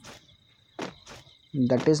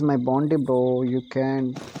 That is my bounty, bro. You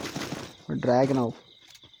can drag now.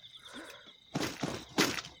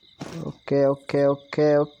 Okay.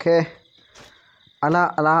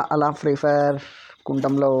 అలా ఫ్రీ ఫైర్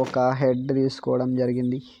కుంటంలో ఒక హెడ్ తీసుకోవడం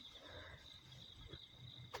జరిగింది.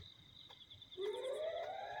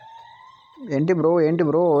 ఏంటి బ్రో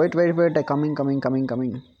వెయిట్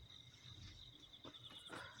కమింగ్.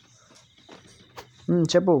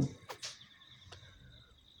 చెప్పు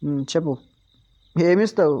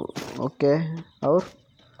ఏమిస్తావు? ఓకే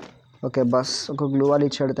బస్ ఒక గ్లూ వాల్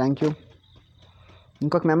ఇచ్చాడు, థ్యాంక్ యూ.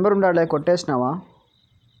 ఇంకొక మెంబర్ ఉండాలి, కొట్టేసినావా?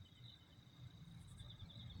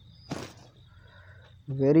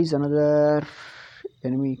 Where is another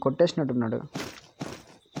enemy? కొట్టేసినట్టున్నాడు.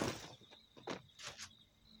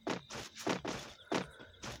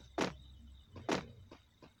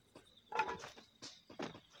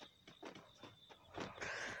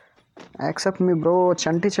 Accept me bro.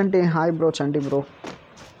 Chanti hi bro, Chanti bro.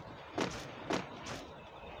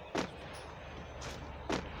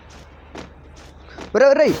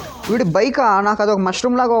 రే వీడి బైకా? నాకు అదొక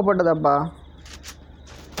మష్రూమ్ లాగా అవపడ్డదబ్బా.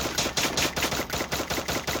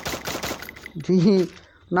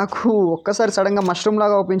 నాకు ఒక్కసారి సడన్గా మష్రూమ్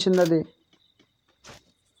లాగా ఒప్పించింది అది.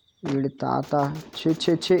 వీడి తాత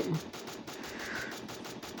చి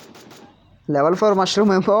లెవెల్ 4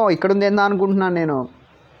 మష్రూమ్ ఏమో ఇక్కడ ఉంది ఏందా అనుకుంటున్నాను నేను.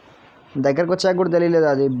 దగ్గరకు వచ్చాక కూడా తెలియలేదు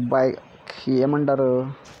అది బైక్, ఏమంటారు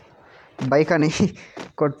బైక్ అని.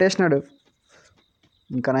 కొట్టేసినాడు.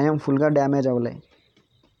 ఇంకా నయం ఫుల్గా డ్యామేజ్ అవ్వలే.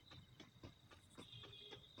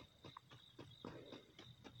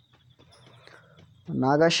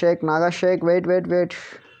 నాగాషేక్ వెయిట్.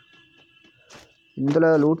 ఇందులో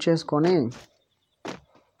లూట్ చేసుకొని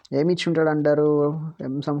ఏమి ఇచ్చి ఉంటాడు అంటారు?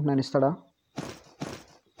 M79 ఇస్తాడా?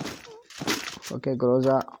 ఓకే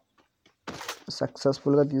గ్రోజా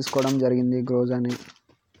సక్సెస్ఫుల్గా తీసుకోవడం జరిగింది గ్రోజాని.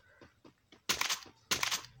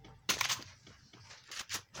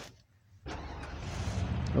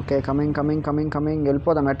 Okay coming.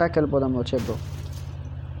 వెళ్ళిపోదాం, అటాక్ వెళ్ళిపోదాం. వచ్చేప్పుడు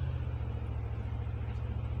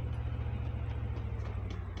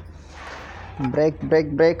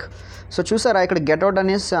బ్రేక్. సో చూసారా ఇక్కడ గెట్అవుట్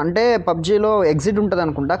అనేసి, అంటే పబ్జీలో ఎగ్జిట్ ఉంటుంది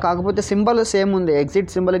అనుకుంటా, కాకపోతే సింబల్ సేమ్ ఉంది.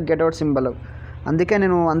 Exit symbol, get out symbol. అందుకే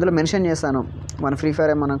నేను అందులో మెన్షన్ చేశాను మన ఫ్రీ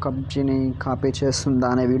ఫైర్ మన పబ్జీని కాపీ చేస్తుందా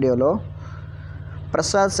అనే వీడియోలో.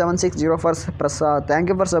 Prasad 7604 Prasad, thank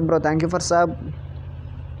you for sub bro, thank you for sub.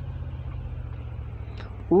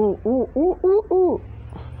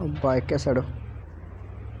 అబ్బా ఎక్కేశాడు.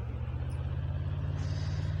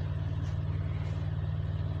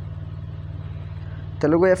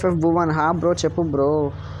 తెలుగు FF భువన్, హా బ్రో చెప్పు bro.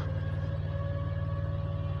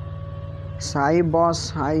 Sai boss,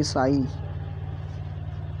 hi Sai.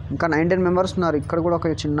 ఇంకా 19 మెంబర్స్ ఉన్నారు. ఇక్కడ కూడా ఒక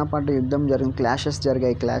చిన్నపాటి యుద్ధం జరిగింది, క్లాషెస్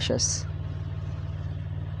జరిగాయి.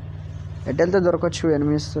 ఎటు వెళ్తే దొరకచ్చు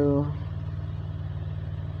ఎనిమీస్?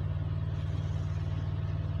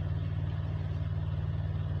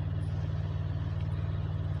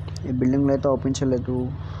 ఈ బిల్డింగ్లో అయితే ఓపించలేదు.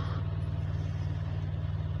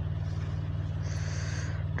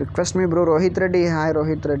 రిక్వెస్ట్ మీ బ్రో. రోహిత్ రెడ్డి, హాయ్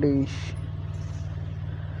రోహిత్ రెడ్డి.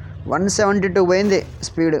 172 పోయింది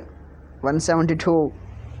స్పీడ్, 172.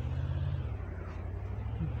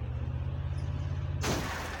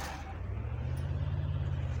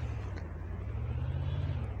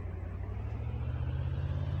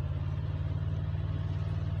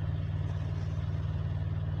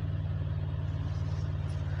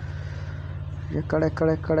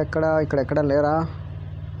 ఎక్కడ లేరా?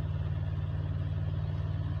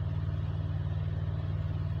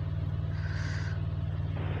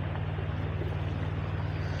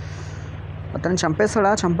 అతన్ని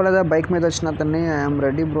చంపేస్తాడా, చంపలేదా? బైక్ మీద వచ్చిన అతన్ని. I'm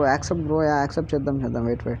ready bro, accept bro. Accept చేద్దాం.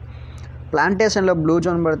 వెయిట్. ప్లాంటేషన్లో బ్లూ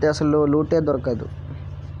జోన్ పడితే అసలు లూటే దొరకదు.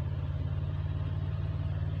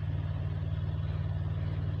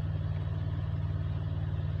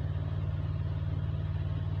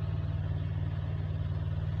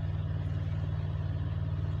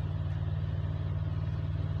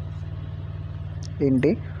 ఏంటి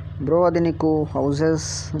బ్రో అది నీకు హౌసెస్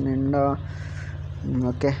నిండా?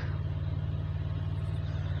 ఓకే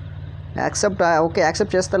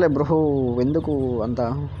యాక్సెప్ట్ చేస్తాలే బ్రో, ఎందుకు అంతా?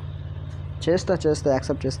 చేస్తా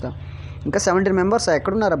యాక్సెప్ట్ చేస్తా. ఇంకా 17 మెంబర్స్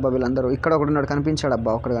ఎక్కడున్నారు అబ్బా వీళ్ళందరూ? ఇక్కడ ఒకడున్నాడు, కనిపించాడు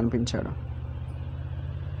అబ్బా, ఒకడు కనిపించాడు.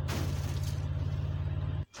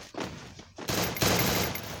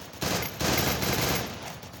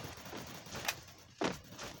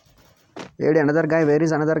 AD another guy? Where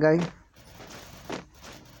is another guy?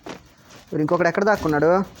 ఇంకొకడు ఎక్కడ దాక్కున్నాడు?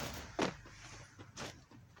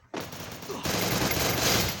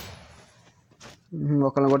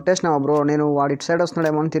 ఒకళ్ళని కొట్టేసినావా బ్రో? నేను వాడు ఇటు సైడ్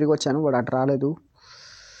వస్తున్నాడేమో అని తిరిగి వచ్చాను, వాడు అటు రాలేదు.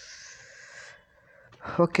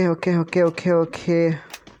 Okay okay okay okay okay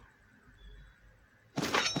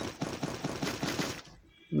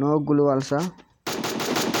no గులు వాల్సా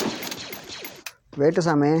wait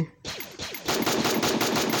సామే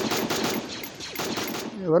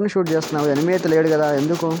ఎవరిని షూట్ చేస్తున్నావు ఎనిమి అయితే లేడు కదా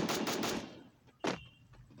ఎందుకు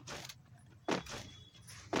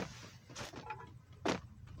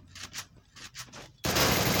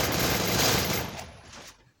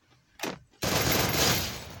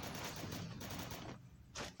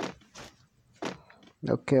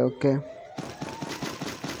ఓకే ఓకే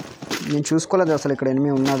నేను చూసుకోలేదు అసలు ఇక్కడ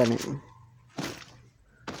ఎనిమి ఉన్నాడని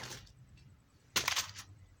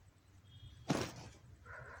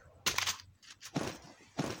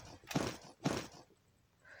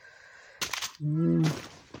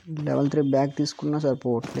లెవెల్ 3 బ్యాగ్ తీసుకున్నా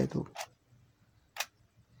సరిపోవట్లేదు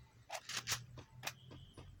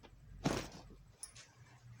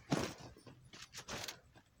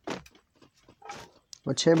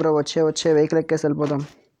వచ్చే బ్రో వచ్చే వెహికల్ ఎక్కేసి వెళ్ళిపోతాం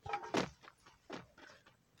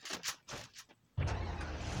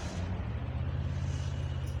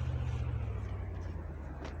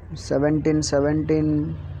సెవెంటీన్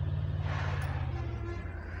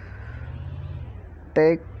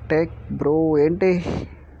టేక్ బ్రో ఏంటి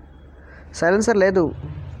సైలెన్సర్ లేదు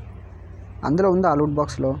అందులో ఉందా ఆ లూట్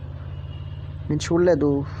బాక్స్లో నేను చూడలేదు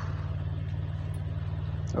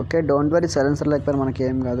ఓకే డోంట్ వరీ సైలెన్సర్ లేకపోతే మనకి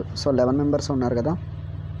ఏం కాదు సో 11 మెంబర్స్ ఉన్నారు కదా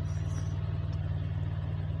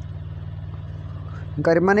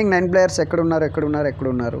ఇంకా రిమైనింగ్ 9 ప్లేయర్స్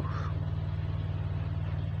ఎక్కడున్నారు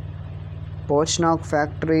పోచ్నాక్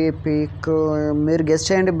ఫ్యాక్టరీ పీక్ మీరు గెస్ట్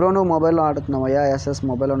చేయండి బ్రో నువ్వు మొబైల్లో ఆడుతున్నావు అయ్యా ఎస్ఎస్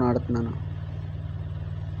మొబైల్లో ఆడుతున్నాను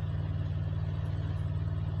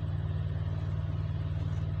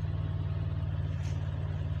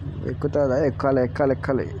ఎక్కుతుందా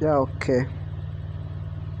ఎక్కాలి yeah okay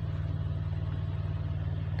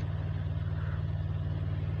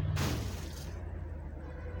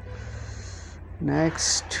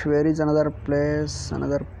next where is another place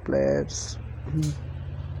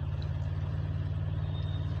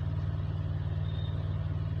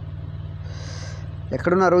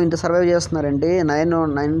ఎక్కడున్నారు ఇంత సర్వైవ్ చేస్తున్నారండి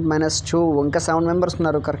 9-2 ఇంకా 7 మెంబర్స్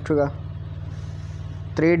ఉన్నారు కరెక్ట్గా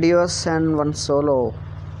 3 డియోస్ అండ్ 1 సోలో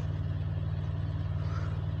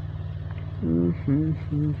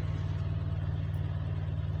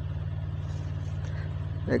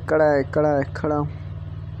ఎక్కడ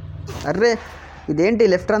అర్రే ఇదేంటి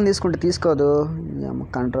లెఫ్ట్ రన్ తీసుకుంటే తీసుకోదు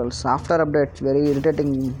controls software updates very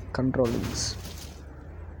irritating కంట్రోలింగ్స్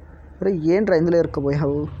అరే ఏంట్రా ఇందులో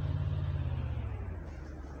ఇరుక్కుపోయావు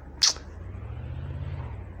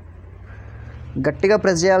గట్టిగా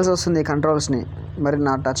ప్రెస్ చేయాల్సి వస్తుంది కంట్రోల్స్ని మరి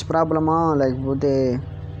నా టచ్ ప్రాబ్లమా లేకపోతే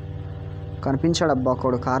కనిపించాడు అబ్బా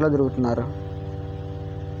ఒకడు కార్లో తిరుగుతున్నారు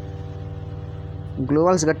గ్లూ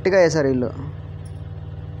వాల్స్ గట్టిగా వేశారు వీళ్ళు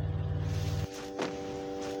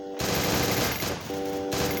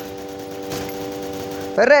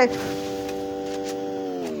అరే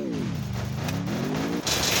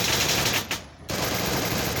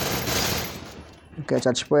ఓకే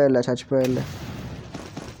చచ్చిపోయాలే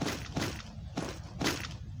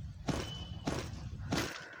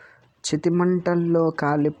చితిమంటల్లో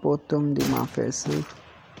కాలిపోతుంది మా ఫేస్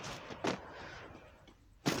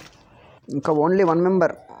ఇంకా ఓన్లీ 1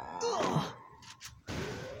 మెంబర్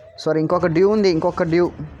సారీ ఇంకొక డ్యూ ఉంది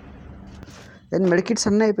ఏంది మెడికిట్స్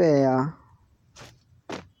అన్నీ అయిపోయాయా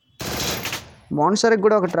మాన్స్టర్కి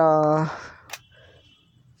కూడా ఒకట్రా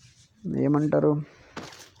ఏమంటారు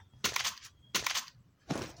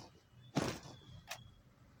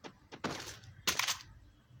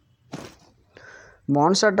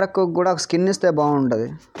మాన్స్టర్ ట్రక్ కూడా ఒక స్కిన్ ఇస్తే బాగుంటుంది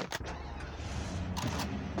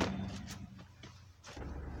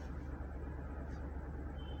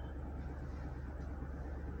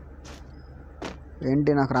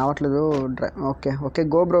ఏంటి నాకు రావట్లేదు okay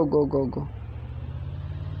go bro go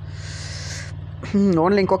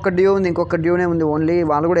only ఇంకొక డ్యూనే ఉంది ఓన్లీ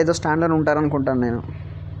వాళ్ళు కూడా ఏదో స్టాండ్లో ఉంటారనుకుంటాను నేను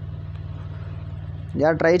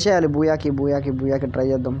ట్రై చేయాలి బూయాకి ట్రై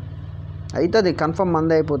చేద్దాం అవుతుంది కన్ఫర్మ్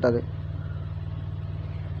మందే అయిపోతుంది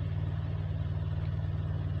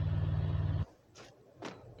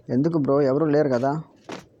ఎందుకు బ్రో ఎవరు లేరు కదా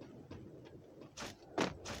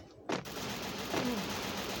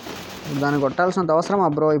దాన్ని కొట్టాల్సినంత అవసరమా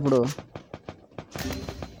బ్రో ఇప్పుడు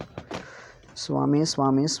స్వామి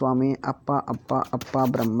అప్ప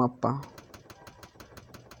బ్రహ్మప్ప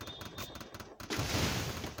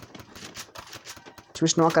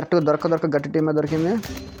చూసినావా కరెక్ట్గా దొరక గట్టి టీమే దొరికింది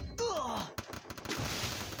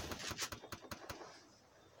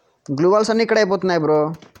గ్లూ వాల్స్ అన్నీ ఇక్కడ అయిపోతున్నాయి బ్రో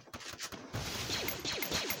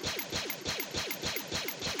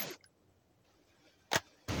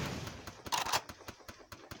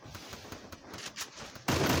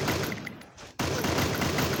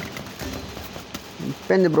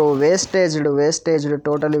అయిపోయింది bro. వేస్టేజ్డ్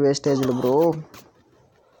totally వేస్టేజ్డ్ bro.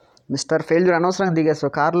 Mister failure అనవసరంగా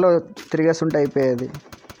దిగేస్తావు, కార్లో తిరిగేస్తుంటే అయిపోయేది.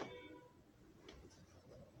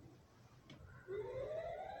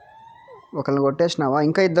 ఒకరిని కొట్టేసినావా?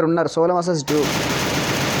 ఇంకా ఇద్దరు ఉన్నారు. Solo versus due.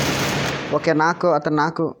 ఓకే అతను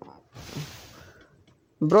నాకు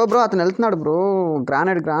బ్రో అతను వెళ్తున్నాడు బ్రో.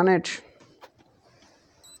 గ్రానైట్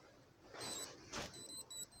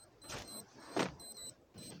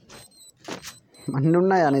అన్నీ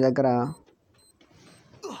ఉన్నాయా నీ దగ్గర?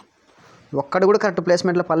 ఒక్కడు కూడా కరెక్ట్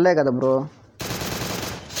ప్లేస్మెంట్లో పడలే కదా బ్రో.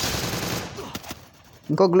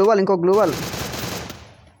 ఇంకో gloo wall.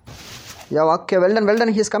 Yeah okay,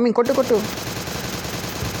 well done he's coming. కొట్టు.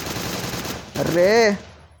 Array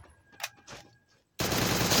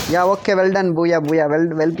yeah okay, well done. Booyah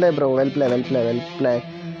well play bro, well play.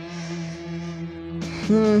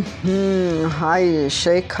 Hi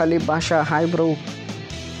Sheikh Ali బాషా, హాయ్ బ్రో.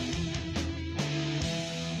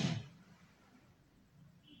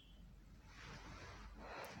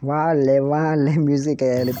 వాళ్ళే మ్యూజిక్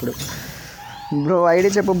వేయాలి ఇప్పుడు. బ్రో ఐడి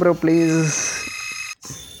చెప్పు bro please.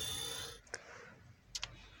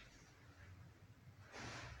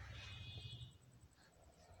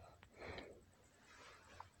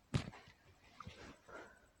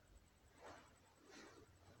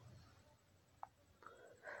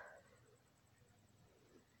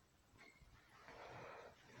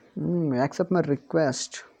 Accept my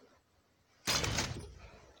request.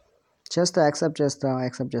 Accept చేస్తా.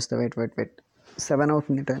 వెయిట్ 7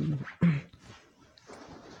 అవుతుంది time.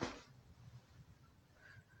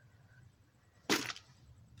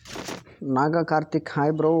 Naga Karthik,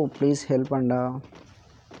 hi bro, please help అండా.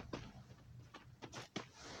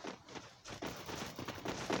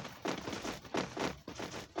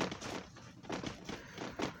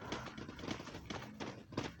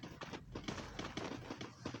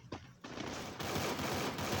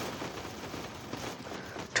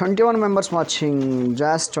 $21 members watching,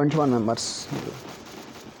 just 21 members.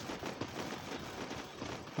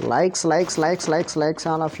 Likes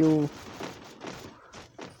all of you.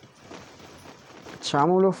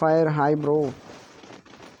 Chamulu Fire, hi bro.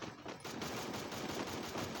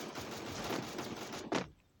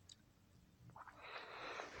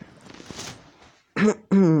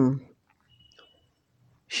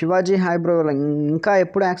 Shivaji hi bro. ఇంకా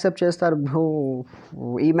ఎప్పుడు accept చేస్తారు బ్రో?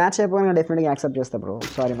 ఈ మ్యాచ్ అయిపోయినా డెఫినెట్గా యాక్సెప్ట్ చేస్తా బ్రో.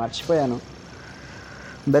 సారీ మర్చిపోయాను.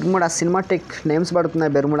 బెర్ముడా సినిమాటిక్ నేమ్స్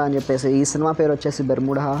పడుతున్నాయి బెర్ముడా అని చెప్పేసి. ఈ సినిమా పేరు వచ్చేసి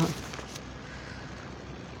బెర్ముడా.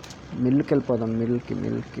 మిల్కి వెళ్ళిపోదాం.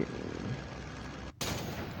 మిల్కి.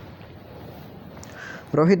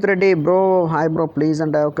 Rohit Reddy bro hi bro please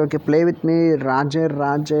అంటే okay play with me.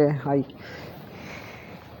 Raje hi.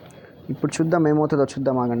 ఇప్పుడు చూద్దాం ఏమవుతుందో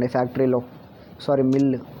చూద్దాం. ఆగండి. ఫ్యాక్టరీలో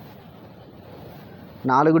మిల్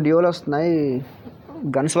 4 డ్యూలు వస్తున్నాయి.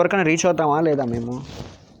 గన్స్ వరకు అని రీచ్ అవుతామా లేదా మేము?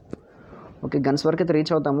 ఓకే గన్స్ వరకు అయితే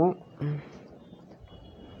రీచ్ అవుతాము.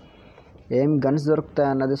 ఏం గన్స్ దొరుకుతాయి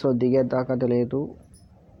అన్నది దిగేదాకా తెలియదు.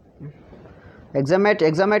 ఎగ్జామేట్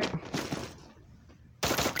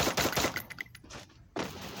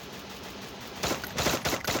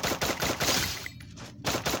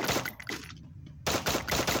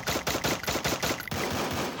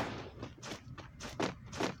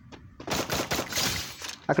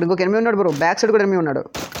అక్కడ ఇంకొక ఎనిమిది ఉన్నాడు బ్రో. బ్యాక్ సైడ్ కూడా ఎనిమిది ఉన్నాడు.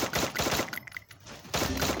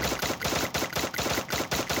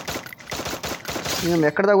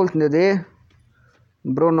 ఎక్కడ తగులుతుంది ఇది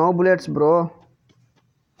బ్రో? No bullets bro.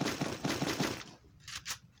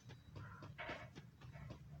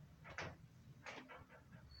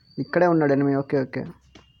 ఇక్కడే ఉన్నాడు ఎనిమిది. Okay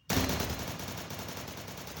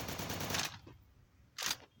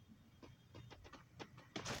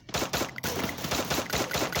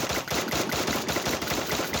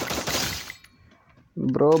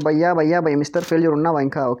bro. భయ్యా మిస్టర్ ఫెయిల్యూర్ ఉన్నావా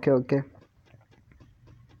ఇంకా? Okay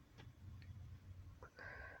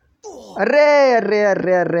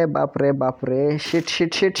array బాప్రే.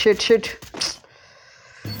 షిట్.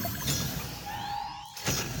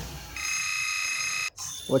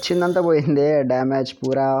 వచ్చిందంతా పోయింది. డ్యామేజ్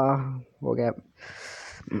పూరా ఓకే.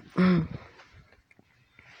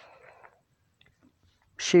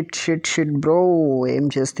 Shit bro. ఏం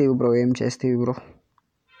చేస్తేవి బ్రో?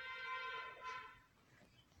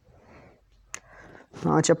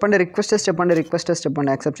 చెప్పండి. రిక్వెస్ట్ చెప్పండి.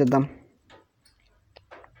 యాక్సెప్ట్ చేద్దాం.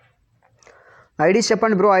 ఐడీస్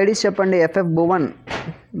చెప్పండి బ్రో. FF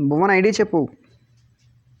భువన్ ఐడి చెప్పు.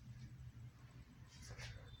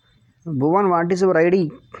 Bhuvan what is your ID?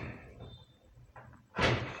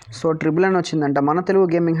 Triple అని వచ్చిందంట. మన Telugu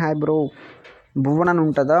gaming hi bro. Bhuvan అని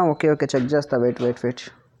ఉంటుందా? ఓకే చెక్ చేస్తా. Wait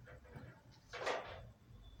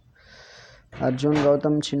Arjun,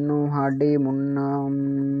 Gautam, Chinnu, Hardy, Munna,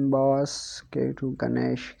 boss, కేటు,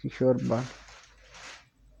 Ganesh, Kishore బా.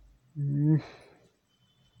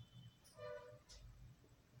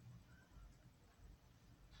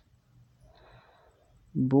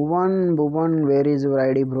 Bhuvan where is your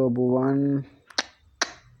ID bro? Bhuvan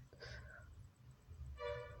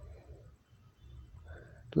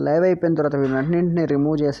live అయిపోయిన తర్వాత వీటిని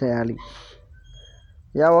రిమూవ్ చేసేయాలి.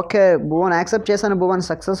 యా ఓకే భువన్, యాక్సెప్ట్ చేశాను Bhuvan.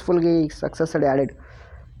 Success added.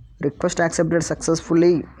 Request accepted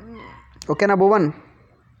successfully. ఓకేనా Bhuvan?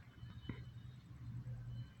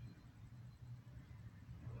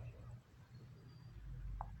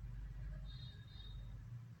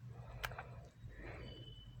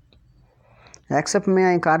 Accept me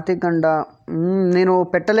I Karthik అండ. నేను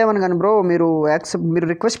పెట్టలేవని కానీ బ్రో, మీరు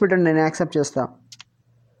రిక్వెస్ట్ పెట్టండి, నేను యాక్సెప్ట్ చేస్తా.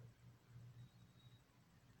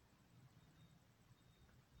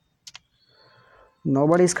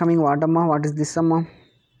 Nobody is coming. వాట్ అమ్మా, వాట్ ఈస్ దిస్ అమ్మా?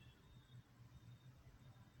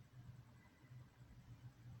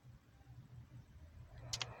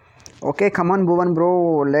 Okay come on Bhuvan bro,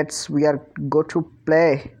 we are go to play.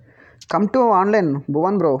 Come to online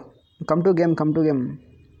Bhuvan bro, come to game.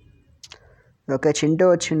 Okay Chintu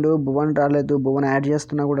వచ్చిండు, భువన్ రాలేదు. భువన్ యాడ్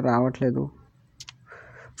చేస్తున్నా కూడా రావట్లేదు.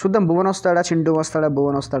 చూద్దాం భువన్ వస్తాడా, చింటూ వస్తాడా,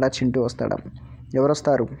 భువన్ వస్తాడా, చింటూ వస్తాడా, ఎవరు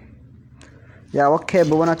వస్తారు? యా ఓకే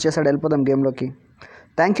భువన్ వచ్చేసాడు, వెళ్ళిపోదాం గేమ్లోకి.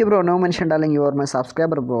 Thank you bro, no mention darling, your my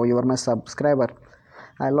subscriber bro, your my subscriber.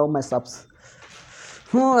 I love my subs.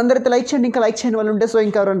 అందరైతే లైక్ చేయండి, ఇంకా లైక్ చేయని వాళ్ళు ఉంటే. సో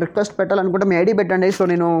ఇంకా ఎవరైనా రిక్వెస్ట్ పెట్టాలనుకుంటే మీ ఐడి పెట్టండి. సో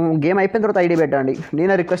నేను గేమ్ అయిపోయిన తర్వాత ఐడి పెట్టండి,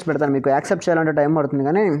 నేనే రిక్వెస్ట్ పెడతాను. మీకు యాక్సెప్ట్ చేయాలంటే టైం పడుతుంది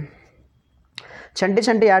కానీ.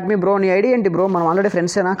 చంటి యాడ్ మీ బ్రో. నీ ఐడి ఏంటి బ్రో? మనం ఆల్రెడీ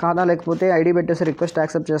ఫ్రెండ్సేనా కాదా? లేకపోతే ఐడి పెట్టేసి రిక్వెస్ట్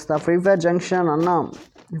యాక్సెప్ట్ చేస్తా. ఫ్రీఫైర్ జంక్షన్ అన్న,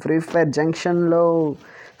 ఫ్రీఫైర్ జంక్షన్లో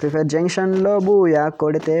యా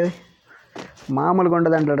కొడితే మామూలుగా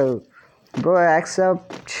ఉండదు అంటాడు bro.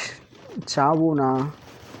 Accept చావునా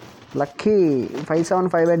lucky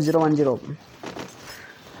 57580110.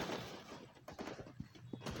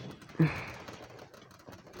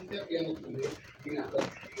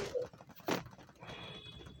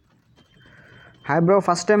 Hi bro,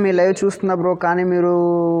 first time మీ లైవ్ చూస్తున్నా బ్రో, కానీ మీరు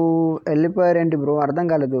వెళ్ళిపోయారు ఏంటి బ్రో? అర్థం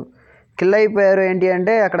కాలేదు. కిల్ అయిపోయారు ఏంటి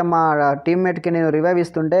అంటే, అక్కడ మా టీమ్మేట్కి నేను రివైవ్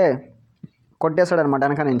ఇస్తుంటే కొట్టేశాడు అనమాట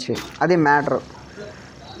వెనక నుంచి. అది మ్యాటర్.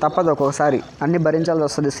 తప్పదు, ఒక్కొక్కసారి అన్నీ భరించాల్సి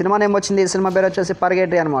వస్తుంది. సినిమా నేమ్ వచ్చింది, సినిమా పేరు వచ్చేసి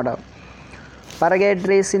పరగేట్రీ అనమాట.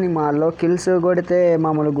 పరగేట్రీ సినిమాలో కిల్స్ కొడితే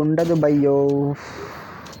మామూలు గుండదు భయ్యో.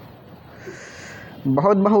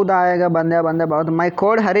 బహుత్ ఆయగా బందే బహుత్. My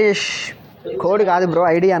code Harish. కోడ్ కాదు బ్రో,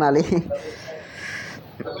 ఐడి అనాలి.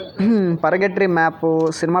 పరగెట్రీ మ్యాప్,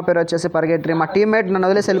 సినిమా పేరు వచ్చేసి పరగెట్రీ. మా టీమ్మేట్ నన్ను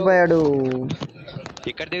వదిలేసి వెళ్ళిపోయాడు.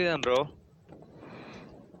 ఇక్కడ దిగుదాం బ్రో.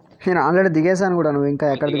 నేను ఆల్రెడీ దిగేసాను కూడా, నువ్వు ఇంకా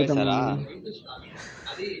ఎక్కడ దిగుతావు?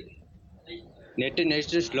 నెట్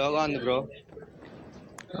స్లోగా ఉంది బ్రో.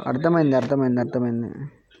 అర్థమైంది.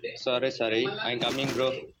 Sorry I coming bro.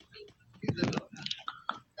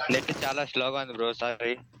 Net చాలా స్లోగా ఉంది బ్రో,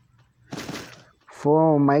 సారీ.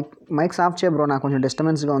 మైక్స్ ఆఫ్ చేయ బ్రో, నాకు కొంచెం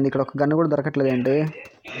డిస్టర్బెన్స్గా ఉంది. ఇక్కడ ఒక గన్ను కూడా దొరకట్లేదు ఏంటి?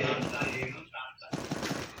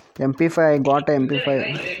 MP5 got MP5.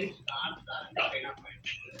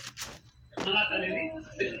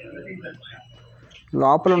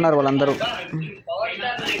 లోపల ఉన్నారు వాళ్ళందరూ.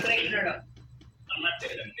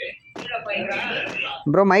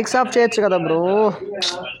 బ్రో మైక్స్ ఆఫ్ చేయొచ్చు కదా bro.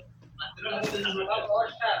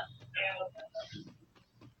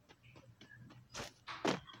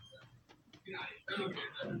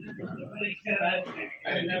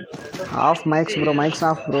 Of mics bro, mics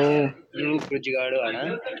of bro. నువ్వు కృజిగాడు అనా?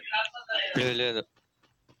 లేదు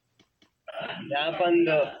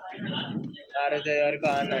వరకు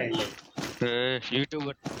ఆన్ అయింది యూట్యూబ్.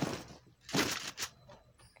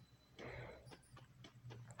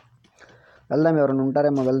 వెళ్దాం, ఎవరైనా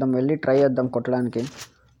ఉంటారేమో, వెళ్ళి ట్రై చేద్దాం కొట్టడానికి.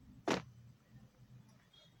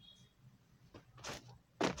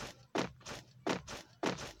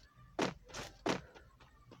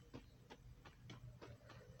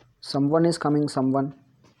 someone is coming.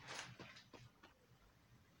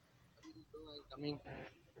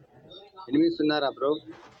 ఎనిమిస్ ఉన్నారా బ్రో?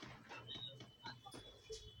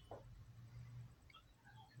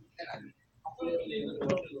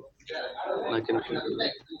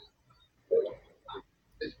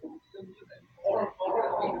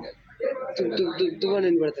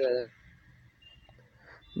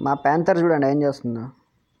 మా ప్యాంతర్ చూడండి ఏం చేస్తుందో.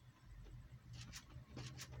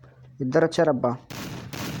 ఇద్దరు వచ్చారబ్బా.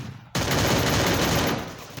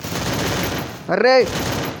 అర్రే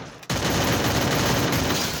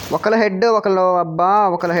ఒకళ్ళ హెడ్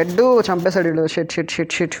ఒకళ్ళ హెడ్ చంపేశాడు.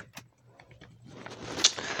 షిట్.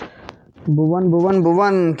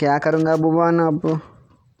 భువన్ క్యా కరుంగా భువన్. అబ్బు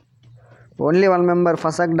only 1 member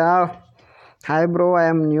ఫసక్డా. Hi bro,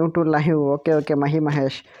 I'm new to live. Okay okay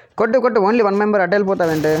Mahesh కొట్టు ఓన్లీ 1 మెంబర్ అటు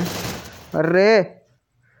వెళ్ళిపోతావంటే. అర్రే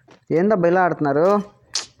ఏందబ్బా ఇలా ఆడుతున్నారు.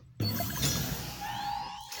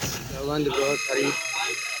 Bro sorry.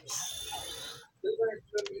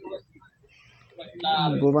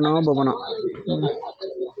 భువన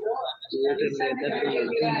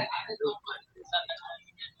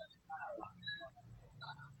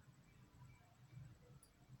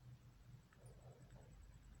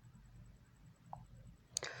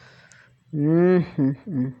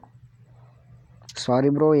సారీ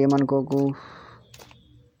బ్రో ఏమనుకోకు.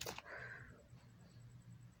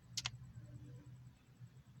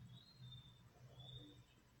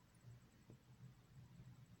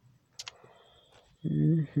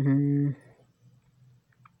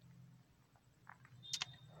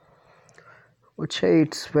 వచ్చే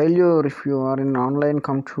it's failure if you are in online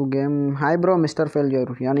come to game. Hi bro mister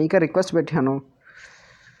failure. నీకే request పెట్టాను,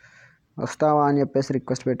 వస్తావా అని చెప్పేసి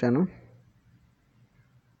రిక్వెస్ట్ పెట్టాను.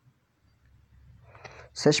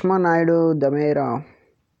 సుష్మా నాయుడు దమేరా.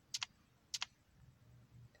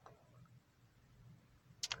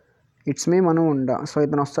 ఇట్స్ మీ మను ఉండా. సో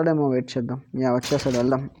ఇతను వస్తాడేమో, వెయిట్ చేద్దాం. వచ్చేస్తాడు,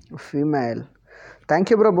 వెళ్దాం. Female. Thank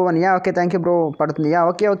you bro Bhuvan. Okay thank you bro. పడుతుంది.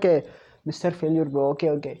 Okay mister failure bro.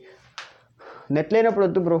 Okay net లేనప్పుడు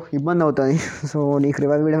వద్దు బ్రో, ఇబ్బంది అవుతుంది. సో నీకు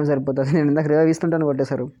రివైవ్ ఇవ్వడం సరిపోతుంది. నేను ఇందాక రివైవ్ ఇస్తుంటాను,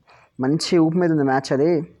 కొట్టేశారు. మంచి ఊపు మీద ఉంది మ్యాచ్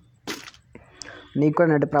అది. నీకు కూడా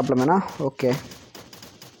నెట్ ప్రాబ్లమేనా? ఓకే.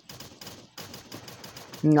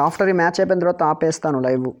 ఆఫ్టర్ ఈ మ్యాచ్ అయిపోయిన తర్వాత ఆపేస్తాను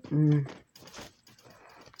లైవ్.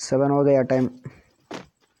 7 ఓకే ఆ టైం.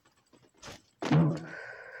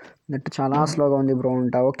 నెట్ చాలా స్లోగా ఉంది బ్రో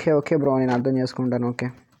ఉంటా. ఓకే బ్రో, నేను అర్థం చేసుకుంటాను. ఓకే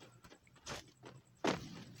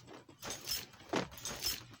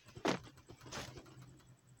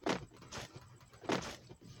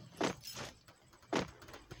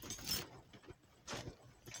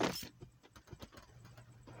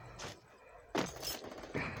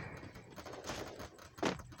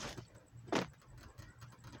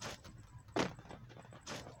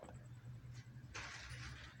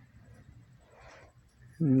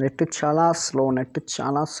నెట్ చాలా స్లో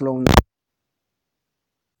ఉంది.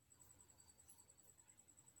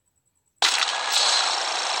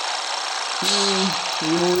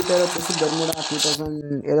 ఈ మూవీ పేరు వచ్చేసి బెర్ముడా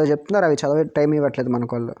 2000 ఏదో చెప్తున్నారు, అవి చదివే టైం ఇవ్వట్లేదు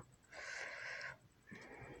మనకు వాళ్ళు.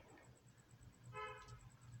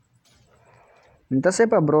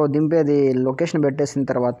 ఇంతసేపు బ్రో దింపేది, లొకేషన్ పెట్టేసిన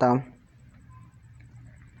తర్వాత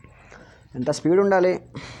ఎంత స్పీడ్ ఉండాలి.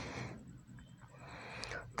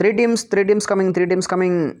 3 teams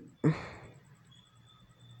coming.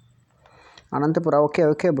 అనంతపుర.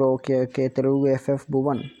 Okay bro. Okay Telugu FF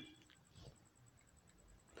Bhuvan.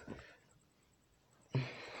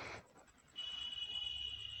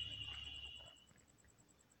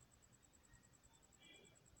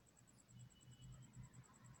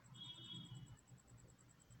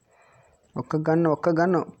 ఒక్క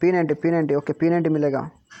గన్ను P90. Okay P90 మిలేగా.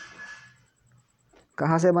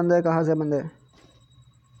 కహాసే బందే.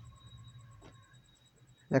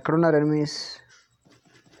 ఎక్కడున్నారు ఎనిమీస్?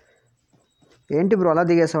 ఏంటి బ్రో అలా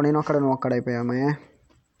దిగేసావు? నేను నువ్వు అక్కడ అయిపోయామే.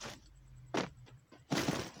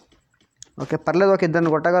 ఓకే పర్లేదు, ఒక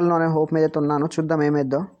ఇద్దరిని కొట్టగలను అనే హోప్ మీద అయితే ఉన్నాను. చూద్దాం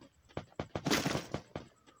ఏమైద్దో.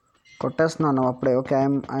 కొట్టేస్తున్నాను అప్పుడే. Okay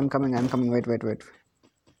I'm coming. Wait.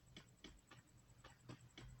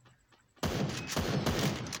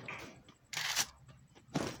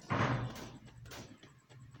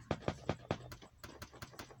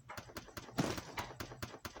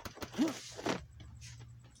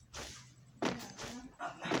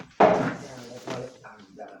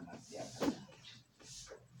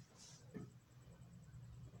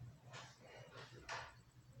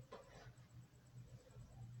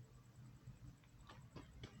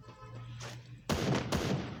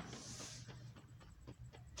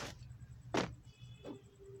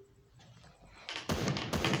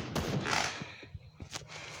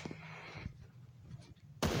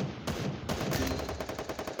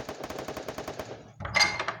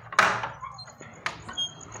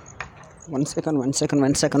 One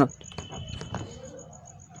second.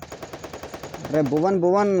 Ray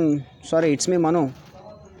Bhuvan, sorry it's me మను.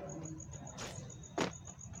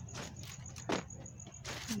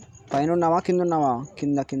 పైన ఉన్నావా కింద ఉన్నావా?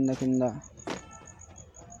 కింద.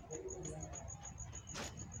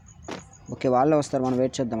 ఓకే వాళ్ళే వస్తారు, మనం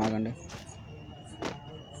వెయిట్ చేద్దాం, ఆగండి.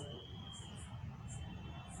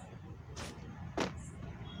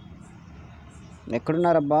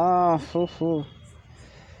 ఎక్కడున్నారబ్బా?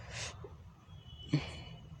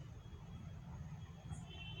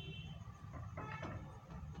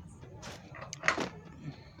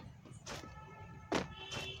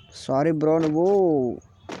 సారీ బ్రో, నువ్వు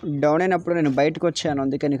డౌన్ అయినప్పుడు నేను బయటకు వచ్చాను,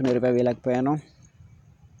 అందుకే నీకు నేను రివైవ్ ఇవ్వలేకపోయాను.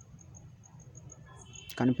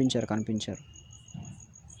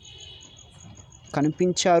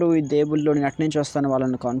 కనిపించారు ఈ దేవుళ్ళు. నేను అటు నుంచి వస్తాను,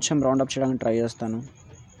 వాళ్ళని కొంచెం రౌండప్ చేయడానికి ట్రై చేస్తాను.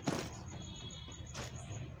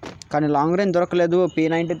 కానీ లాంగ్ రేంజ్ దొరకలేదు.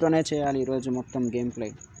 P90తోనే చేయాలి ఈరోజు మొత్తం గేమ్ ప్లే.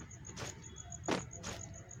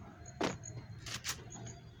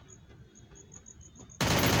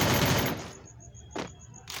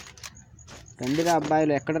 రండిరా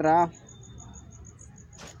అబ్బాయిలు, ఎక్కడరా?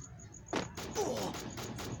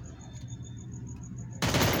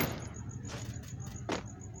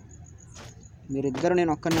 మీరిద్దరు,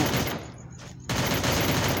 నేను ఒక్కనే.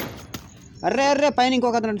 అర్రే పైన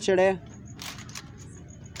ఇంకొక అతను వచ్చాడే.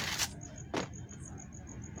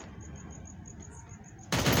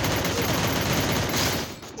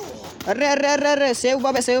 అర్రే సేవ్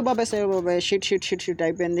బాబాయ్. షిట్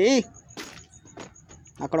అయిపోయింది.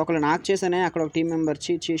 అక్కడ ఒకళ్ళు నాక్ చేశానే, అక్కడ ఒక టీం మెంబర్.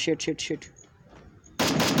 షిట్.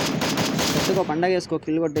 కొద్దిగా పండగ వేసుకో,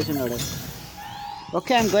 kill కొట్టేసినాడు.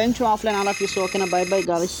 Okay, I'm going to offline all of you. So ఓకేనా, బై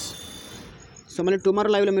గాయ్స్. సో మళ్ళీ టుమారో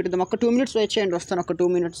లైవ్లో మీట్ ఇద్దాం. ఒక 2 minutes వెయిట్ చేయండి, వస్తాను. ఒక 2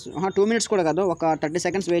 minutes, 2 minutes కూడా కాదు, ఒక 30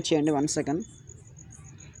 seconds వెయిట్ చేయండి. 1 second.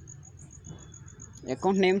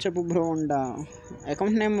 అకౌంట్ నేమ్ చెప్పు బ్రో.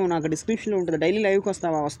 అకౌంట్ నేమ్ నాకు డిస్క్రిప్షన్లో ఉంటుంది. డైలీ లైవ్కి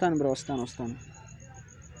వస్తావా? వస్తాను బ్రో, వస్తాను.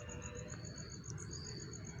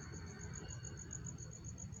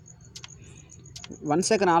 1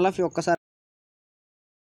 second ఆల్ ఆఫ్ యూ ఒక్కసారి.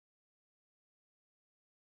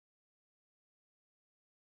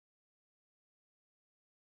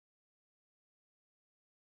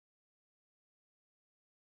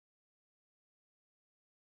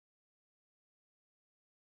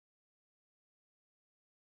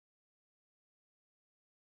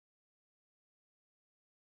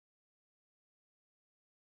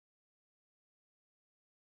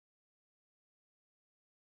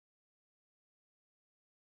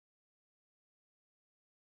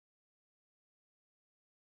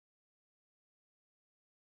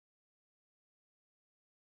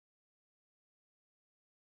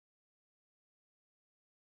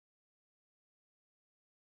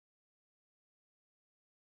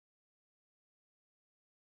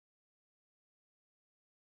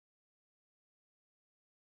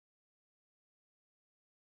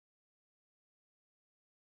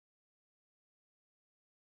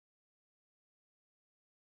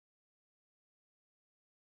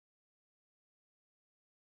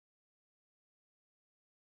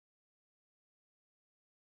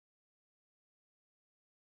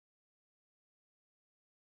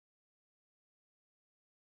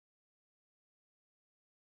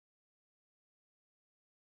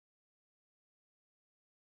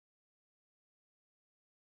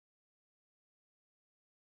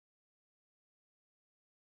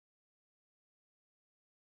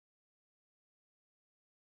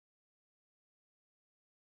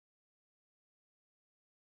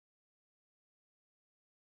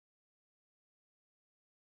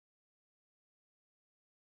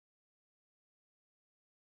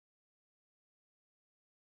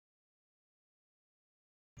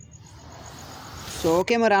 సో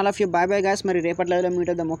ఓకే మరి all of you by guys. మరి రేపటి లైవ్లో మీట్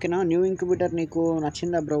అవుదాం, ఓకేనా? న్యూ ఇంక్యుబేటర్ నీకు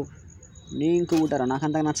నచ్చిందా బ్రో? నీ ఇంక్యుబేటర్ నాకు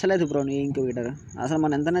అంతగా నచ్చలేదు బ్రో. నీ ఇంక్యుబేటర్ అసలు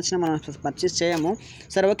మనం ఎంత నచ్చినా మనం పర్చేస్ చేయము.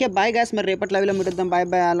 సరే ఓకే, బై గాయ్స్. మరి రేపటి లైవ్లో మీట్ అవుదాం.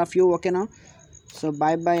 బై ఆల్ ఆఫ్ యూ, ఓకేనా? So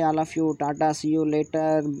by all of you. Tata, see you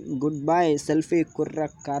later, good bye. Selfie కుర్ర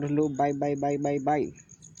కార్లు. బై.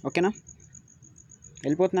 ఓకేనా?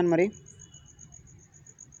 వెళ్ళిపోతున్నాను మరి.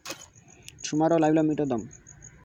 టుమారో లైవ్లో మీట్ అవుదాం.